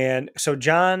 And so,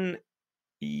 John,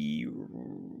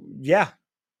 yeah.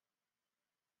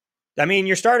 I mean,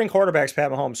 your starting quarterback's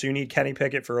Pat Mahomes, so you need Kenny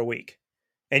Pickett for a week.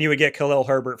 And you would get Khalil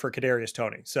Herbert for Kadarius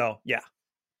Toney. So, yeah.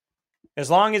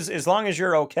 As long as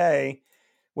you're okay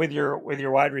with your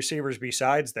wide receivers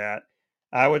besides that,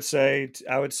 I would say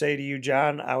to you,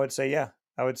 John, I would say, yeah.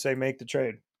 I would say make the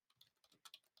trade.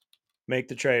 Make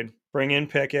the trade. Bring in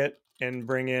Pickett and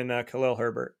bring in Khalil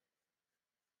Herbert.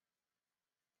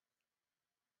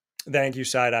 Thank you,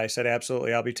 Side Eye. Said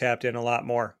absolutely. I'll be tapped in a lot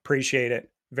more. Appreciate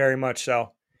it. Very much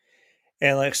so.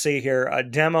 And let's see here.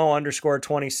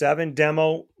 Demo_27.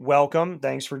 Demo, welcome.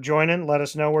 Thanks for joining. Let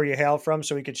us know where you hail from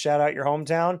so we could shout out your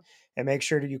hometown. And make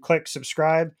sure that you click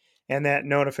subscribe and that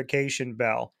notification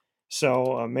bell.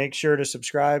 So make sure to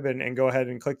subscribe and go ahead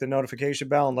and click the notification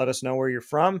bell and let us know where you're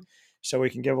from so we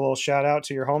can give a little shout out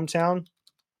to your hometown.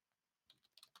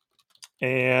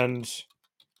 And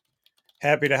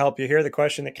happy to help you here. The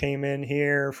question that came in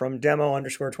here from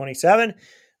Demo_27.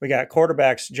 We got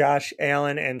quarterbacks Josh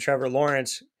Allen and Trevor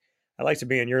Lawrence. I like to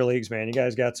be in your leagues, man. You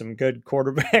guys got some good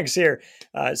quarterbacks here.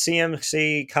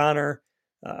 CMC, Connor,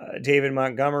 David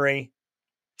Montgomery,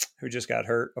 who just got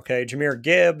hurt. Okay, Jahmyr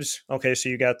Gibbs. Okay, so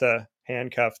you got the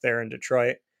handcuff there in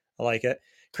Detroit. I like it.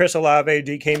 Chris Olave,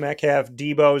 DK Metcalf,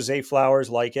 Debo, Zay Flowers,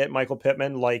 like it. Michael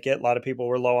Pittman, like it. A lot of people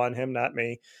were low on him, not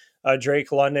me.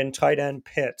 Drake London, tight end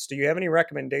Pitts. Do you have any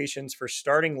recommendations for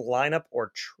starting lineup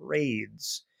or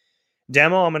trades?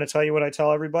 Demo, I'm going to tell you what I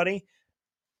tell everybody.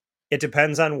 It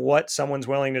depends on what someone's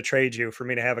willing to trade you for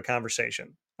me to have a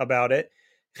conversation about it.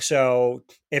 So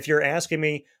if you're asking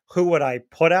me who would I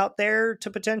put out there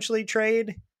to potentially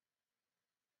trade,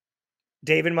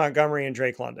 David Montgomery and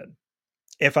Drake London.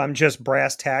 If I'm just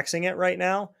brass taxing it right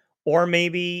now, or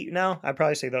maybe, no, I'd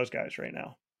probably say those guys right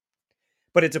now.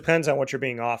 But it depends on what you're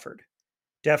being offered.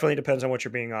 Definitely depends on what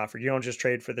you're being offered. You don't just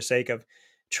trade for the sake of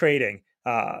trading.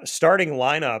 Starting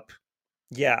lineup,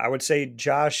 yeah, I would say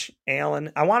Josh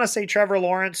Allen. I want to say Trevor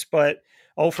Lawrence, but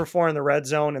 0 for 4 in the red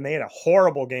zone, and they had a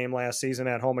horrible game last season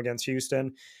at home against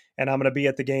Houston, and I'm going to be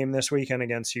at the game this weekend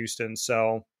against Houston.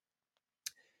 So,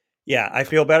 yeah, I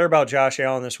feel better about Josh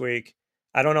Allen this week.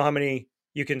 I don't know how many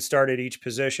you can start at each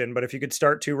position, but if you could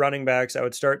start 2 running backs, I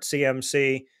would start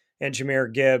CMC and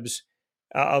Jahmyr Gibbs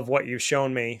of what you've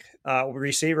shown me.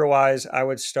 Receiver-wise, I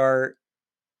would start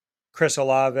Chris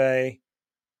Olave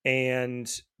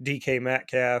and DK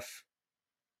Metcalf.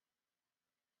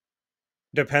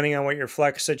 Depending on what your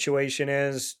flex situation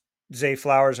is, Zay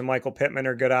Flowers and Michael Pittman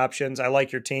are good options. I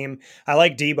like your team. I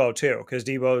like Debo too, because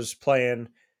Debo's playing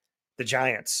the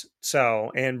Giants.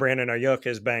 So, and Brandon Ayuk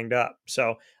is banged up.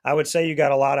 So I would say you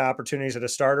got a lot of opportunities at a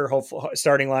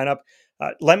starting lineup.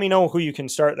 Let me know who you can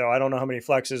start, though. I don't know how many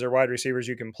flexes or wide receivers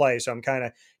you can play. So I'm kind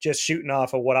of just shooting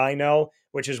off of what I know,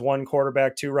 which is 1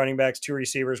 quarterback, 2 running backs, 2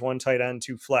 receivers, 1 tight end,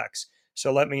 2 flex.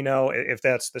 So let me know if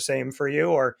that's the same for you,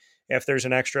 or if there's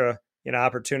an extra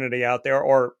opportunity out there,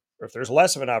 or if there's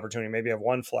less of an opportunity, maybe you have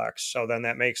 1 flex. So then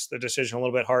that makes the decision a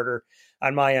little bit harder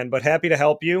on my end. But happy to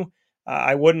help you.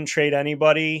 I wouldn't trade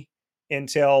anybody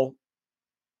until,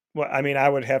 well, I mean, I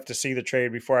would have to see the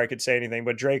trade before I could say anything.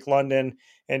 But Drake London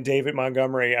and David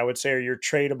Montgomery, I would say, are your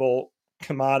tradable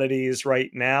commodities right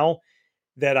now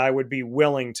that I would be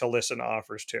willing to listen to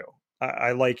offers to.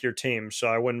 I like your team, so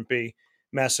I wouldn't be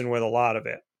messing with a lot of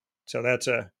it. So that's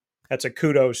a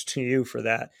kudos to you for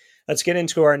that. Let's get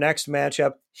into our next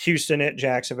matchup, Houston at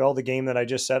Jacksonville, the game that I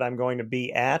just said I'm going to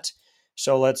be at.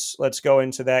 So let's go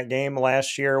into that game.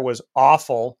 Last year was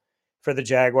awful for the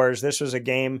Jaguars. This was a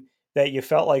game that you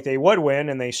felt like they would win,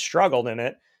 and they struggled in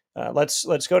it.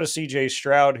 Let's go to C.J.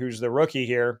 Stroud, who's the rookie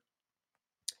here,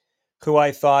 who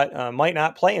I thought might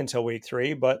not play until week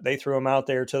 3, but they threw him out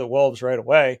there to the Wolves right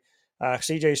away.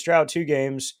 C.J. Stroud, 2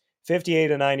 games, 58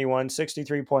 to 91,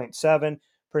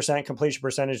 63.7% completion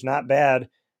percentage, not bad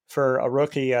for a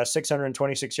rookie,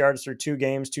 626 yards through 2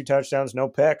 games, 2 touchdowns, no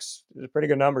picks. Pretty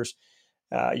good numbers.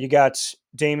 You got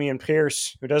Dameon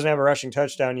Pierce, who doesn't have a rushing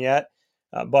touchdown yet,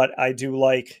 but I do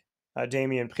like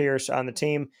Dameon Pierce on the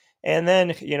team. And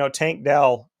then, Tank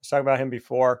Dell, I was talking about him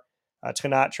before, to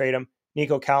not trade him.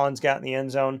 Nico Collins got in the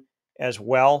end zone as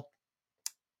well.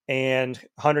 And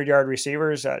 100-yard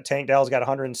receivers, Tank Dell's got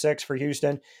 106 for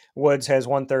Houston. Woods has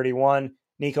 131.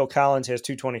 Nico Collins has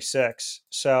 226.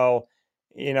 So,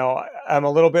 I'm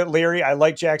a little bit leery. I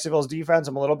like Jacksonville's defense.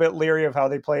 I'm a little bit leery of how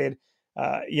they played.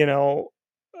 Jacksonville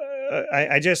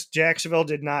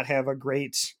did not have a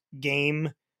great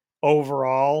game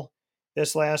overall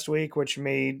this last week, which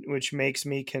makes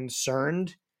me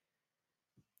concerned.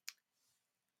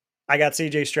 I got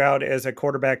CJ Stroud as a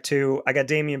quarterback 2. I got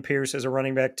Dameon Pierce as a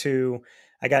running back 2.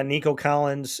 I got Nico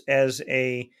Collins as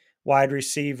a wide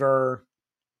receiver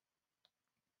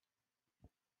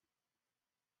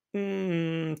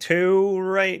 2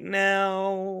 right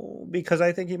now because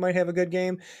I think he might have a good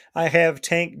game. I have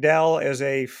Tank Dell as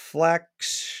a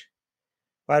flex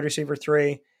wide receiver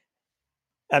 3.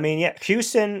 I mean, yeah,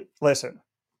 Houston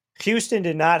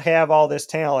did not have all this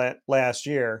talent last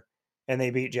year, and they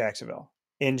beat Jacksonville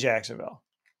in Jacksonville.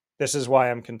 This is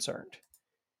why I'm concerned.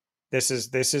 This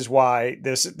is why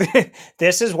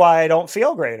I don't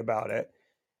feel great about it.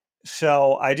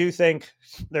 So I do think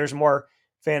there's more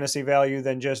fantasy value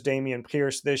than just Dameon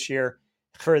Pierce this year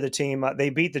for the team. They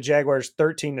beat the Jaguars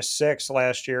 13-6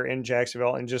 last year in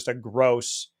Jacksonville in just a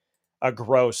gross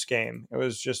game. It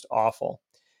was just awful.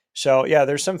 So yeah,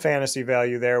 there's some fantasy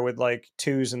value there with like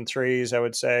 2s and 3s, I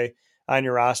would say, on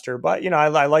your roster. But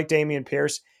I like Dameon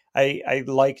Pierce. I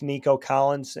like Nico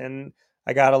Collins, and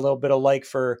I got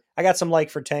some like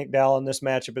for Tank Dell in this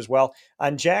matchup as well.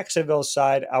 On Jacksonville's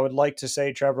side, I would like to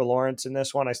say Trevor Lawrence in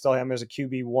this one. I still have him as a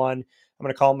QB1. I'm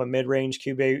going to call him a mid-range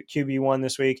QB1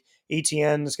 this week.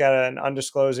 ETN's got an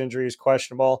undisclosed injury, is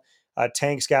questionable.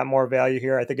 Tank's got more value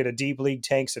here. I think in a deep league,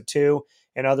 Tank's a 2.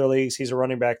 In other leagues, he's a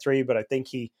running back 3, but I think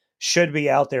he should be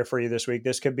out there for you this week.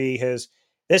 This could be his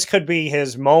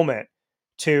moment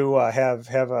to have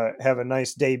a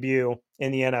nice debut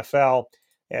in the NFL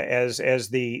as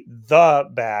the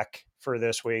back for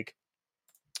this week.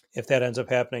 If that ends up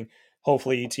happening,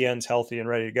 hopefully ETN's healthy and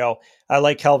ready to go. I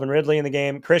like Calvin Ridley in the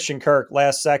game. Christian Kirk,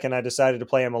 last second, I decided to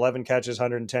play him. 11 catches,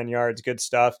 110 yards. Good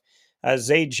stuff.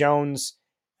 Zay Jones,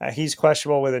 he's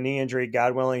questionable with a knee injury.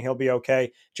 God willing, he'll be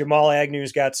okay. Jamal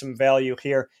Agnew's got some value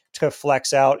here to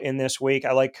flex out in this week.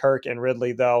 I like Kirk and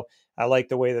Ridley, though. I like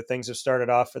the way that things have started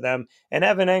off for them. And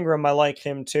Evan Engram, I like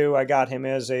him, too. I got him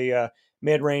as a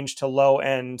mid-range to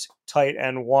low-end tight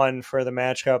end 1 for the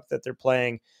matchup that they're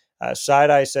playing.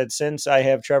 Side-Eye said, since I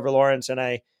have Trevor Lawrence and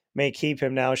I may keep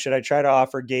him now, should I try to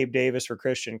offer Gabe Davis for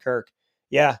Christian Kirk?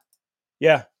 Yeah,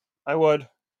 I would.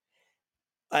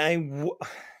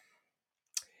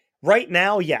 Right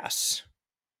now, yes.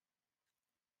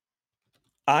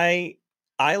 I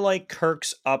like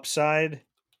Kirk's upside.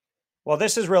 Well,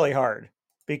 this is really hard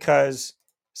because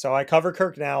I cover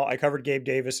Kirk now. I covered Gabe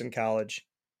Davis in college.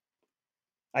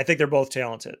 I think they're both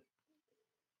talented.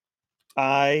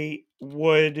 I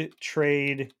would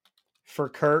trade for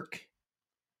Kirk.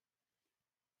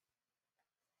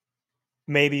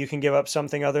 Maybe you can give up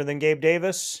something other than Gabe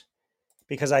Davis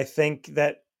because I think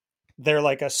that they're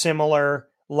like a similar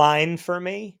line for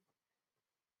me.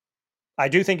 I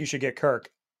do think you should get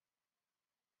Kirk.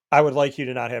 I would like you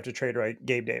to not have to trade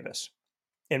Gabe Davis,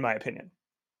 in my opinion.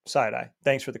 Side-Eye.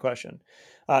 Thanks for the question.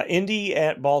 Indy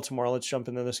at Baltimore. Let's jump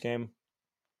into this game.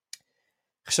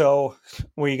 So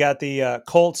we got the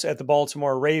Colts at the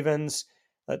Baltimore Ravens.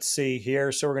 Let's see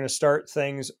here. So we're going to start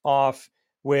things off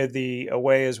with the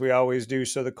away as we always do.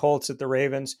 So the Colts at the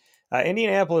Ravens.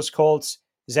 Indianapolis Colts.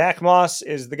 Zach Moss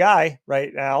is the guy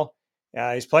right now.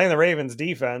 He's playing the Ravens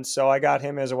defense, so I got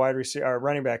him as a wide receiver,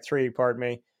 running back 3, pardon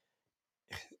me.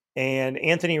 And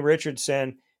Anthony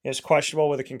Richardson is questionable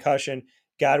with a concussion.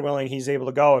 God willing, he's able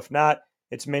to go. If not,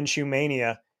 it's Minshew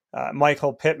mania.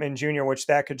 Michael Pittman Jr., which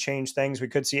that could change things. We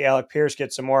could see Alec Pierce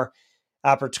get some more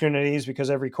opportunities because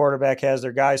every quarterback has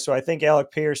their guys. So I think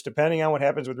Alec Pierce, depending on what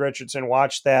happens with Richardson,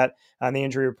 watch that on the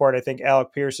injury report. I think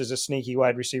Alec Pierce is a sneaky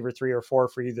wide receiver 3 or 4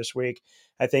 for you this week.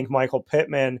 I think Michael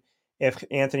Pittman, if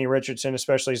Anthony Richardson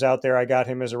especially is out there, I got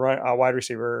him as a wide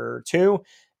receiver 2.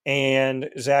 And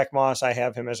Zach Moss, I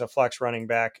have him as a flex running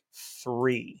back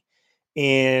 3.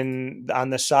 On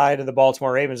the side of the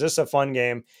Baltimore Ravens, this is a fun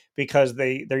game because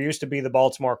there used to be the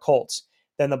Baltimore Colts.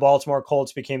 Then the Baltimore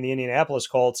Colts became the Indianapolis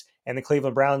Colts, and the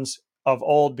Cleveland Browns of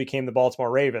old became the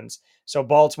Baltimore Ravens. So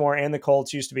Baltimore and the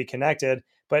Colts used to be connected,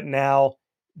 but now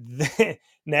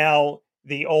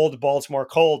the old Baltimore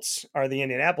Colts are the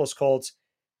Indianapolis Colts.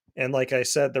 And like I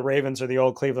said, the Ravens are the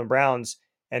old Cleveland Browns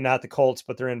and not the Colts,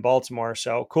 but they're in Baltimore.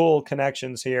 So cool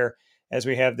connections here as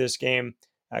we have this game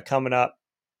coming up,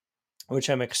 which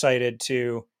I'm excited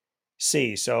to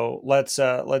see. So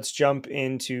let's jump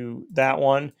into that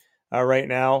one right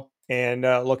now and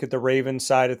look at the Ravens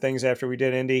side of things after we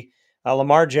did Indy.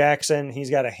 Lamar Jackson, he's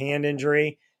got a hand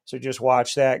injury, so just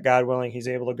watch that. God willing, he's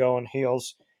able to go and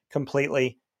heals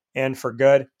completely and for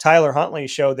good. Tyler Huntley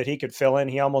showed that he could fill in.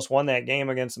 He almost won that game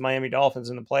against the Miami Dolphins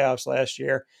in the playoffs last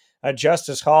year.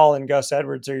 Justice Hall and Gus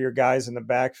Edwards are your guys in the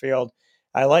backfield.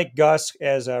 I like Gus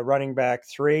as a running back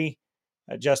 3.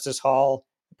 Justice Hall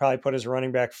probably put as a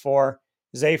running back 4.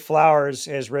 Zay Flowers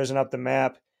has risen up the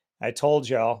map. I told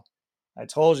y'all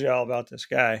about this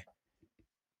guy.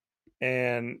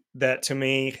 And that, to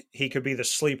me, he could be the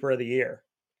sleeper of the year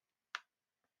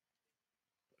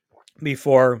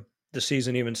before the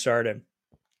season even started.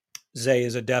 Zay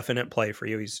is a definite play for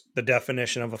you. He's the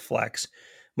definition of a flex.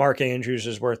 Mark Andrews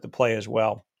is worth the play as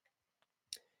well.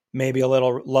 Maybe a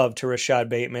little love to Rashad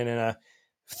Bateman in a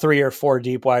 3 or 4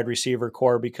 deep wide receiver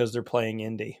core because they're playing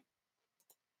Indy.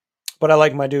 But I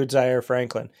like my dude Zaire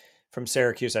Franklin from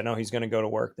Syracuse. I know he's going to go to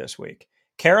work this week.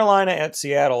 Carolina at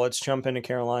Seattle. Let's jump into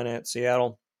Carolina at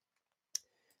Seattle.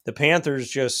 The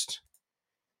Panthers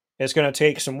it's going to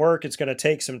take some work. It's going to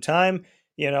take some time.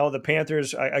 The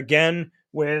Panthers, again,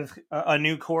 with a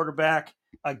new quarterback,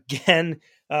 again,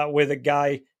 with a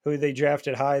guy who they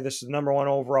drafted high. This is the number 1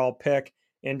 overall pick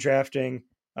in drafting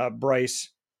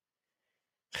Bryce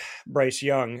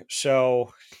Young.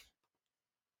 So,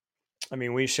 I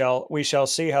mean, we shall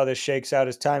see how this shakes out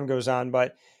as time goes on.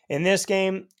 But in this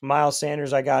game, Miles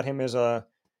Sanders, I got him as a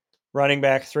running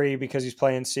back 3 because he's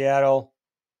playing Seattle.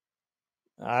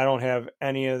 I don't have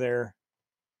any of their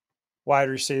wide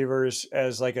receivers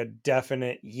as like a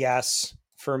definite yes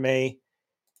for me.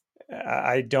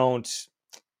 I don't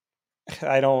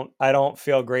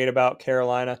feel great about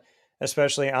Carolina,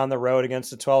 especially on the road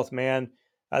against the 12th man.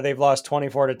 They've lost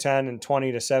 24-10 and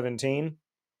 20-17.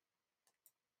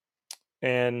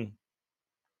 And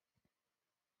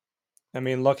I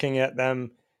mean, looking at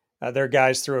them, their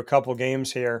guys through a couple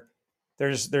games here,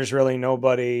 there's really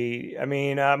nobody. I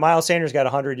mean, Miles Sanders got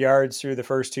 100 yards through the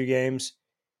first 2 games,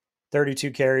 32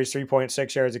 carries,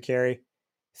 3.6 yards a carry.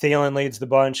 Thielen leads the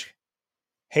bunch.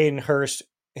 Hayden Hurst,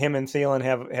 him and Thielen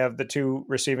have the 2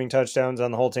 receiving touchdowns on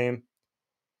the whole team.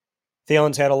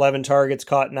 Thielen's had 11 targets,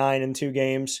 caught 9 in 2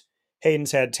 games.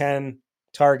 Hayden's had 10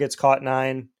 targets, caught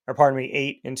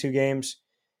 8 in 2 games.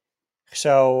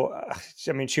 So,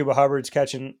 I mean, Chuba Hubbard's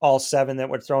catching all 7 that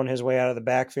were thrown his way out of the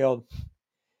backfield.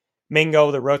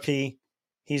 Mingo, the rookie,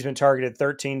 he's been targeted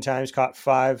 13 times, caught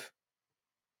 5.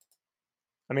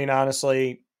 I mean,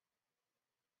 honestly,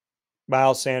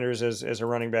 Miles Sanders is a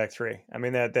running back 3. I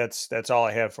mean, that's all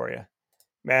I have for you.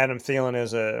 Adam Thielen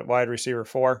is a wide receiver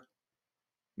 4,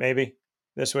 maybe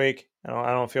this week.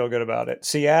 I don't feel good about it.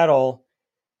 Seattle,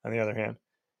 on the other hand,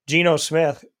 Geno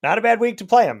Smith, not a bad week to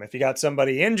play him. If you got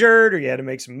somebody injured or you had to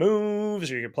make some moves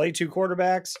or you could play 2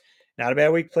 quarterbacks, not a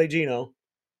bad week to play Geno.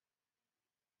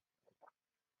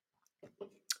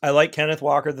 I like Kenneth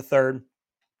Walker III.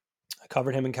 I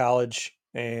covered him in college,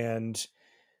 and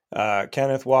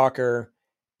Kenneth Walker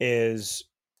is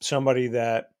somebody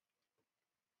that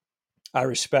I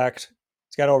respect.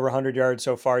 He's got over 100 yards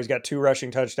so far. He's got 2 rushing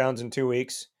touchdowns in 2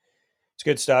 weeks. It's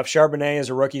good stuff. Charbonnet, as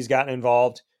a rookie, has gotten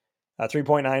involved.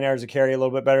 3.9 yards a carry, a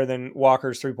little bit better than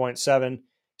Walker's 3.7.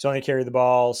 He's only carried the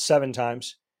ball 7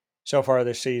 times so far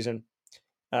this season.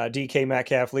 DK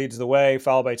Metcalf leads the way,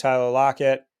 followed by Tyler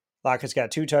Lockett. Lockett's got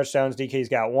 2 touchdowns. DK's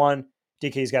got 1.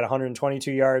 DK's got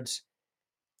 122 yards.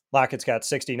 Lockett's got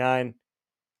 69.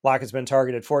 Lockett's been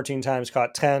targeted 14 times,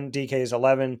 caught 10. DK's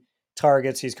 11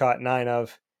 targets he's caught 9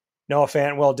 of. Noah Fant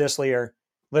and Will Dissly are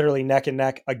literally neck and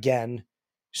neck again.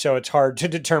 So it's hard to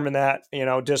determine that.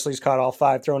 Disley's caught all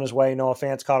 5 thrown his way. Noah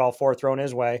Fant's caught all 4 thrown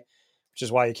his way, which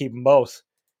is why you keep them both,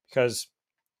 because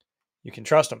you can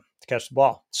trust them to catch the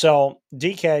ball. So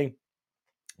DK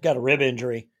got a rib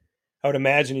injury. I would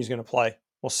imagine he's going to play.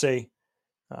 We'll see.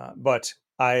 But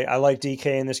I like DK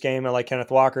in this game. I like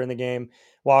Kenneth Walker in the game.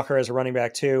 Walker as a running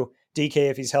back 2. DK,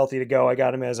 if he's healthy to go, I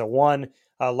got him as a 1.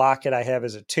 Lockett I have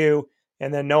as a 2.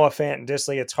 And then Noah Fant and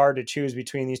Dissly, it's hard to choose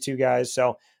between these 2 guys.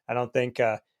 So I don't think,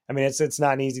 it's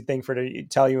not an easy thing to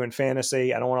tell you in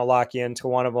fantasy. I don't want to lock you into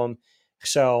one of them.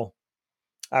 So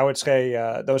I would say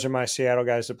those are my Seattle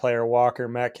guys to play, are Walker,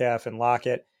 Metcalf, and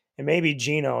Lockett. And maybe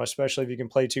Geno, especially if you can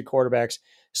play 2 quarterbacks.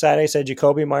 Saturday said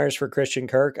Jacoby Myers for Christian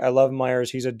Kirk. I love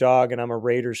Myers. He's a dog, and I'm a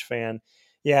Raiders fan.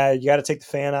 Yeah, you got to take the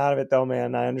fan out of it, though,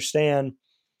 man. I understand.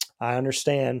 I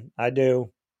understand. I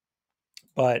do.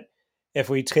 But if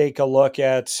we take a look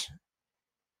at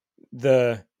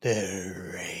the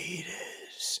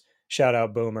Raiders, shout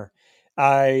out Boomer.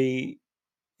 I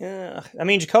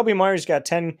mean, Jacoby Myers got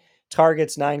 10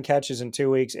 targets, 9 catches in 2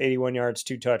 weeks, 81 yards,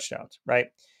 2 touchdowns, right?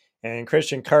 And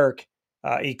Christian Kirk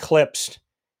eclipsed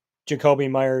Jacoby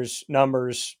Myers'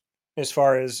 numbers as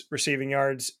far as receiving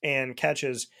yards and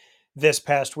catches this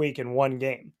past week in one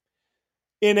game.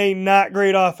 In a not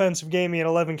great offensive game, he had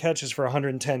 11 catches for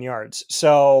 110 yards.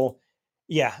 So,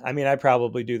 yeah, I mean, I'd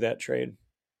probably do that trade.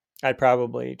 I'd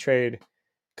probably trade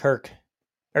Kirk,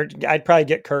 or I'd probably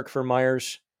get Kirk for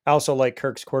Myers. I also like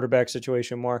Kirk's quarterback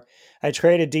situation more. I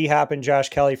traded D Hop and Josh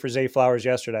Kelly for Zay Flowers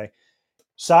yesterday.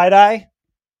 Side eye,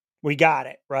 we got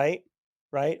it, right?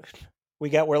 Right?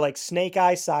 We're like snake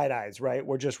eye, side eyes, right?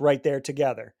 We're just right there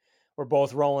together. We're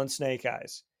both rolling snake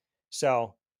eyes.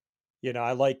 So,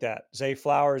 I like that. Zay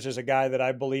Flowers is a guy that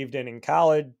I believed in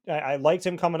college. I liked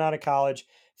him coming out of college.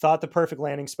 Thought the perfect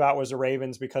landing spot was the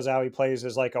Ravens because how he plays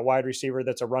is like a wide receiver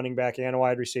that's a running back and a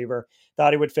wide receiver.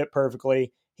 Thought he would fit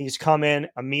perfectly. He's come in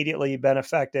immediately, been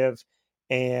effective.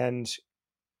 And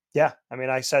yeah, I mean,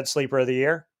 I said sleeper of the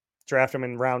year. Draft him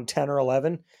in round 10 or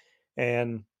 11.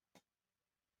 And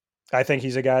I think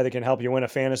he's a guy that can help you win a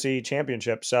fantasy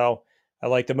championship. So I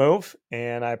like the move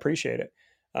and I appreciate it.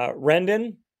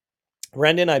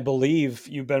 Rendon, I believe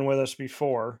you've been with us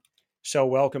before. So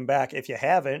welcome back. If you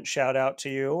haven't, shout out to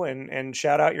you and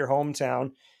shout out your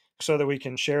hometown so that we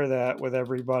can share that with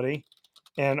everybody.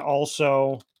 And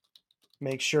also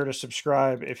make sure to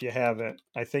subscribe if you haven't.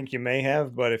 I think you may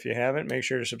have, but if you haven't, make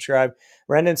sure to subscribe.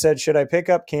 Rendon said, should I pick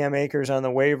up Cam Akers on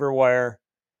the waiver wire?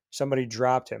 Somebody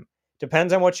dropped him.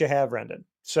 Depends on what you have, Rendon.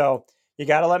 So you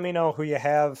got to let me know who you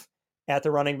have at the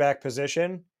running back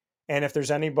position and if there's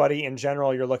anybody in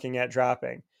general you're looking at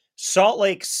dropping. Salt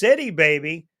Lake City,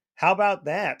 baby. How about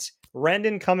that?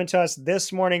 Rendon coming to us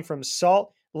this morning from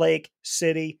Salt Lake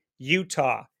City,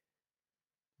 Utah.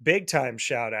 Big time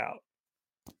shout out.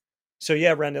 So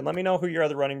yeah, Rendon, let me know who your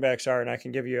other running backs are, and I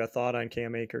can give you a thought on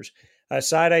Cam Akers.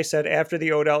 Side I said after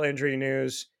the Odell injury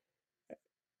news,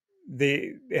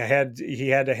 he had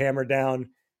to hammer down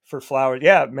for Flowers.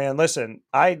 Yeah, man, listen,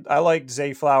 I liked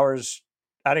Zay Flowers.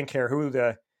 I didn't care who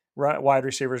the wide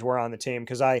receivers were on the team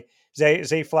because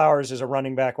Zay Flowers is a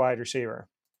running back wide receiver.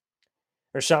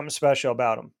 There's something special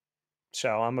about him. So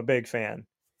I'm a big fan.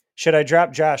 Should I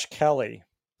drop Josh Kelly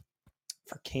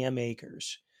for Cam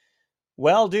Akers?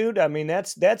 Well, dude, I mean,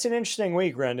 that's an interesting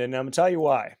week, Rendon. I'm going to tell you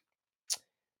why.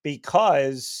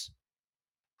 Because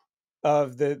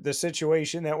of the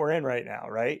situation that we're in right now,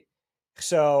 right?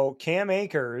 So Cam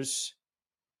Akers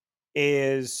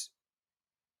is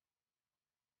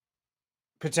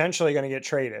potentially going to get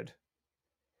traded.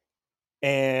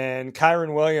 And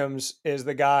Kyren Williams is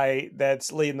the guy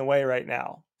that's leading the way right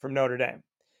now from Notre Dame.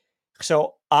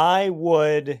 So I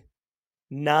would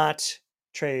not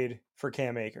trade for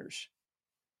Cam Akers.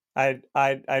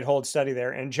 I'd hold steady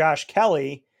there. And Josh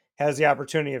Kelly has the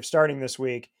opportunity of starting this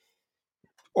week,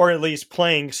 or at least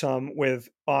playing some with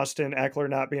Austin Eckler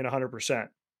not being 100%.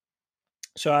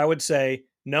 So I would say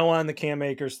no on the Cam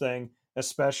Akers thing,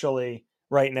 especially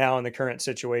right now in the current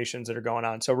situations that are going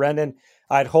on. So Rendon,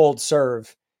 I'd hold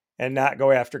serve and not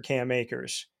go after Cam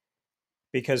Akers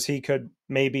because he could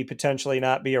maybe potentially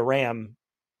not be a Ram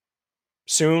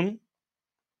soon.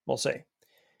 We'll see.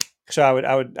 So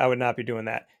I would not be doing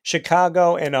that.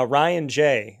 Chicago and Ryan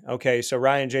J. Okay, so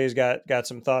Ryan J's got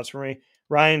some thoughts for me.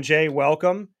 Ryan J,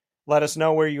 welcome. Let us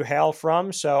know where you hail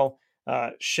from. So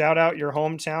shout out your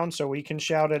hometown so we can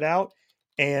shout it out.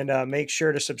 And make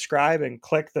sure to subscribe and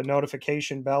click the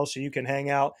notification bell so you can hang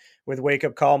out with Wake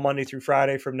Up Call Monday through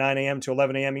Friday from 9 a.m. to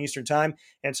 11 a.m. Eastern Time.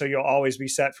 And so you'll always be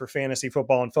set for Fantasy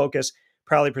Football in Focus,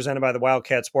 proudly presented by the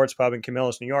Wildcat Sports Pub in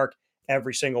Camillus, New York,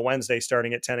 every single Wednesday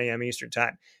starting at 10 a.m. Eastern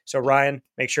Time. So, Ryan,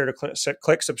 make sure to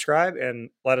click subscribe and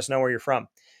let us know where you're from.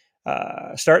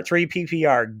 Start 3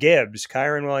 PPR, Gibbs,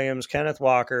 Kyren Williams, Kenneth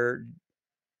Walker,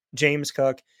 James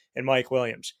Cook, and Mike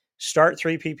Williams. Start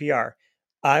 3 PPR.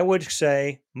 I would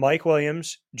say Mike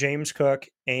Williams, James Cook,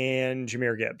 and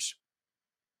Jahmyr Gibbs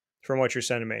from what you're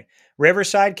sending me.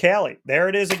 Riverside, Cali. There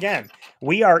it is again.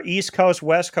 We are East Coast,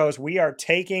 West Coast. We are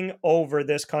taking over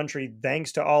this country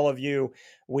thanks to all of you.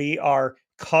 We are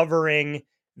covering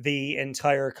the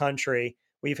entire country.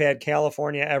 We've had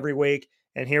California every week,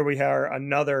 and here we are,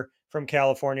 another from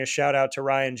California. Shout out to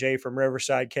Ryan J from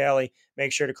Riverside, Cali.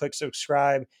 Make sure to click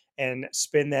subscribe and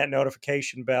spin that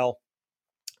notification bell.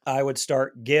 I would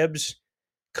start Gibbs,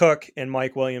 Cook, and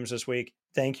Mike Williams this week.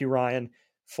 Thank you, Ryan,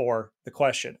 for the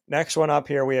question. Next one up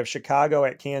here, we have Chicago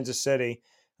at Kansas City.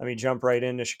 let me jump right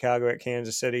into Chicago at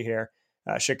Kansas City here.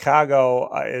 Chicago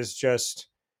is just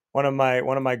one of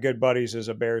my good buddies is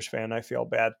a Bears fan. I feel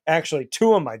bad. Actually,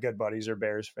 two of my good buddies are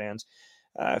Bears fans.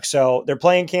 So they're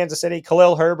playing Kansas City.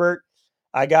 Khalil Herbert,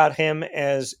 I got him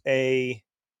as a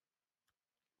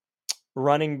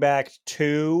running back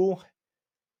 2.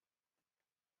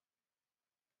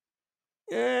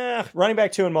 Running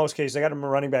back 2 in most cases. I got him a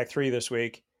running back 3 this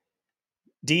week.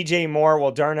 DJ Moore,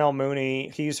 well, Darnell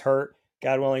Mooney, he's hurt.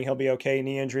 God willing, he'll be okay.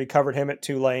 Knee injury, covered him at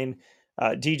Tulane.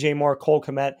 DJ Moore, Cole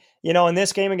Kmet. In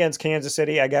this game against Kansas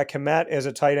City, I got Kmet as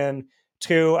a tight end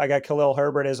 2. I got Khalil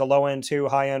Herbert as a low end 2,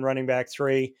 high end running back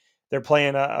 3. They're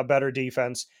playing a better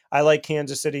defense. I like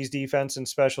Kansas City's defense and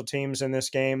special teams in this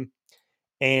game.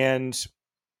 And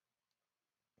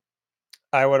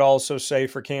I would also say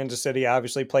for Kansas City,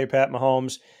 obviously play Pat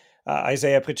Mahomes,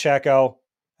 Isaiah Pacheco.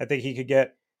 I think he could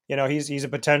get, he's a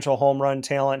potential home run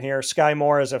talent here. Sky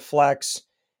Moore is a flex,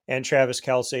 and Travis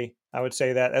Kelce. I would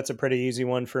say that's a pretty easy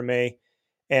one for me.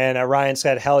 And Ryan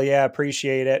said, hell yeah,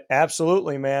 appreciate it.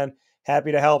 Absolutely, man.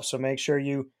 Happy to help. So make sure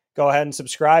you go ahead and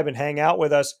subscribe and hang out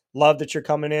with us. Love that you're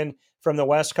coming in from the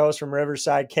West Coast, from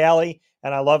Riverside, Cali.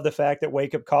 And I love the fact that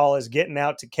Wake Up Call is getting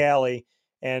out to Cali.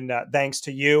 And thanks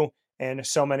to you and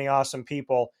so many awesome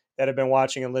people that have been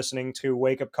watching and listening to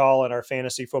Wake Up Call and our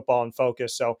fantasy football in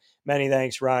focus. So many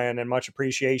thanks, Ryan, and much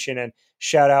appreciation. And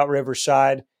shout out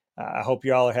Riverside. I hope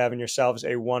you all are having yourselves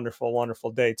a wonderful,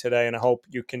 wonderful day today, and I hope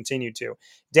you continue to.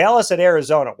 Dallas at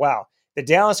Arizona. Wow. The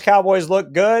Dallas Cowboys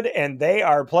look good, and they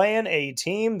are playing a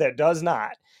team that does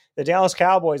not. The Dallas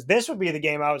Cowboys, this would be the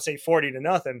game I would say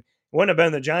 40-0. Wouldn't have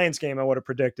been the Giants game. I would have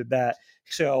predicted that.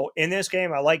 So in this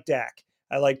game, I like Dak.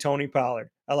 I like Tony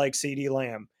Pollard. I like CeeDee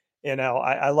Lamb.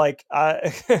 I like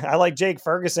I like Jake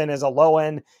Ferguson as a low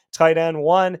end tight end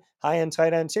 1, high end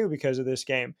tight end 2 because of this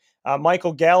game.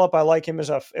 Michael Gallup, I like him as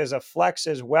a flex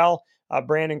as well.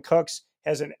 Brandon Cooks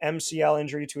has an MCL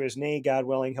injury to his knee. God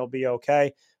willing, he'll be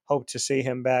okay. Hope to see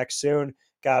him back soon.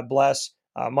 God bless.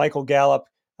 Michael Gallup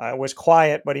was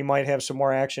quiet, but he might have some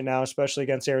more action now, especially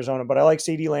against Arizona. But I like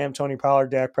CeeDee Lamb, Tony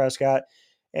Pollard, Dak Prescott,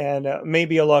 and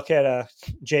maybe a look at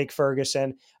Jake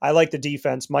Ferguson. I like the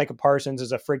defense. Micah Parsons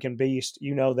is a freaking beast.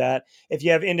 You know that. If you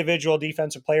have individual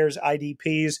defensive players,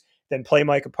 IDPs, then play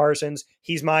Micah Parsons.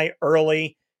 He's my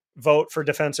early vote for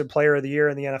Defensive Player of the Year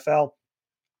in the NFL.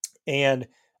 And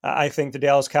I think the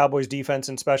Dallas Cowboys defense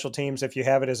and special teams, if you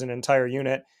have it as an entire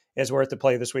unit, is worth the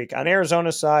play this week. On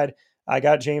Arizona's side, I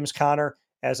got James Conner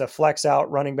as a flex out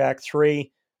running back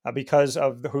 3 because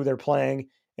of who they're playing.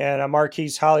 And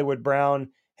Marquise Hollywood Brown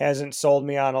hasn't sold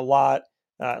me on a lot.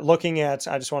 I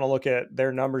just want to look at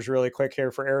their numbers really quick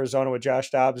here for Arizona with Josh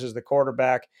Dobbs as the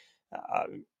quarterback.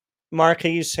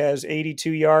 Marquise has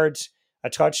 82 yards, a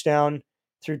touchdown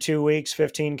through 2 weeks,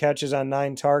 15 catches on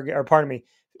 9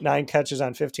 catches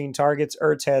on 15 targets.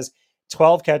 Ertz has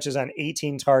 12 catches on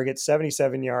 18 targets,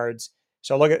 77 yards.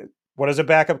 So look at what does a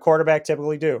backup quarterback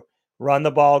typically do? Run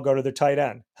the ball, go to the tight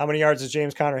end. How many yards does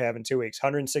James Conner have in 2 weeks?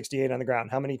 168 on the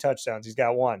ground. How many touchdowns? He's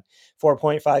got 1.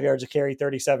 4.5 yards a carry,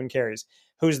 37 carries.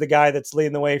 Who's the guy that's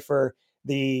leading the way for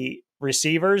the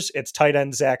receivers? It's tight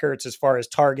end Zach Ertz as far as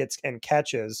targets and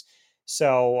catches.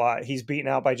 So he's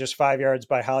beaten out by just 5 yards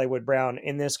by Hollywood Brown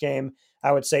in this game.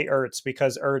 I would say Ertz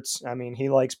because Ertz, he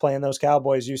likes playing those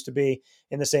Cowboys, used to be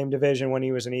in the same division when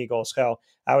he was an Eagle. So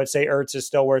I would say Ertz is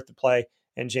still worth the play,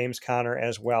 and James Conner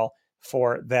as well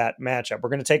for that matchup. We're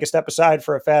going to take a step aside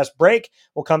for a fast break.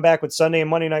 We'll come back with Sunday and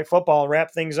Monday Night Football and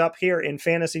wrap things up here in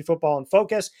Fantasy Football in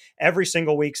Focus every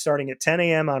single week starting at 10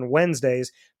 a.m. on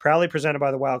Wednesdays, proudly presented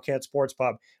by the Wildcat Sports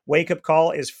Pub. Wake Up Call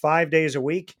is 5 days a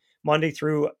week. Monday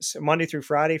through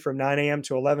Friday from 9 a.m.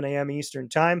 to 11 a.m. Eastern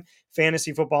Time.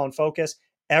 Fantasy Football in Focus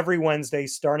every Wednesday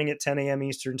starting at 10 a.m.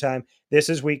 Eastern Time. This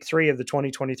is week 3 of the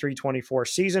 2023-24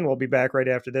 season. We'll be back right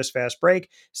after this fast break.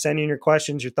 Send in your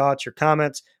questions, your thoughts, your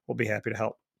comments. We'll be happy to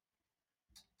help.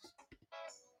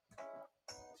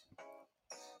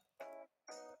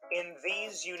 In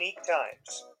these unique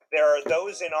times, there are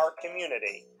those in our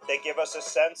community that give us a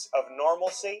sense of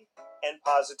normalcy and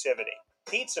positivity.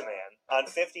 Pizza Man on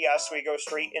 50 Oswego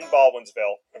Street in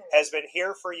Baldwinsville has been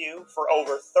here for you for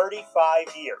over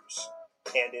 35 years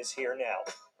and is here now.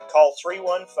 Call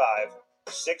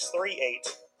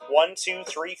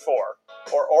 315-638-1234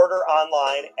 or order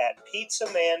online at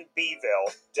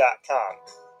pizzamanbville.com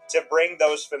to bring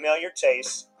those familiar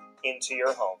tastes into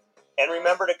your home. And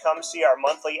remember to come see our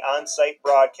monthly on-site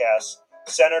broadcasts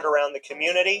centered around the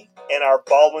community and our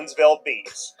Baldwinsville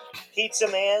Bees. Pizza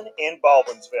Man in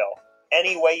Baldwinsville.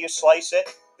 Any way you slice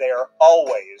it, they are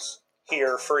always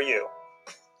here for you.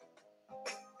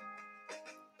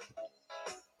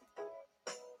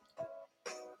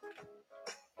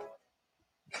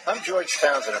 I'm George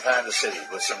Townsend of Honda City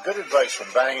with some good advice when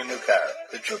buying a new car.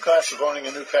 The true cost of owning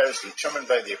a new car is determined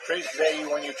by the appraised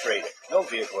value when you trade it. No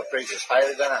vehicle appraises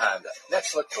higher than a Honda.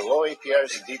 Next, look for low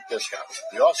APRs and deep discounts.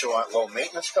 You also want low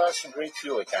maintenance costs and great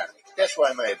fuel economy. That's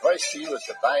why my advice to you is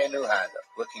to buy a new Honda.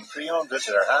 Looking pre-owned,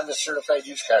 visit our Honda Certified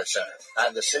Used Car Center.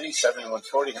 Honda City,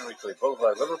 7140 Henry Clay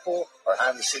Boulevard, Liverpool, or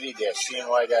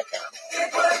HondaCity-CNY.com.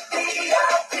 It would be a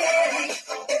pity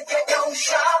if you don't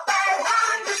shop at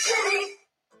Honda City.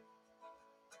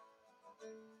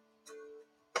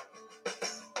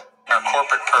 Our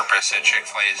corporate purpose at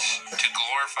Chick-fil-A is to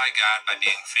glorify God by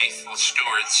being faithful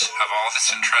stewards of all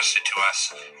that's entrusted to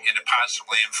us and to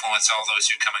positively influence all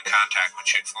those who come in contact with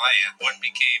Chick-fil-A. And what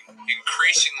became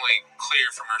increasingly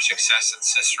clear from our success at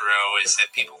Cicero is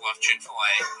that people love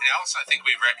Chick-fil-A. And also, I think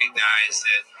we recognized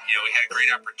that, we had a great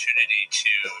opportunity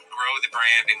to grow the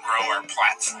brand and grow our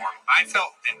platform. I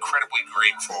felt incredibly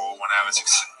grateful when I was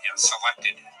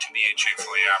selected to be a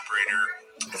Chick-fil-A operator.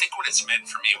 I think what it's meant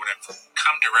for me, what I've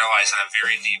come to realize on a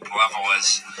very deep level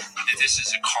is that this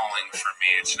is a calling for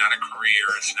me. It's not a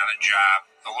career. It's not a job.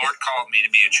 The Lord called me to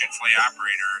be a Chick-fil-A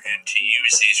operator and to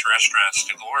use these restaurants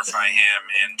to glorify Him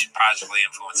and to positively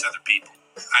influence other people.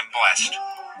 I'm blessed.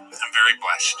 I'm very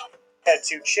blessed. Head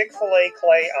to Chick-fil-A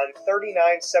Clay on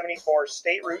 3974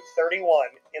 State Route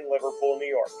 31 in Liverpool, New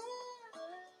York.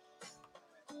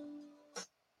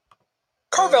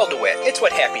 Carvel DeWitt, it's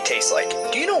what happy tastes like.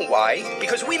 Do you know why?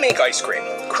 Because we make ice cream.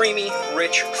 Creamy,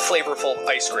 rich, flavorful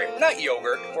ice cream. Not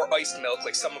yogurt or iced milk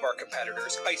like some of our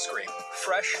competitors. Ice cream.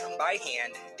 Fresh, by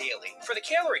hand, daily. For the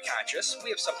calorie conscious, we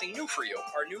have something new for you.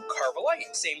 Our new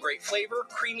Carvelite. Same great flavor,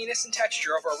 creaminess, and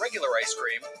texture of our regular ice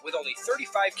cream with only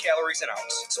 35 calories an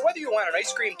ounce. So whether you want an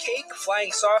ice cream cake,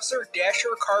 flying saucer,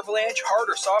 dasher, carvalanche, hard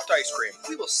or soft ice cream,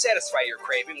 we will satisfy your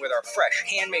craving with our fresh,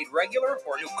 handmade regular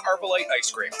or new Carvelite ice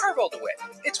cream. Carvel DeWitt.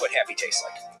 It's what happy tastes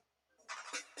like.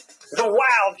 The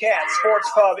Wildcat Sports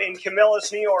Pub in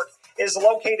Camillus, New York is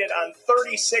located on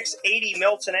 3680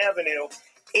 Milton Avenue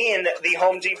in the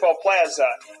Home Depot Plaza.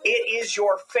 It is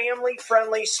your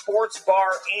family-friendly sports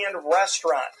bar and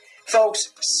restaurant.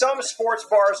 Folks, some sports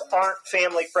bars aren't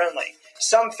family-friendly.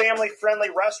 Some family-friendly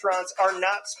restaurants are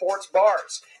not sports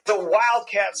bars. The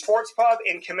Wildcat Sports Pub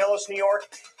in Camillus, New York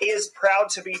is proud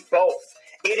to be both.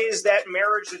 It is that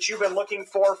marriage that you've been looking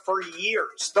for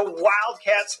years. The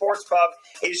Wildcat Sports Pub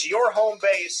is your home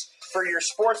base for your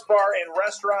sports bar and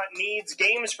restaurant needs,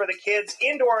 games for the kids,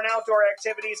 indoor and outdoor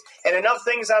activities, and enough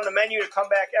things on the menu to come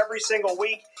back every single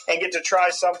week and get to try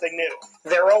something new.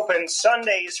 They're open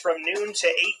Sundays from noon to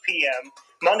 8 p.m.,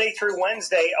 Monday through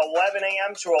Wednesday, 11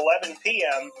 a.m. to 11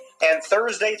 p.m., and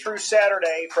Thursday through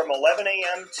Saturday from 11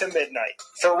 a.m. to midnight.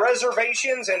 For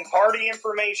reservations and party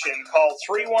information, call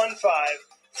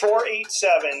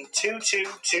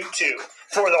 315-487-2222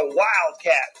 for the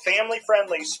Wildcat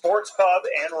family-friendly sports pub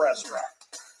and restaurant.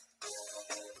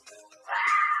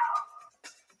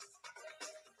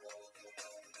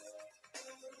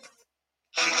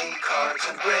 GG Cards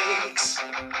and Breaks.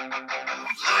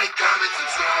 Like, comment,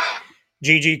 subscribe.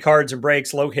 GG Cards and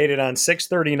Breaks, located on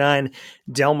 639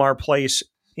 Delmar Place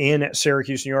in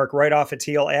Syracuse, New York, right off of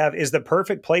Teal Ave, is the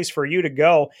perfect place for you to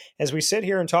go as we sit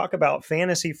here and talk about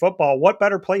fantasy football. What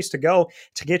better place to go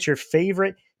to get your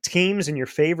favorite teams and your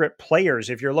favorite players?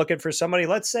 If you're looking for somebody,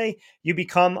 let's say you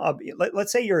become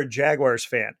let's say you're a Jaguars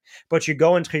fan, but you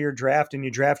go into your draft and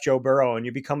you draft Joe Burrow and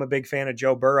you become a big fan of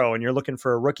Joe Burrow and you're looking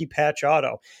for a rookie patch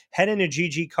auto, head into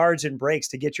GG Cards and Breaks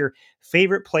to get your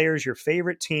favorite players, your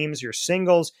favorite teams, your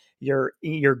singles, your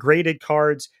graded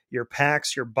cards, your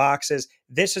packs, your boxes.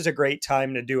 This is a great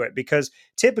time to do it because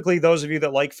typically those of you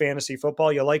that like fantasy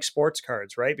football, you like sports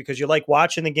cards, right? Because you like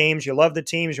watching the games, you love the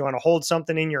teams, you want to hold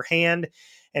something in your hand,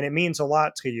 and it means a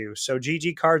lot to you. So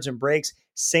GG Cards and Breaks,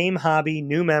 same hobby,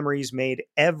 new memories made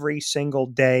every single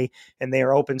day, and they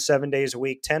are open 7 days a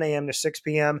week, 10 a.m. to 6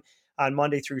 p.m. on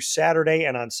Monday through Saturday,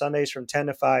 and on Sundays from 10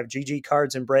 to 5. GG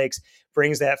Cards and Breaks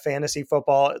brings that fantasy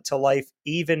football to life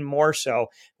even more so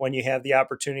when you have the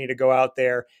opportunity to go out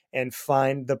there and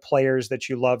find the players that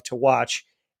you love to watch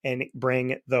and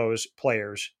bring those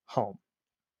players home.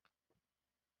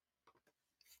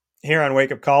 Here on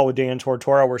Wake Up Call with Dan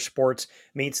Tortora, where sports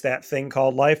meets that thing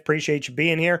called life. Appreciate you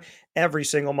being here every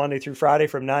single Monday through Friday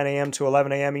from 9 a.m. to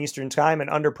 11 a.m. Eastern Time, and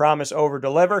under promise, over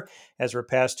deliver, as we're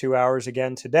past 2 hours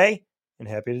again today, and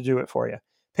happy to do it for you.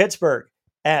 Pittsburgh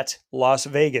at Las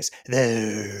Vegas.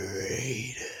 The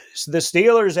Raiders. The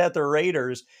Steelers at the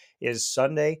Raiders is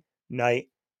Sunday Night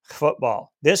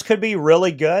Football. This could be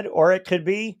really good, or it could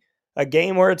be a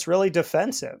game where it's really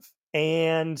defensive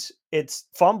and it's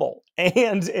fumble.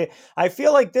 And I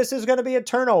feel like this is going to be a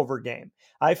turnover game.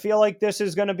 I feel like this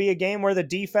is going to be a game where the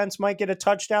defense might get a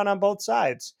touchdown on both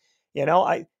sides.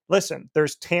 Listen,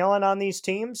 there's talent on these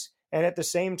teams, and at the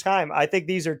same time, I think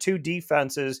these are two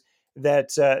defenses that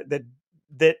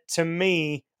to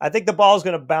me, I think the ball is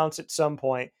going to bounce at some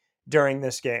point during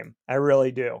this game. I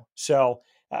really do. So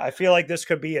I feel like this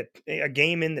could be a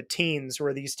game in the teens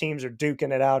where these teams are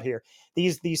duking it out here.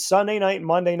 These Sunday night and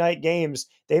Monday night games,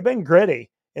 they've been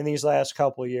gritty in these last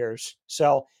couple of years.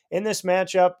 So in this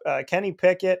matchup, Kenny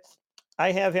Pickett,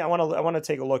 I want to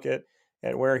take a look at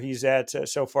where he's at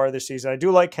so far this season. I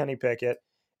do like Kenny Pickett,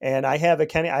 and I have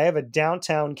a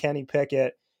downtown Kenny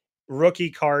Pickett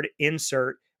rookie card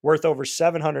insert worth over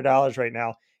 $700 right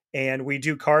now. And we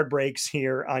do card breaks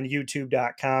here on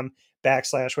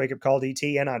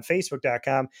youtube.com/wakeupcalldt and on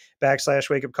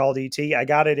facebook.com/wakeupcalldt. I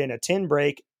got it in a tin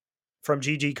break from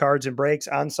GG Cards and Breaks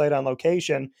on site on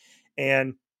location.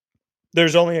 And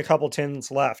there's only a couple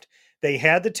tins left. They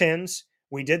had the tins.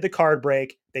 We did the card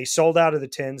break. They sold out of the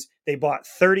tins. They bought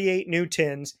 38 new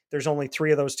tins. There's only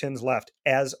 3 of those tins left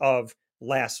as of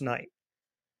last night.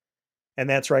 And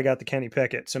that's where I got the Kenny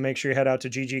Pickett. So make sure you head out to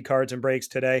GG Cards and Breaks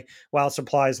today while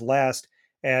supplies last,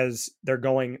 as they're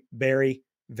going very,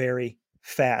 very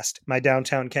fast. My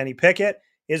downtown Kenny Pickett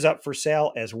is up for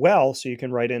sale as well, so you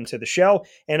can write into the show.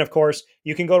 And of course,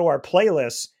 you can go to our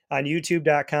playlists on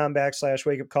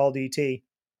youtube.com/wakeupcalldt.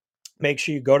 Make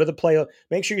sure you go to the playlist.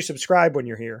 Make sure you subscribe when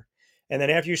you're here. And then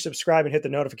after you subscribe and hit the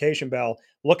notification bell,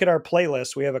 look at our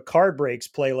playlist. We have a card breaks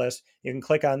playlist. You can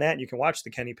click on that and you can watch the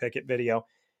Kenny Pickett video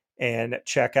and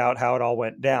check out how it all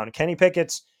went down. Kenny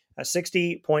Pickett's a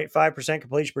 60.5%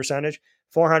 completion percentage,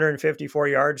 454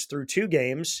 yards through 2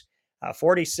 games,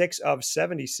 46 of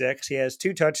 76. He has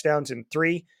 2 touchdowns and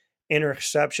 3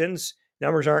 interceptions.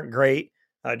 Numbers aren't great.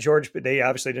 They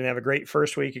obviously didn't have a great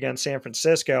first week against San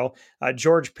Francisco.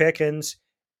 George Pickens,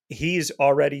 he's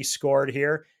already scored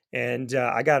here. And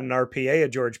I got an RPA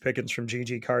of George Pickens from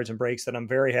GG Cards and Breaks that I'm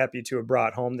very happy to have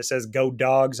brought home that says "Go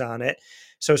Dogs" on it.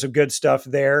 So some good stuff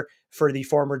there for the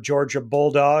former Georgia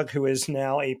Bulldog, who is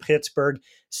now a Pittsburgh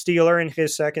Steeler in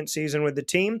his second season with the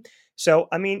team. So,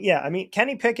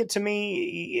 Kenny Pickett, to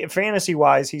me,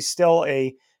 fantasy-wise, he's still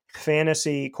a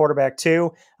fantasy quarterback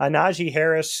too. Najee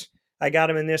Harris, I got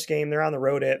him in this game. They're on the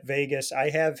road at Vegas.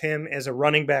 I have him as a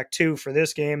running back too for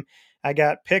this game. I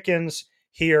got Pickens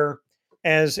here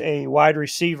as a wide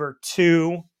receiver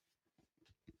 2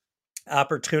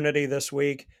 opportunity this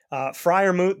week.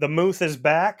 Freiermuth, the Muth is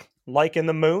back, liking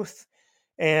the Muth.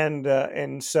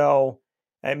 And so,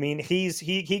 I mean,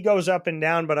 he goes up and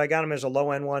down, but I got him as a low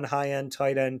end 1, high end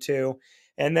tight end 2.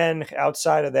 And then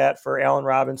outside of that, for Allen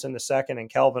Robinson the second and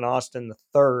Calvin Austin the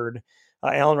third.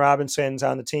 Allen Robinson's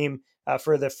on the team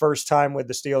for the first time with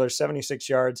the Steelers, 76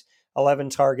 yards, 11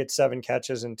 targets, 7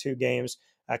 catches in 2 games.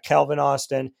 Calvin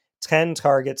Austin, 10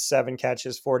 targets, 7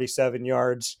 catches, 47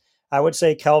 yards. I would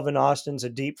say Calvin Austin's a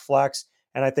deep flex,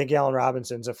 and I think Allen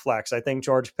Robinson's a flex. I think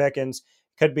George Pickens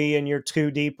could be in your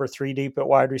 2 deep or 3 deep at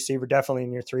wide receiver, definitely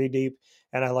in your 3 deep,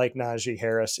 and I like Najee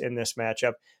Harris in this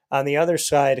matchup. On the other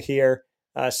side here,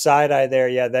 side eye there,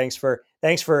 yeah, thanks for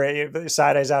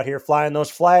side eyes out here flying those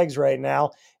flags right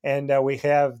now, and we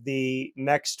have the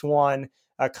next one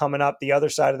coming up. The other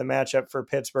side of the matchup for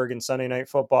Pittsburgh and Sunday Night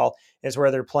Football is where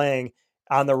they're playing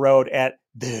on the road at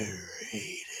the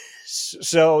Raiders.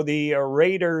 So the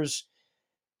Raiders,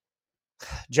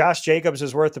 Josh Jacobs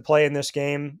is worth the play in this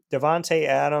game. Davante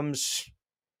Adams,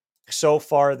 so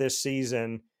far this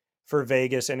season for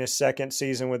Vegas in his second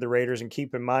season with the Raiders, and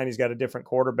keep in mind he's got a different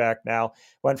quarterback now.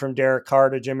 Went from Derek Carr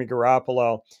to Jimmy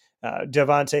Garoppolo.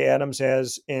 Davante Adams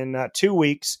has, in 2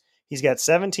 weeks, he's got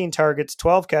 17 targets,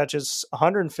 12 catches,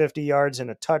 150 yards, and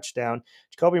a touchdown.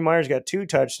 Jacoby Myers got 2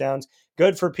 touchdowns.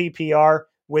 Good for PPR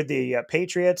with the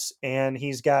Patriots, and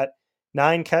he's got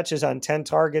 9 catches on 10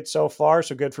 targets so far,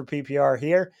 so good for PPR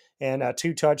here, and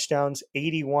 2 touchdowns,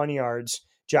 81 yards.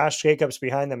 Josh Jacobs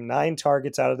behind them, 9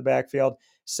 targets out of the backfield,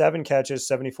 7 catches,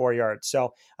 74 yards.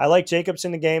 So I like Jacobs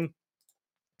in the game.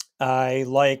 I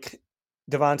like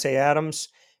Davante Adams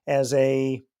as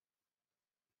a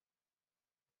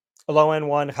low-end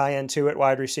 1, high-end 2 at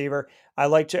wide receiver. I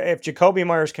like if Jacoby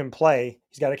Myers can play,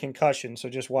 he's got a concussion, so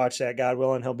just watch that. God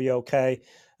willing, he'll be okay.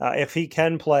 If he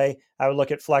can play, I would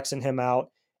look at flexing him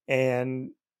out.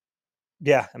 And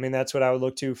yeah, I mean, that's what I would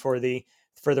look to for the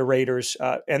Raiders.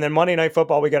 And then Monday Night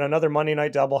Football, we got another Monday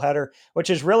night doubleheader,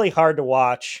 which is really hard to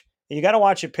watch. You got to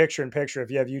watch it picture in picture if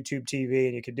you have YouTube TV,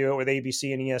 and you could do it with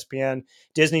ABC and ESPN.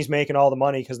 Disney's making all the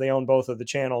money because they own both of the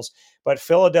channels. But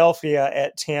Philadelphia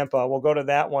at Tampa, we'll go to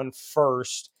that one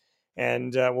first,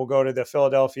 and we'll go to the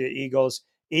Philadelphia Eagles.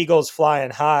 Eagles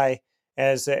flying high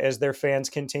as their fans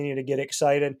continue to get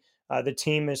excited. The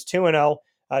team is 2-0.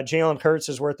 Jalen Hurts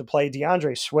is worth the play.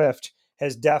 DeAndre Swift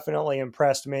has definitely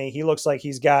impressed me. He looks like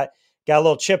he's got a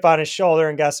little chip on his shoulder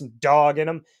and got some dog in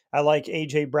him. I like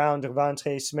A.J. Brown,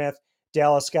 Devontae Smith,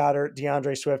 Dallas Goedert,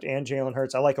 DeAndre Swift, and Jalen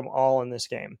Hurts. I like them all in this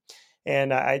game.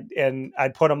 And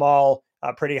I'd put them all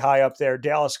pretty high up there.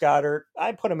 Dallas Goedert,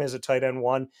 I'd put him as a tight end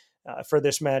 1 for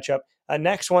this matchup.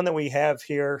 Next one that we have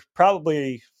here,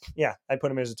 probably, I'd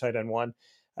put him as a tight end 1.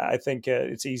 I think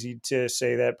it's easy to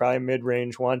say that, probably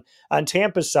mid-range 1. On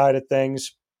Tampa's side of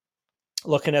things,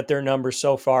 looking at their numbers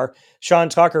so far, Sean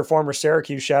Tucker, former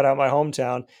Syracuse, shout out my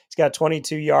hometown. He's got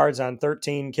 22 yards on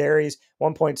 13 carries,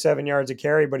 1.7 yards a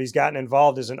carry, but he's gotten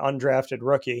involved as an undrafted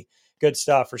rookie. Good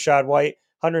stuff. Rashad White,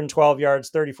 112 yards,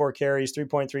 34 carries,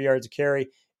 3.3 yards a carry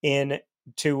in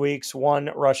 2 weeks,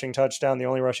 1 rushing touchdown, the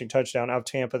only rushing touchdown of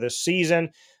Tampa this season.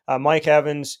 Mike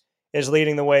Evans is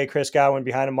leading the way. Chris Godwin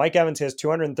behind him. Mike Evans has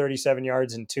 237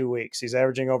 yards in 2 weeks. He's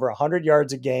averaging over 100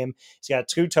 yards a game. He's got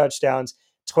 2 touchdowns,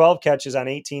 12 catches on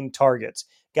 18 targets.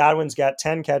 Godwin's got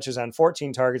 10 catches on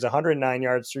 14 targets, 109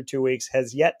 yards through 2 weeks,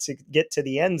 has yet to get to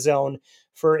the end zone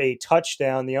for a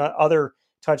touchdown. The other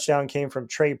touchdown came from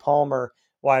Trey Palmer,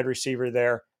 wide receiver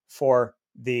there for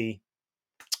the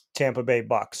Tampa Bay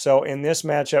Bucks. So in this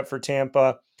matchup for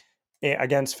Tampa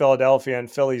against Philadelphia and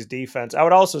Philly's defense, I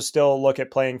would also still look at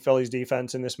playing Philly's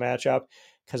defense in this matchup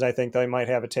because I think they might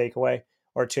have a takeaway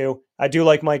or 2. I do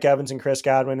like Mike Evans and Chris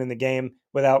Godwin in the game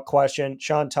without question.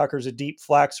 Sean Tucker's a deep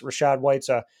flex. Rashad White's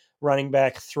a running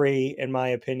back 3, in my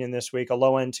opinion, this week, a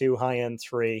low end 2, high end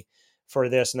 3 for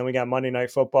this. And then we got Monday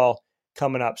Night Football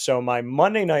coming up. So my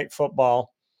Monday Night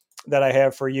Football that I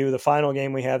have for you, the final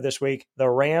game we have this week, the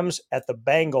Rams at the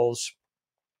Bengals.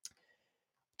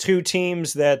 2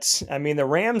 teams that, the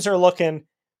Rams are looking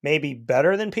maybe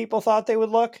better than people thought they would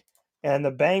look, and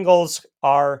the Bengals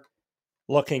are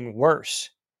looking worse.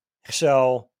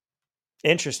 So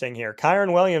interesting here.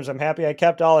 Kyren Williams, I'm happy I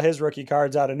kept all of his rookie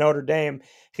cards out of Notre Dame.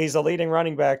 He's the leading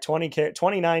running back,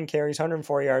 29 carries,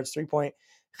 104 yards,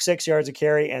 3.6 yards a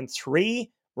carry, and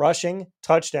 3 rushing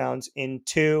touchdowns in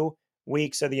 2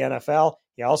 weeks of the NFL.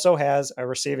 He also has a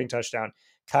receiving touchdown.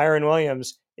 Kyren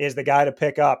Williams is the guy to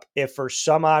pick up if for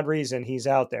some odd reason he's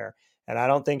out there. And I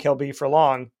don't think he'll be for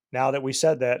long. Now that we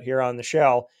said that here on the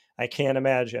show, I can't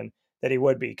imagine that he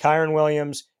would be. Kyren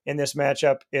Williams in this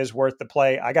matchup is worth the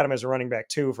play. I got him as a running back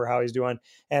 2 for how he's doing.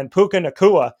 And Puka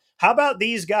Nacua, how about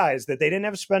these guys that they didn't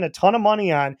have to spend a ton of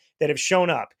money on that have shown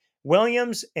up?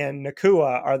 Williams and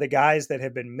Nacua are the guys that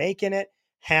have been making it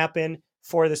happen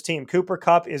for this team. Cooper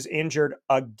Kupp is injured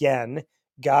again.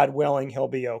 God willing, he'll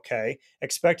be okay.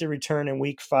 Expected return in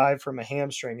week 5 from a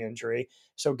hamstring injury.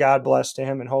 So God bless to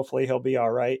him, and hopefully he'll be all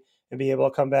right and be able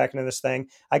to come back into this thing.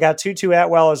 I got Tutu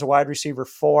Atwell as a wide receiver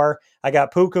 4. I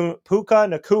got Puka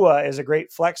Nacua as a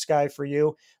great flex guy for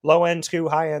you. Low end 2,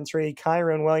 high end 3.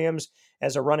 Kyren Williams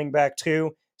as a running back 2.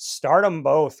 Start them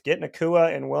both. Get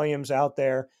Nacua and Williams out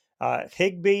there.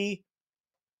 Higbee,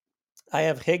 I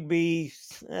have Higbee,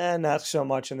 not so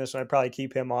much in this one. I'd probably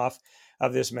keep him off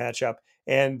of this matchup.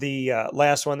 And the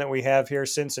last one that we have here,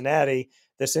 Cincinnati,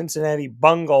 the Cincinnati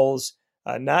Bungles,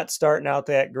 not starting out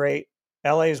that great.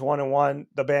 LA's 1-1.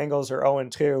 The Bengals are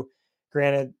 0-2.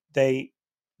 Granted, they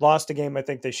lost a game I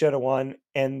think they should have won,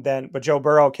 but Joe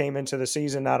Burrow came into the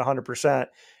season not 100%,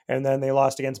 and then they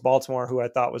lost against Baltimore, who I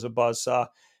thought was a buzzsaw.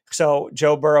 So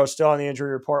Joe Burrow still on the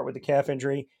injury report with the calf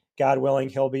injury. God willing,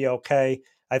 he'll be okay.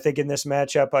 I think in this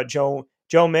matchup,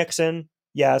 Joe Mixon,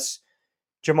 yes.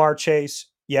 Jamar Chase,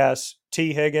 yes.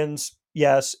 T. Higgins,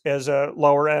 yes, as a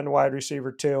lower end wide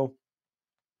receiver 2.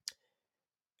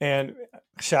 And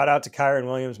shout out to Kyren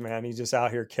Williams, man. He's just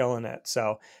out here killing it.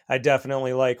 So I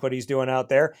definitely like what he's doing out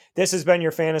there. This has been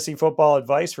your fantasy football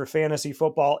advice for Fantasy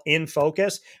Football in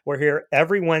Focus. We're here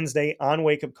every Wednesday on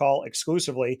Wake Up Call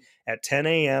exclusively at 10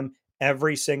 a.m.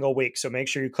 every single week. So make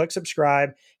sure you click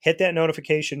subscribe, hit that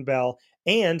notification bell.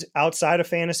 And outside of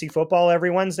fantasy football every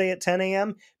Wednesday at 10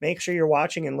 a.m., make sure you're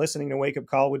watching and listening to Wake Up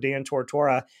Call with Dan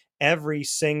Tortora every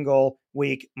single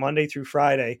week, Monday through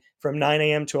Friday, from 9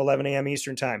 a.m. to 11 a.m.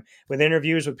 Eastern Time, with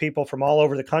interviews with people from all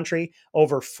over the country.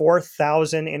 Over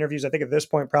 4,000 interviews. I think at this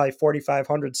point, probably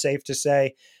 4,500, safe to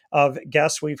say, of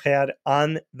guests we've had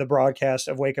on the broadcast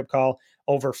of Wake Up Call.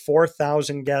 Over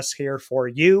 4,000 guests here for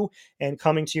you, and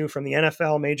coming to you from the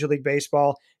NFL, Major League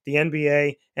Baseball, the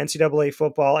NBA, NCAA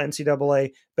football,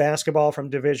 NCAA basketball from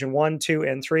Division 1, 2,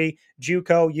 and 3,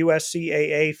 JUCO,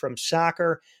 USCAA from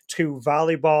soccer to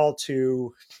volleyball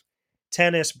to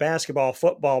tennis, basketball,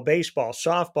 football, baseball,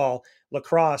 softball,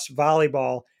 lacrosse,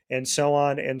 volleyball, and so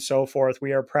on and so forth.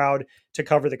 We are proud to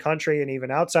cover the country and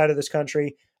even outside of this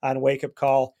country on Wake Up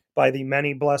Call by the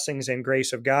many blessings and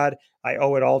grace of God. I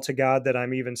owe it all to God that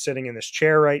I'm even sitting in this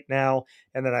chair right now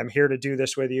and that I'm here to do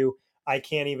this with you. I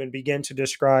can't even begin to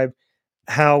describe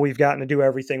how we've gotten to do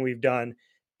everything we've done.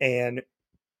 And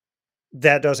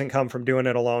that doesn't come from doing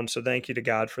it alone. So thank you to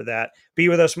God for that. Be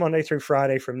with us Monday through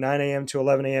Friday from 9 a.m. to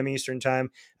 11 a.m. Eastern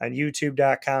time on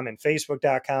youtube.com and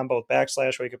facebook.com, both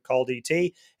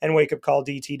 /wakeupcalldt and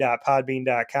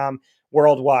wakeupcalldt.podbean.com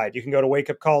worldwide. You can go to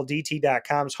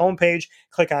wakeupcalldt.com's homepage,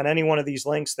 click on any one of these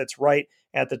links that's right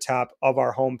at the top of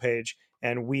our homepage.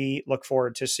 And we look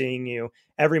forward to seeing you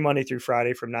every Monday through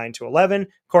Friday from 9 to 11. Of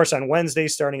course, on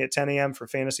Wednesdays starting at 10 a.m. for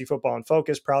Fantasy Football in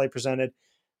Focus, proudly presented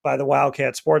by the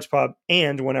Wildcat Sports Pub,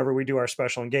 and whenever we do our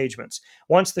special engagements.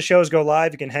 Once the shows go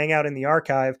live, you can hang out in the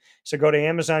archive. So go to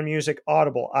Amazon Music,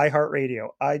 Audible, iHeartRadio,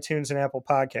 iTunes and Apple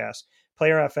Podcasts,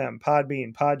 Player FM,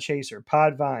 Podbean, Podchaser,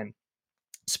 Podvine,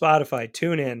 Spotify,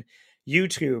 TuneIn,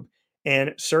 YouTube,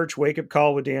 and search Wake Up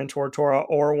Call with Dan Tortora,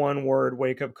 or one word,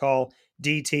 Wake Up Call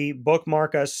DT.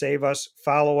 Bookmark us, save us,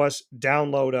 follow us,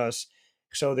 download us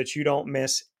so that you don't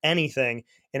miss anything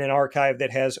in an archive that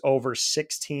has over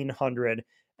 1,600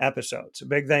 episodes. A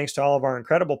big thanks to all of our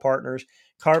incredible partners: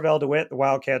 Carvel DeWitt, the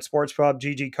Wildcat Sports Pub,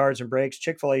 GG Cards and Breaks,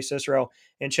 Chick-fil-A Cicero,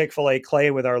 and Chick-fil-A Clay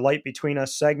with our Light Between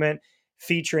Us segment,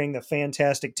 featuring the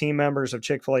fantastic team members of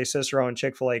Chick-fil-A Cicero and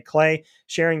Chick-fil-A Clay,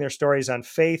 sharing their stories on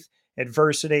faith,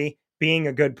 adversity, being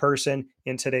a good person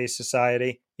in today's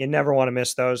society. You never want to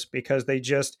miss those because they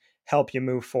just help you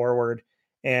move forward.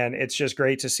 And it's just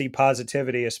great to see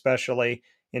positivity, especially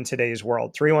in today's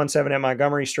world. 317 at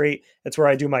Montgomery Street. That's where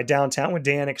I do my Downtown with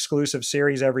Dan exclusive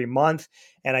series every month.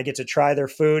 And I get to try their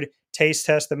food, taste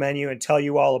test the menu, and tell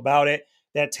you all about it.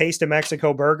 That Taste of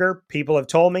Mexico burger, people have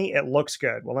told me it looks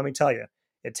good. Well, let me tell you,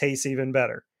 it tastes even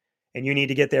better. And you need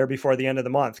to get there before the end of the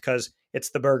month because it's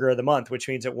the burger of the month, which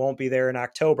means it won't be there in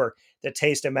October. The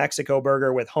Taste of Mexico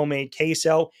burger with homemade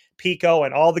queso, pico,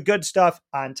 and all the good stuff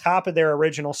on top of their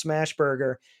original smash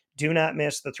burger. Do not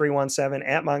miss the 317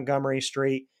 at Montgomery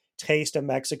Street Taste of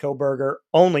Mexico burger,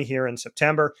 only here in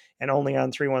September and only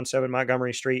on 317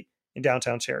 Montgomery Street in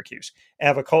downtown Syracuse.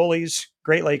 Avicoli's,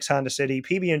 Great Lakes Honda City,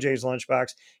 PB&J's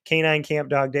Lunchbox, Canine Camp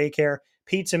Dog Daycare,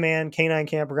 Pizza Man, Canine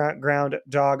Campground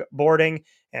Dog Boarding,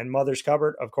 and Mother's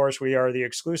Cupboard. Of course, we are the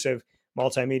exclusive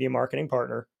multimedia marketing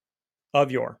partner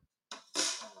of your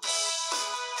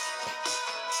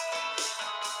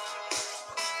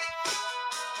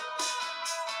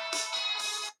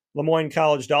Lemoyne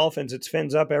College Dolphins. It's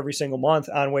Fins Up every single month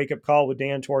on Wake Up Call with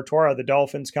Dan Tortora. The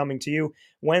Dolphins coming to you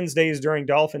Wednesdays during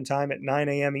Dolphin time at 9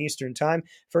 a.m. Eastern time.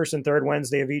 First and third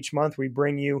Wednesday of each month, we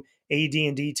bring you AD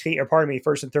and DT, or pardon me,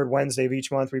 first and third Wednesday of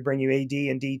each month, we bring you AD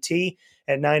and DT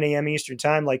at 9 a.m. Eastern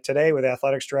time, like today with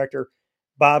Athletics Director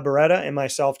Bob Beretta and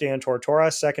myself, Dan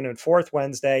Tortora. Second and fourth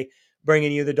Wednesday,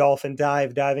 bringing you the Dolphin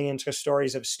Dive, diving into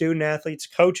stories of student athletes,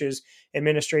 coaches,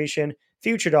 administration,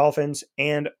 future Dolphins,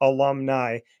 and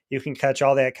alumni. You can catch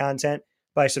all that content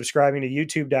by subscribing to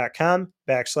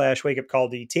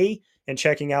youtube.com/wakeupcalldt and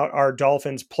checking out our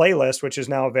Dolphins playlist, which is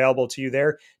now available to you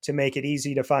there to make it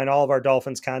easy to find all of our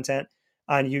Dolphins content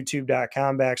on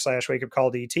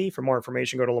youtube.com/wakeupcalldt. For more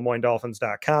information, go to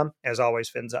LeMoyneDolphins.com. As always,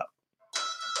 Fins Up.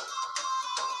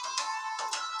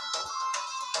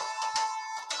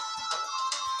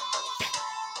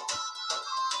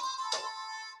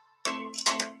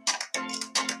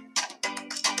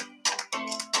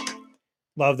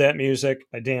 Love that music.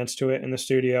 I dance to it in the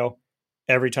studio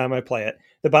every time I play it.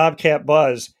 The Bobcat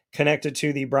Buzz, connected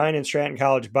to the Bryan and Stratton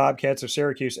College Bobcats of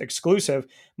Syracuse, exclusive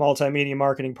multimedia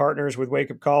marketing partners with Wake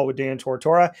Up Call with Dan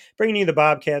Tortora, bringing you the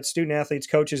Bobcats, student athletes,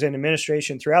 coaches, and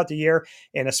administration throughout the year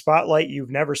in a spotlight you've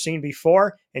never seen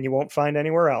before and you won't find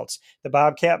anywhere else. The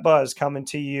Bobcat Buzz coming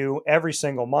to you every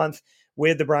single month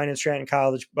with the Bryan and Stratton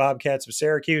College Bobcats of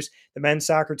Syracuse, the men's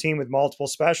soccer team with multiple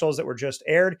specials that were just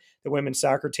aired, the women's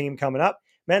soccer team coming up,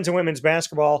 men's and women's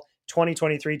basketball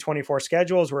 2023-24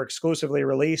 schedules were exclusively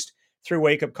released through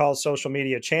Wake Up Call's social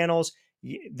media channels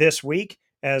this week,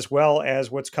 as well as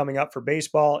what's coming up for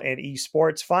baseball and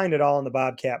esports. Find it all in the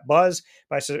Bobcat Buzz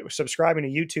by subscribing to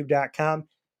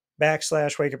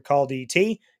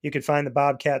youtube.com/wakeupcalldt. You can find the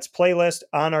Bobcats playlist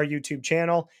on our YouTube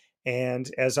channel. And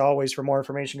as always, for more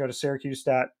information, go to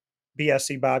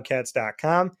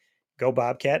syracuse.bscbobcats.com. Go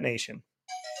Bobcat Nation.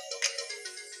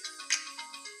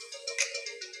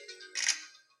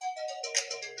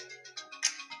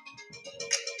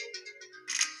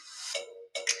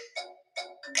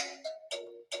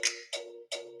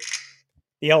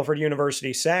 The Alfred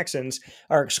University Saxons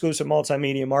are exclusive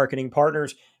multimedia marketing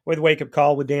partners with Wake Up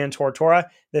Call with Dan Tortora.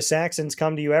 The Saxons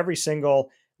come to you every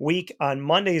single week on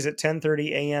Mondays at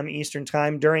 10:30 a.m. Eastern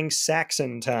Time during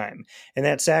Saxon Time. And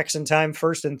that Saxon Time,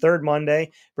 first and third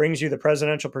Monday, brings you the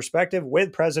presidential perspective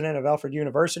with President of Alfred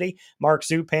University, Mark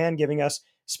Zupan, giving us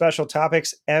special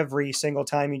topics every single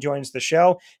time he joins the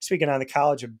show, speaking on the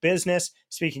College of Business,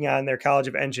 speaking on their College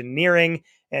of Engineering,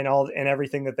 and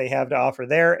everything that they have to offer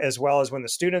there, as well as when the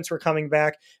students were coming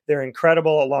back. They're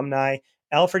incredible alumni.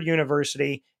 Alfred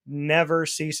University never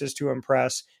ceases to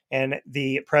impress, and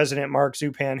the president, Mark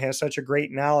Zupan, has such a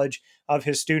great knowledge of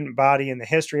his student body and the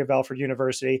history of Alfred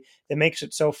University that makes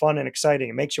it so fun and exciting.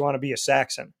 It makes you want to be a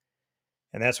Saxon.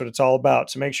 And that's what it's all about.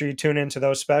 So make sure you tune into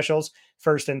those specials,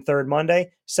 first and third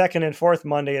Monday, second and fourth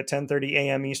Monday at 10:30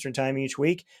 a.m. Eastern Time each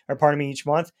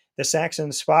month. The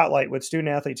Saxon Spotlight with student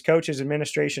athletes, coaches,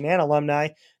 administration, and alumni.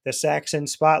 The Saxon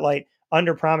Spotlight,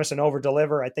 under promise and over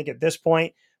deliver. I think at this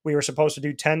point, we were supposed to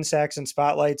do 10 Saxon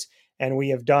Spotlights, and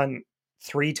we have done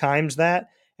 3 times that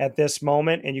at this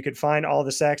moment. And you can find all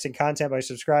the Saxon content by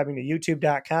subscribing to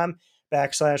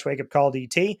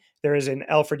youtube.com/wakeupcalldt. There is an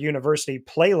Alfred University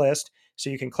playlist, so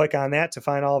you can click on that to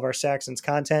find all of our Saxons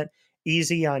content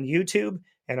easy on YouTube.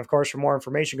 And of course, for more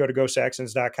information, go to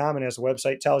gosaxons.com. And as the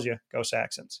website tells you, go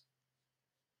Saxons.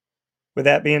 With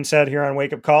that being said, here on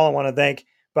Wake Up Call, I want to thank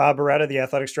Bob Beretta, the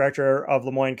athletics director of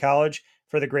Lemoyne College,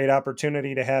 for the great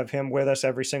opportunity to have him with us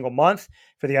every single month,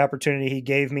 for the opportunity he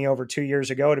gave me over 2 years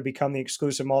ago to become the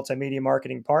exclusive multimedia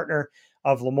marketing partner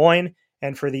of Lemoyne,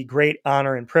 and for the great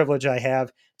honor and privilege I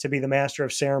have to be the master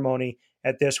of ceremony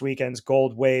at this weekend's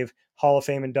Gold Wave Hall of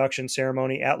Fame induction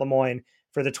ceremony at Lemoyne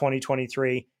for the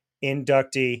 2023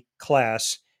 inductee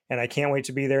class. And I can't wait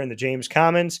to be there in the James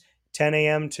Commons, 10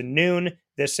 a.m. to noon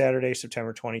this Saturday,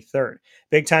 September 23rd.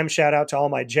 Big time shout out to all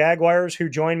my Jaguars who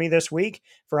joined me this week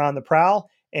for On the Prowl.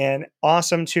 And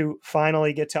awesome to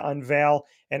finally get to unveil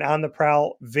an On the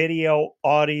Prowl video,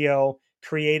 audio,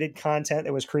 created content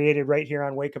that was created right here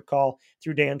on Wake Up Call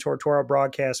through Dan Tortora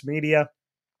Broadcast Media.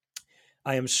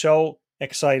 I am so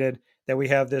excited that we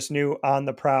have this new On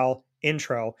the Prowl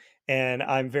intro, and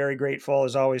I'm very grateful,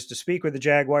 as always, to speak with the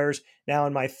Jaguars now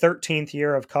in my 13th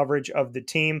year of coverage of the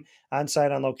team on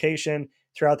site, on location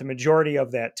throughout the majority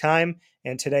of that time,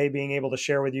 and today being able to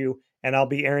share with you, and I'll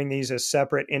be airing these as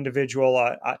separate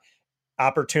individual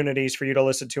opportunities for you to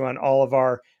listen to on all of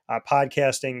our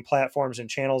podcasting platforms and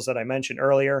channels that I mentioned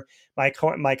earlier. My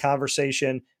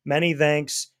conversation, many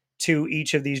thanks to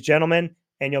each of these gentlemen,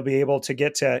 and you'll be able to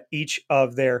get to each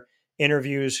of their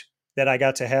interviews that I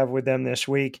got to have with them this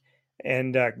week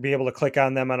and be able to click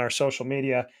on them on our social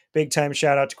media. Big time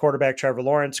shout out to quarterback Trevor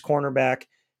Lawrence, cornerback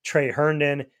Trey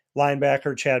Herndon,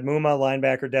 linebacker Chad Muma,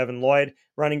 linebacker Devin Lloyd,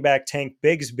 running back Tank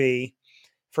Bigsby,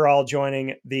 for all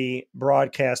joining the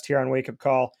broadcast here on Wake Up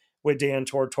Call with Dan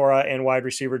Tortora, and wide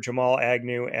receiver Jamal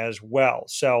Agnew as well.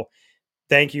 So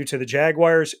thank you to the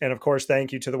Jaguars, and of course,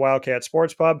 thank you to the Wildcat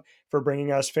Sports Pub for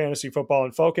bringing us fantasy football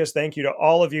in focus. Thank you to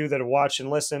all of you that have watched and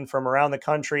listened from around the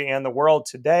country and the world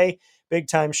today. Big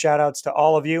time shout outs to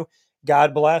all of you.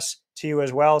 God bless to you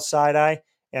as well, Side-Eye,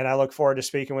 and I look forward to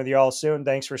speaking with you all soon.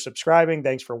 Thanks for subscribing.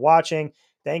 Thanks for watching.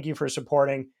 Thank you for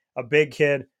supporting a big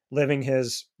kid living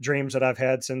his dreams that I've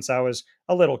had since I was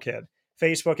a little kid.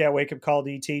 Facebook at Wake Up Call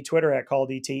DT, Twitter at Call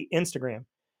DT, Instagram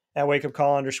at Wake Up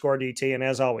Call _DT. And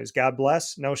as always, God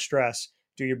bless, no stress,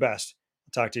 do your best.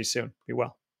 I'll talk to you soon. Be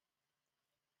well.